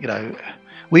scene, you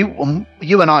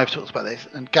and I have talked about this,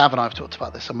 and Gav and I have talked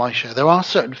about this on my show. There are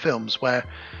certain films where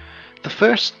the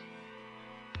first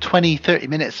 20-30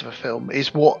 minutes of a film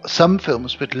is what some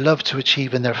films would love to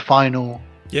achieve in their final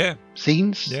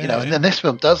scenes. Yeah, you know, and then this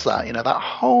film does that. You know, that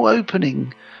whole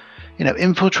opening. You know,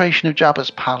 infiltration of Jabba's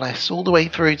palace, all the way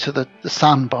through to the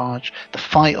sand barge, the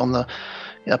fight on the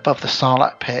above the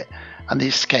Sarlacc pit, and the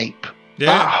escape. Yeah.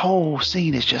 That whole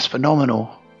scene is just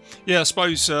phenomenal. Yeah, I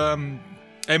suppose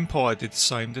Empire did the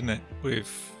same, didn't it?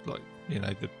 With like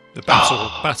the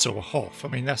battle of Hoth. I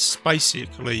mean, that's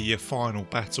basically your final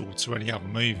battle to any other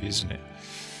movie, isn't it?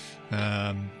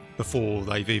 Before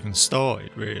they've even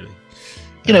started, really.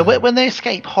 You know, when they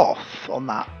escape Hoth on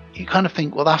that, you kind of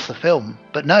think, well, that's the film.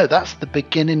 But no, that's the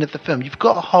beginning of the film. You've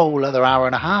got a whole other hour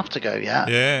and a half to go,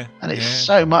 Yeah. And it's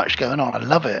so much going on. I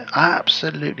love it. I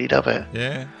absolutely love it.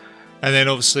 Yeah. And then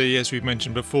obviously, as we've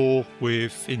mentioned before,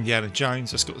 with Indiana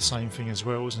Jones, that's got the same thing as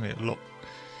well, isn't it?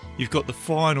 You've got the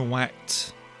final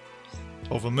act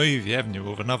of a movie, haven't you?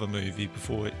 Of another movie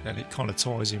before it, and it kind of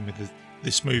ties in with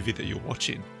this movie that you're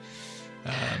watching.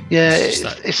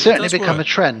 It's certainly become a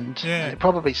trend. Yeah. It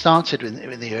probably started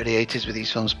in the early 80s with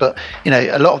these films, but you know,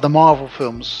 a lot of the Marvel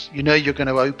films, you know, you're going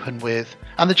to open with,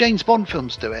 and the James Bond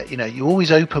films do it. You know, you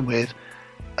always open with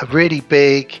a really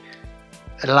big,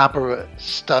 elaborate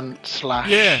stunt /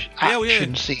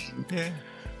 action scene. Yeah.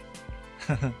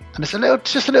 And it's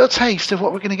just a little taste of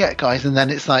what we're going to get, guys. And then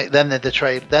it's like, then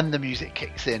then the music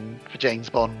kicks in for James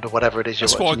Bond or whatever it is.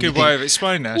 That's quite a good way of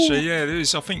explaining it, actually. Yeah, it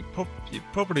is. I think I'll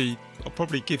probably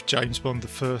give James Bond the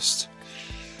first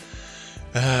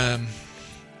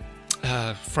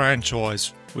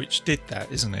franchise which did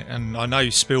that, isn't it? And I know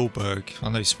Spielberg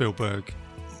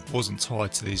wasn't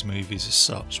tied to these movies as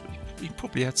such, but he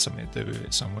probably had something to do with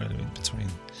it somewhere in between.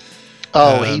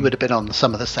 Oh, he would have been on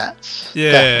some of the sets.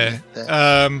 Yeah,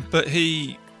 but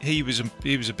he was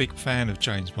a big fan of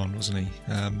James Bond, wasn't he?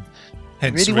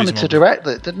 Hence really wanted to direct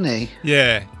it, didn't he?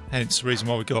 Yeah, hence the reason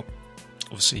why we got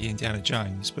obviously Indiana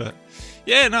Jones. But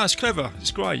yeah, no, it's clever.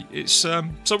 It's great. It's so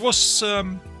what's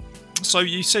so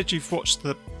you said you've watched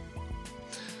the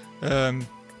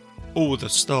all the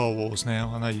Star Wars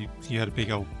now. I know you had a big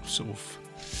old sort of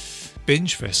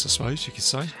binge fest, I suppose you could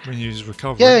say, when you was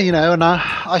recovering. Yeah, you know, and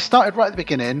I started right at the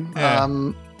beginning,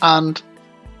 and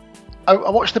I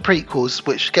watched the prequels,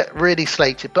 which get really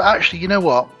slated. But actually, you know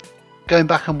what? Going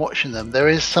back and watching them, there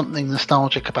is something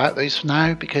nostalgic about those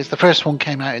now, because the first one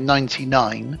came out in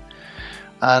 '99,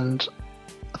 and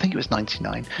I think it was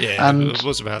 '99. Yeah, and it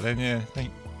was about then. Yeah, I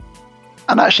think.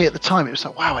 And actually, at the time, it was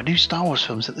like, wow, a new Star Wars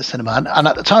film's at the cinema, and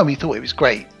at the time, we thought it was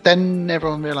great. Then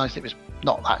everyone realised it was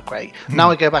not that great.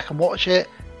 Now I go back and watch it,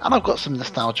 and I've got some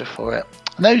nostalgia for it.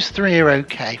 And those three are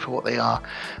okay for what they are.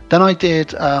 Then I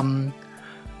did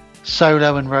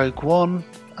Solo and Rogue One,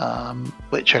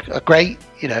 which are great,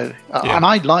 you know. And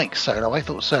I like Solo. I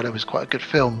thought Solo was quite a good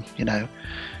film, you know.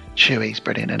 Chewie's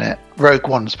brilliant in it. Rogue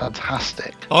One's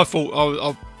fantastic. I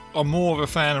thought I'm more of a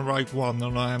fan of Rogue One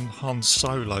than I am Han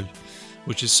Solo,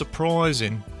 which is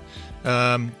surprising.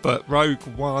 But Rogue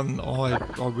One, I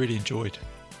really enjoyed.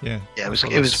 Yeah, it was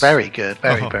very good,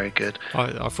 very good.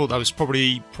 I thought that was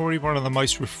probably one of the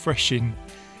most refreshing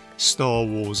Star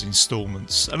Wars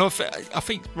installments, and I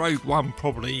think Rogue One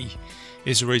probably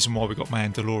is the reason why we got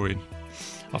Mandalorian.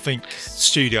 I think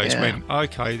studios went,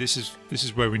 okay, this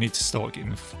is where we need to start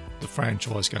getting the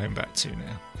franchise going back to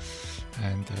now,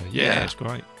 and it's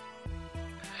great.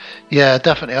 Yeah,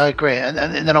 definitely, I agree. And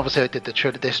then obviously I did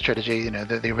this trilogy, you know,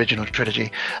 the original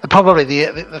trilogy, and probably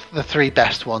the three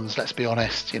best ones. Let's be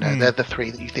honest, you know, they're the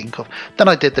three that you think of. Then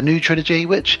I did the new trilogy,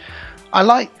 which I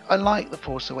like. I like The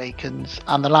Force Awakens,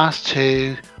 and the last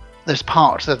two. There's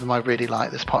parts of them I really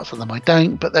like. There's parts of them I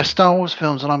don't. But they're Star Wars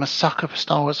films, and I'm a sucker for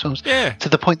Star Wars films. Yeah. To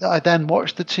the point that I then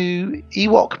watched the two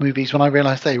Ewok movies when I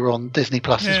realised they were on Disney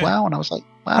Plus as well, and I was like,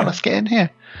 wow, let's get in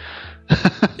here.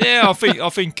 Yeah, I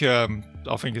think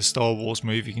a Star Wars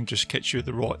movie can just catch you at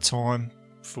the right time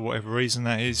for whatever reason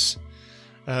that is.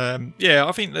 I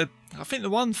think the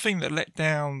one thing that let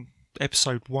down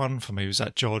Episode 1 for me was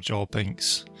that Jar Jar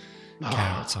Binks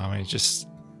character. I mean,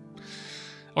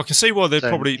 I can see why they're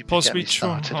possibly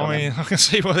trying. I can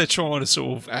see why they're trying to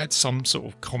sort of add some sort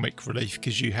of comic relief,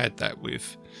 because you had that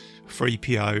with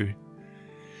 3PO.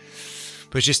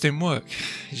 But it just didn't work.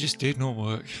 It just did not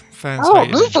work. Fans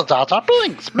Mr. Jar Jar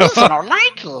Binks, Mr. No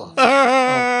like you.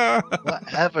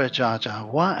 Whatever, Jar Jar,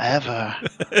 whatever.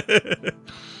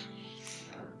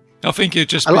 I think it'd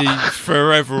just be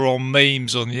forever on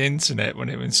memes on the internet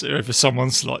whenever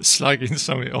someone's like slugging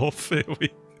something off. It'll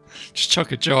be just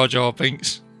chuck a Jar Jar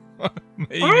Binks.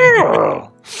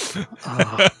 Oh,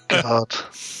 God.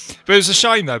 But it was a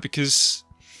shame though, because,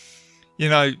 you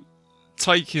know,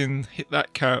 taking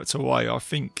that character away, I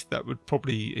think that would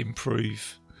probably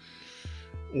improve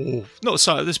or not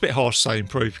so. That's a bit harsh to say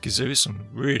improve, because there is some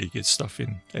really good stuff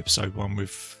in episode 1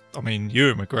 with. I mean,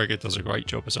 Ewan McGregor does a great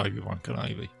job as Obi-Wan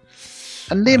Kenobi.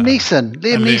 And Liam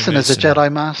Neeson as a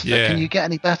Jedi Master. Yeah. Can you get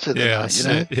any better than that? You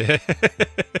know? Yeah.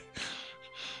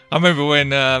 I remember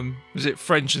when was it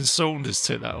French and Saunders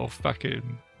took that off back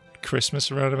in Christmas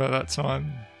around about that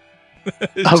time.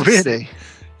 Oh, really?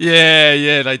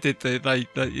 Yeah. They did. They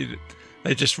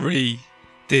just redid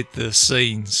the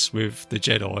scenes with the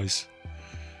Jedis,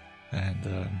 and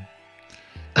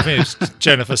I think it was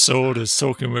Jennifer Saunders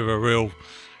talking with a real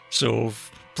sort of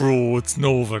broad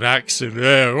northern accent.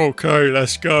 Yeah, okay,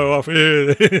 let's go up here.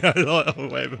 Like,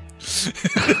 whatever.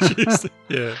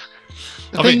 Yeah.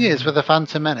 The thing is, with the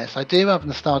Phantom Menace, I do have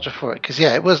nostalgia for it because,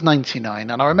 yeah, it was 99,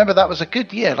 and I remember that was a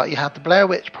good year. Like, you had the Blair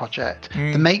Witch Project,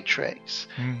 The Matrix,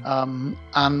 and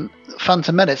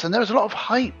Phantom Menace, and there was a lot of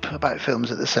hype about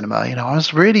films at the cinema. You know, I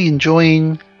was really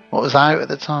enjoying what was out at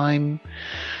the time.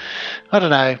 I don't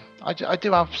know. I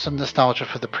do have some nostalgia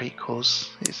for the prequels.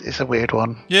 It's a weird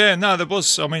one. Yeah, no, there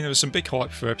was. I mean, there was some big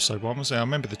hype for episode 1, wasn't there? I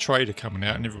remember the trailer coming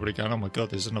out and everybody going, "Oh my god,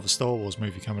 there's another Star Wars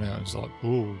movie coming out." It was like,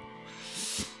 "Ooh."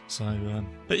 So,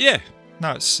 but yeah,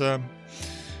 no, it's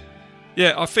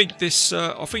yeah. I think this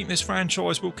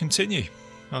franchise will continue.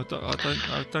 I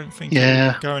don't think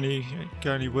it'll go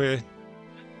anywhere.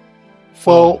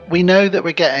 Well, we know that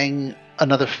we're getting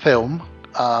another film.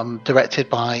 Directed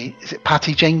by, is it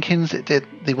Patty Jenkins that did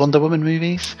the Wonder Woman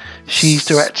movies? She's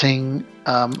directing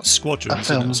Squadron, a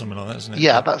film. Or something like that, isn't it?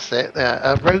 Yeah, that's it.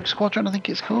 Rogue Squadron, I think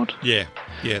it's called. Yeah,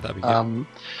 that'd be good.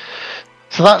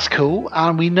 So that's cool,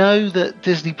 and we know that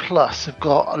Disney Plus have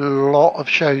got a lot of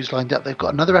shows lined up. They've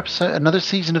got another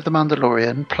season of The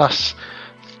Mandalorian, plus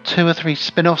 2 or 3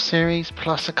 spin-off series,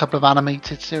 plus a couple of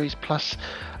animated series, plus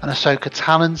an Ahsoka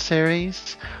Talon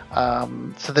series.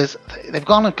 So they've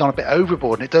gone a bit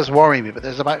overboard, and it does worry me. But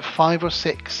there's about 5 or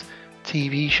 6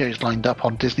 TV shows lined up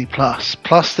on Disney Plus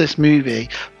this movie.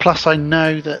 Plus, I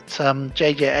know that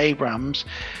J.J. Abrams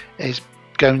is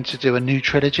going to do a new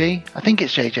trilogy. I think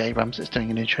it's J.J. Abrams that's doing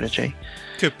a new trilogy.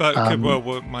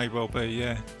 May well be.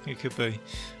 Yeah, it could be.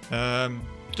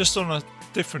 Just on a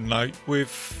different note,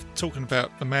 with talking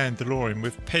about the Mandalorian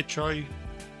with Pedro.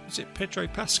 Is it Pedro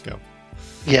Pascal?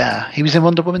 Yeah, he was in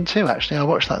Wonder Woman 2, actually. I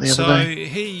watched that the other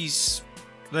day. So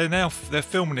they're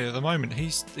filming it at the moment.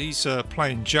 He's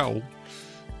playing Joel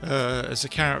as a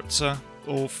character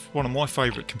of one of my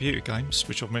favourite computer games,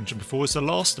 which I've mentioned before, is The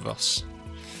Last of Us.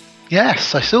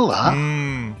 Yes, I saw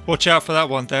that. Watch out for that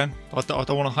one, Dan. I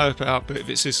don't want to hype it up, but if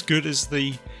it's as good as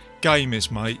the game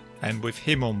is, mate, and with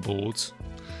him on board,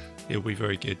 it'll be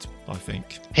very good, I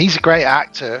think. He's a great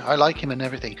actor. I like him and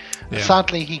everything. Yeah.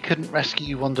 Sadly, he couldn't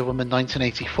rescue Wonder Woman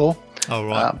 1984. Oh,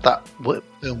 right. That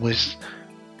film was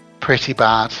pretty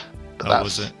bad. But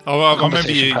was it? Oh, I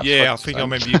remember you. Yeah, I think I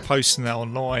remember you posting that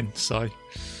online. So,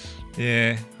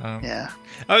 yeah. Yeah.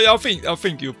 I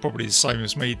think you're probably the same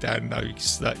as me, Dan.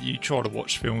 Knows that you try to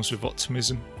watch films with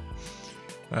optimism.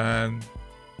 I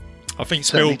think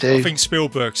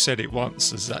Spielberg said it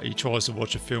once, is that he tries to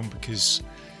watch a film because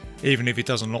even if he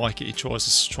doesn't like it, he tries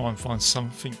to try and find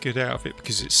something good out of it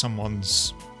because it's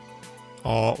someone's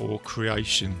art or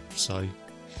creation. So there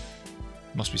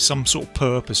must be some sort of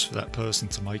purpose for that person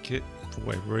to make it for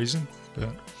whatever reason. But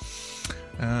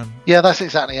yeah, that's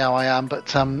exactly how I am.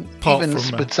 But even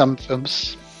with some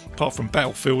films, apart from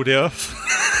Battlefield Earth,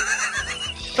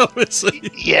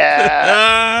 obviously,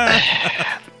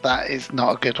 yeah, that is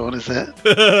not a good one, is it?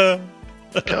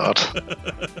 God,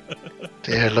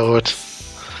 dear Lord.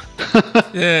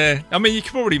 Yeah, I mean, you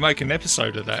could probably make an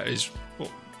episode of that. Is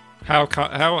how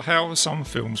are some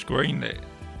films greenlit?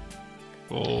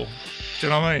 Or do you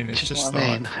know what I mean? It's just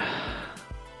like.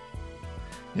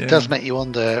 Yeah. It does make you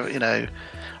wonder, you know,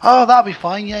 oh, that'll be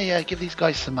fine, yeah, give these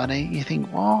guys some money. You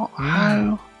think, what?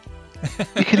 How?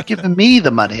 You could have given me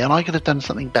the money and I could have done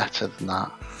something better than that.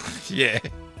 Yeah,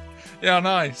 I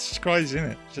know, it's crazy,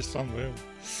 isn't it? It's just unreal.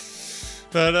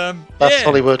 But that's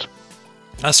Hollywood.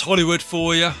 That's Hollywood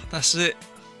for you, that's it.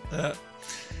 But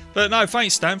no,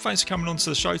 thanks, Dan. Thanks for coming on to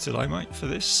the show today, mate, for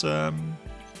this.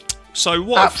 So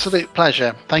what? Absolute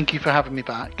pleasure. Thank you for having me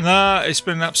back. Nah, it's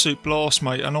been an absolute blast,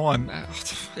 mate. And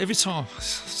every time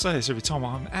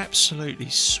I'm absolutely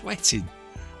sweating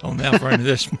on the other end of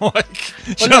this mic.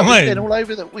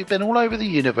 We've been all over the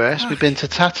universe. We've been to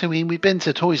Tatooine. We've been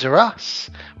to Toys R Us.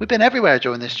 We've been everywhere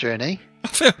during this journey.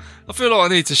 I feel like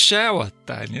I need to shower,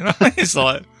 Dan. You know, it's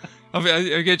like I'm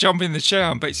gonna jump in the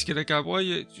shower and basically gonna go, "Why are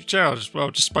you shower?" Well,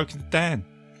 I've just spoken to Dan.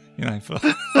 You know, feel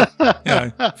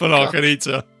like I need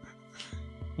to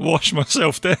wash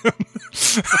myself down.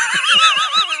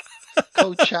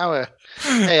 Cold shower.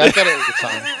 Hey, I get it all the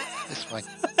time. this way.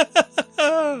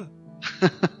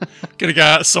 Gonna go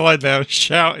outside now and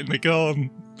shout in the garden.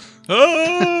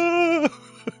 Oh!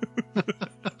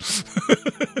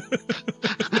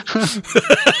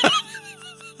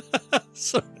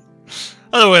 So, I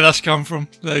don't know where that's come from.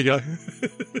 There you go.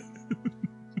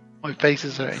 My face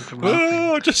is hurting from laughing.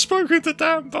 Oh, I've just spoken to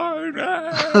Dan Bone.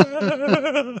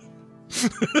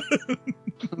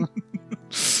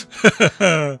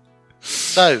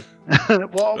 So,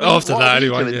 after that,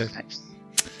 anyway, yeah. Next?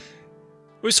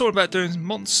 We were talking about doing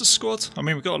Monster Squad. I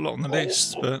mean, we've got a lot on the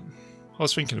list, but I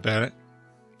was thinking about it.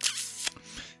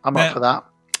 I'm up for that.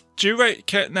 Do you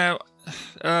reckon now?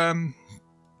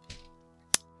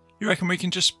 You reckon we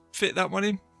can just fit that one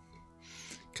in?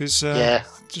 Because yeah,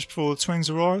 just before the twins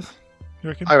arrive, you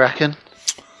reckon? I reckon.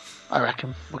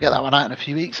 We'll get that one out in a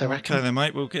few weeks. I reckon. Okay, then,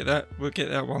 mate. We'll get that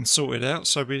one sorted out.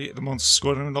 So we get the Monster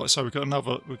Squad, and like I say, we've got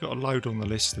a load on the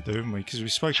list to do, haven't we? Because we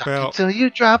spoke about. Until you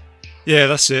drop. Yeah,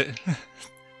 that's it.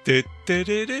 I've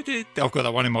got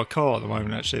that one in my car at the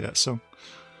moment. Actually, that song.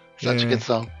 Such a good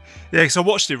song. Yeah, because I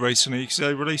watched it recently because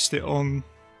they released it on.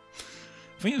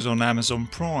 I think it was on Amazon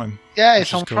Prime. Yeah,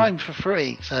 it's on Prime for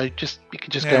free. So you can just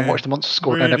go and watch the Monster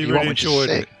Squad whenever you want, which is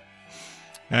sick.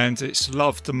 And it's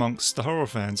loved amongst the horror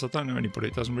fans. I don't know anybody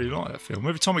that doesn't really like that film.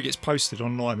 Every time it gets posted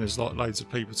online, there's like loads of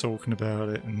people talking about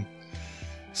it, and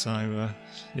so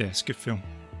yeah, it's a good film.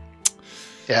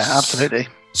 Yeah, absolutely.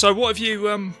 So what have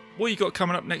you got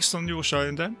coming up next on your show,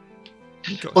 then, Dan?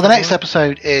 Well, the next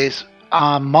episode is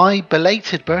my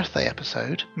belated birthday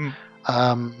episode.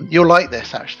 You'll like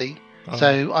this, actually. Oh.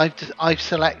 So I've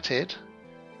selected,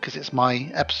 because it's my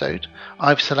episode,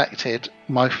 I've selected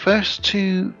my first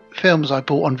two films I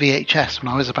bought on VHS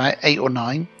when I was about 8 or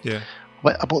 9. Yeah.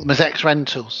 I bought them as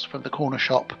ex-rentals from the corner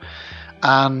shop.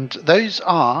 And those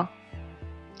are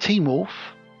Teen Wolf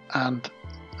and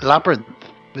Labyrinth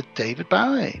with David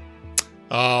Bowie.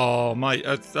 Oh, mate,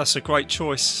 that's a great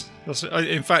choice.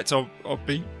 In fact, I'll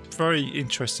be very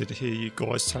interested to hear you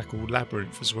guys tackle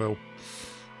Labyrinth as well.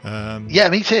 Yeah,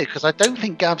 me too, because I don't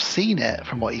think Gav's seen it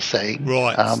from what he's saying.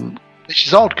 Right. Which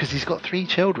is odd, because he's got 3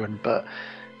 children, but...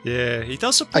 Yeah, he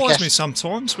does surprise me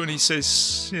sometimes when he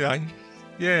says, yeah,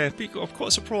 I'm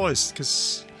quite surprised,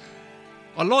 because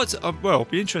I like to, I'd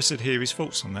be interested to hear his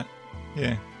thoughts on that.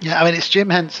 Yeah. Yeah, I mean, it's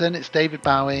Jim Henson, it's David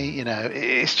Bowie,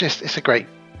 it's a great,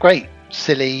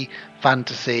 silly,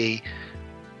 fantasy,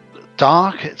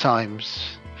 dark at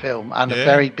times film, and a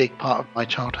very big part of my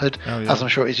childhood, as I'm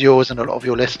sure it is yours and a lot of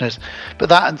your listeners. But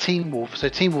that and Teen Wolf. So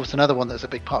Teen Wolf's another one that's a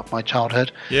big part of my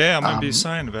childhood. Yeah, I remember you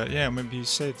saying about. Yeah, I remember you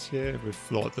said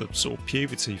with like the sort of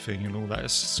puberty thing and all that.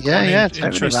 It's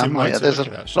interesting. Totally, there's a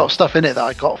lot of stuff in it that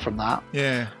I got from that.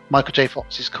 Yeah, Michael J.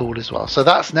 Fox is cool as well. So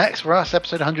that's next for us,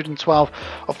 episode 112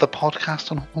 of the podcast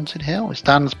on Haunted Hill. It's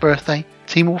Dan's birthday,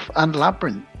 Teen Wolf and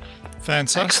Labyrinth.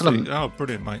 Fantastic! Excellent. Oh,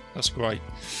 brilliant, mate. That's great.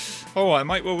 All right,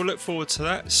 mate. Well, we'll look forward to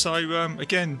that. So,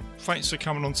 again, thanks for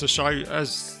coming on to the show.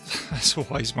 As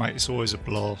always, mate, it's always a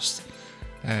blast.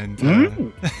 And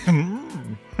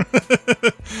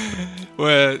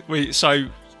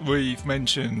we've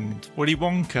mentioned Willy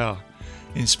Wonka,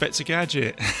 Inspector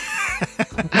Gadget.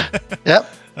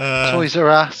 Yep. Toys R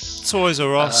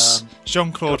Us.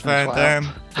 Jean-Claude Van Damme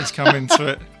is coming to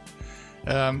it.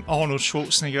 Arnold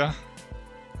Schwarzenegger.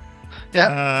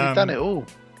 Yeah, we've done it all.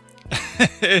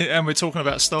 And we're talking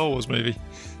about Star Wars movie,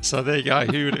 so there you go.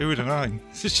 Who would have known?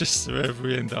 It's just wherever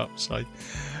we end up. So,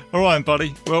 all right,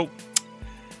 buddy. Well,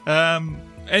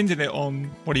 ending it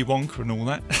on Willy Wonka and all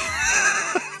that.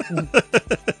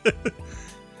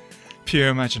 Pure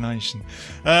imagination.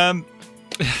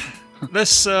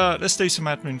 Let's do some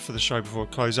admin for the show before I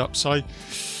close up. So,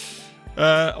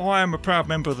 I am a proud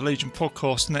member of the Legion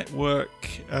Podcast Network,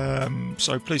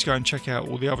 so please go and check out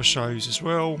all the other shows as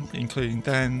well, including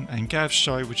Dan and Gav's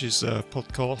show, which is a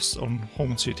podcast on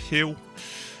Haunted Hill.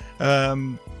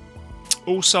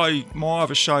 Also, my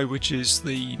other show, which is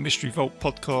the Mystery Vault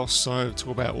podcast, so I talk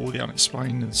about all the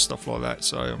unexplained and stuff like that.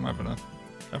 So I'm having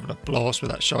a blast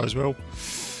with that show as well.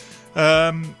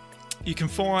 You can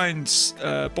find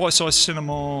Bitesize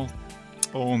Cinema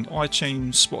on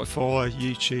iTunes, Spotify,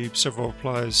 YouTube, several other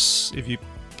players if you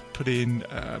put in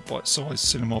Bitesize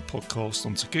Cinema podcast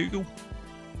onto Google.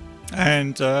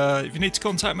 And if you need to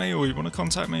contact me, or you want to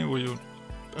contact me, or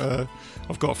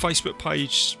I've got a Facebook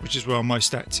page, which is where I'm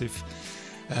most active.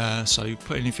 So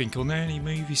put anything on there, any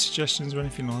movie suggestions or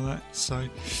anything like that. So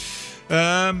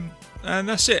and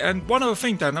that's it. And one other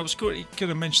thing, Dan, I was going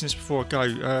to mention this before I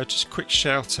go. Just a quick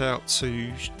shout out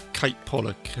to Kate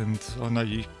Pollock, and I know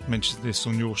you mentioned this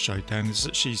on your show, Dan, is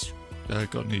that she's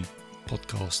got a new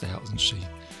podcast out, hasn't she?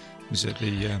 Is it the?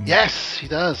 Yes, he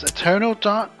does. Eternal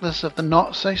Darkness of the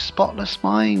Not So Spotless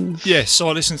Minds. Yes,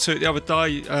 I listened to it the other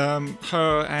day.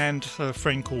 Her and her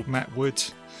friend called Matt Wood.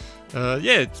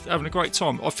 Having a great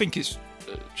time. I think it's,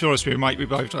 to be honest with you, mate, we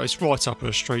both, it's right up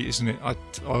her street, isn't it?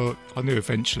 I knew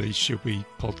eventually she'll be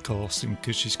podcasting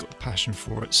because she's got the passion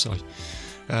for it. So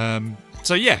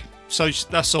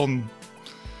that's on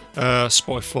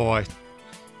Spotify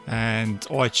and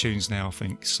iTunes now, I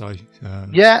think. So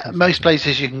most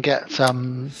places you can get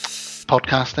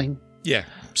podcasting. Yeah,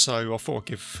 so I thought I'd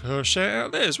give her a shout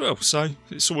out there as well. So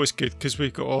it's always good because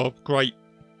we've got our great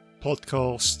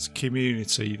podcast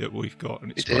community that we've got,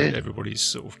 and it's great everybody's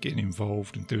sort of getting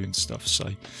involved and doing stuff. So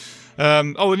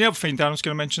and the other thing, Dan, I was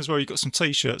going to mention as well, you've got some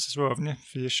t-shirts as well, haven't you,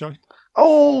 for your show?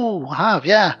 Oh, I have,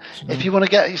 yeah. If you want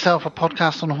to get yourself a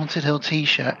Podcast on Haunted Hill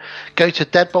t-shirt, go to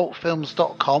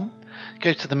deadboltfilms.com,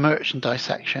 go to the merchandise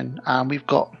section, and we've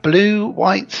got blue,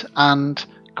 white and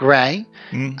grey,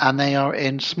 and they are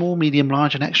in small, medium,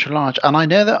 large and extra large. And I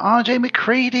know that RJ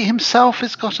McCready himself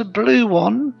has got a blue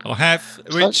one. I have,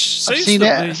 which I've seen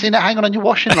it hanging on your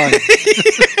washing line.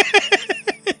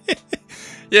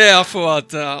 Yeah, I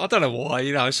thought I don't know why,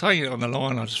 I was hanging it on the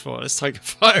line. I just thought, let's take a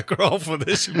photograph of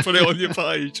this and put it on your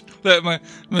page. Let my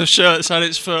shirt's had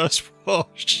its first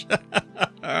wash.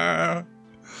 I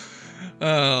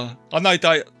know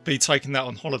they'd be taking that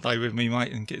on holiday with me,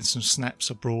 mate, and getting some snaps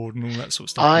abroad and all that sort of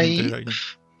stuff.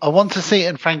 I want to see it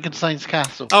in Frankenstein's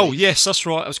castle. Please. Oh, yes, that's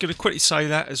right. I was going to quickly say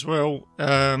that as well.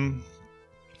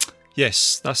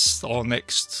 Yes, that's our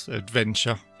next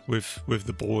adventure with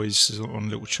the boys on a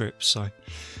little trip. So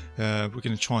we're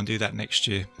going to try and do that next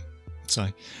year. So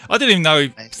I didn't even know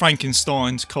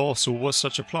Frankenstein's castle was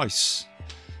such a place,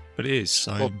 but it is.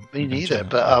 So well, me neither.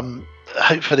 But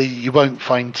hopefully you won't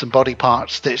find some body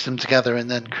parts, stitch them together,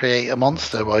 and then create a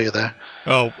monster while you're there.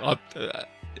 Oh, I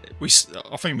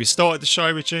think we started the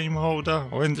show with Gene Wilder,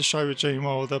 or end the show with Gene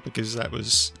Wilder, because that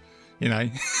was,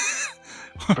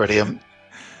 brilliant.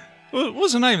 What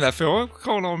was the name of that film? I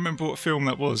can't remember what film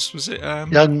that was. Was it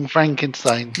Young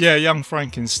Frankenstein? Yeah, Young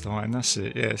Frankenstein. That's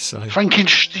it. Yeah. So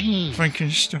Frankenstein.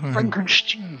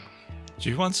 Do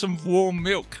you want some warm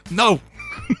milk? No.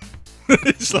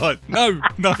 It's like no.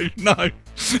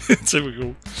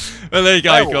 Typical. Well, there you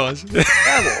go, guys.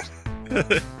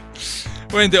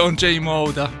 We'll end it on Gene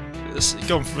Wilder. It's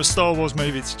gone from a Star Wars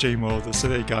movie to Gene Wilder. So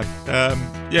there you go.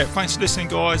 Thanks for listening,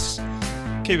 guys.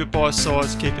 Keep it by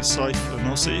sides, keep it safe, and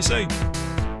I'll see you soon.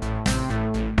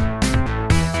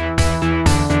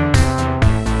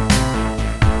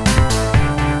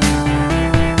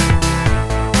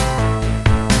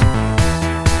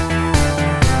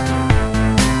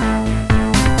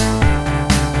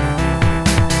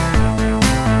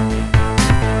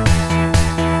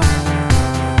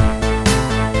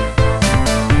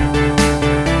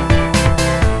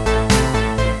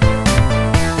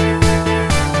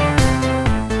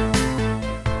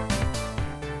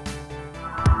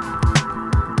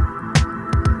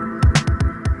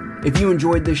 If you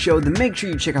enjoyed this show, then make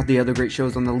sure you check out the other great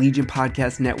shows on the Legion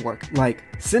Podcast Network, like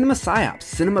Cinema Psyops,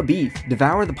 Cinema Beef,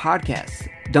 Devour the Podcast,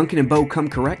 Duncan and Bo Come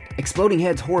Correct, Exploding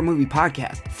Heads Horror Movie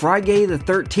Podcast, Friday the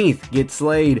 13th, Get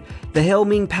Slayed, The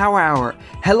Helming Power Hour,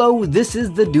 Hello, This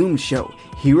is the Doom Show,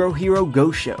 Hero Hero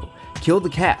Go Show, Kill the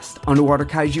Cast, Underwater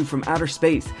Kaiju from Outer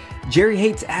Space, Jerry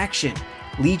Hates Action,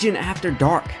 Legion After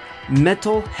Dark,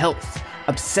 Mental Health,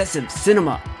 Obsessive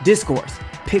Cinema, Discourse,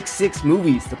 Pick 6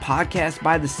 Movies, the podcast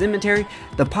by The Cemetery,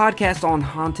 the podcast on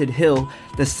Haunted Hill,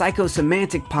 the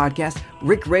Psychosemantic podcast,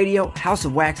 Rick Radio, House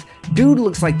of Wax, Dude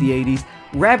Looks Like the 80s,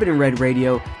 Rabbit and Red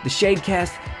Radio, the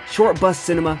Shadecast, Short Bus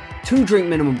Cinema, 2 Drink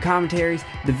Minimum Commentaries,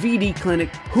 the VD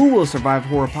Clinic, Who Will Survive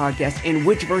Horror Podcast, and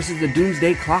Witch vs. the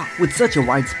Doomsday Clock. With such a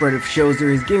wide spread of shows, there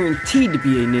is guaranteed to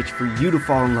be a niche for you to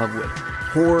fall in love with.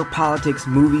 Horror, politics,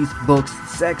 movies, books,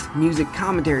 sex, music,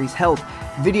 commentaries, health,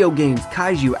 video games,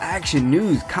 kaiju, action,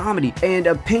 news, comedy, and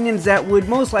opinions that would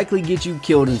most likely get you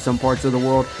killed in some parts of the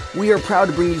world. We are proud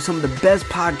to bring you some of the best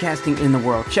podcasting in the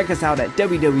world. Check us out at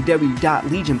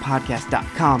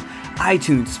www.legionpodcast.com,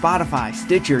 iTunes, Spotify,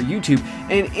 Stitcher, YouTube,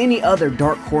 and any other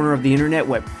dark corner of the internet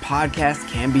where podcasts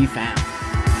can be found.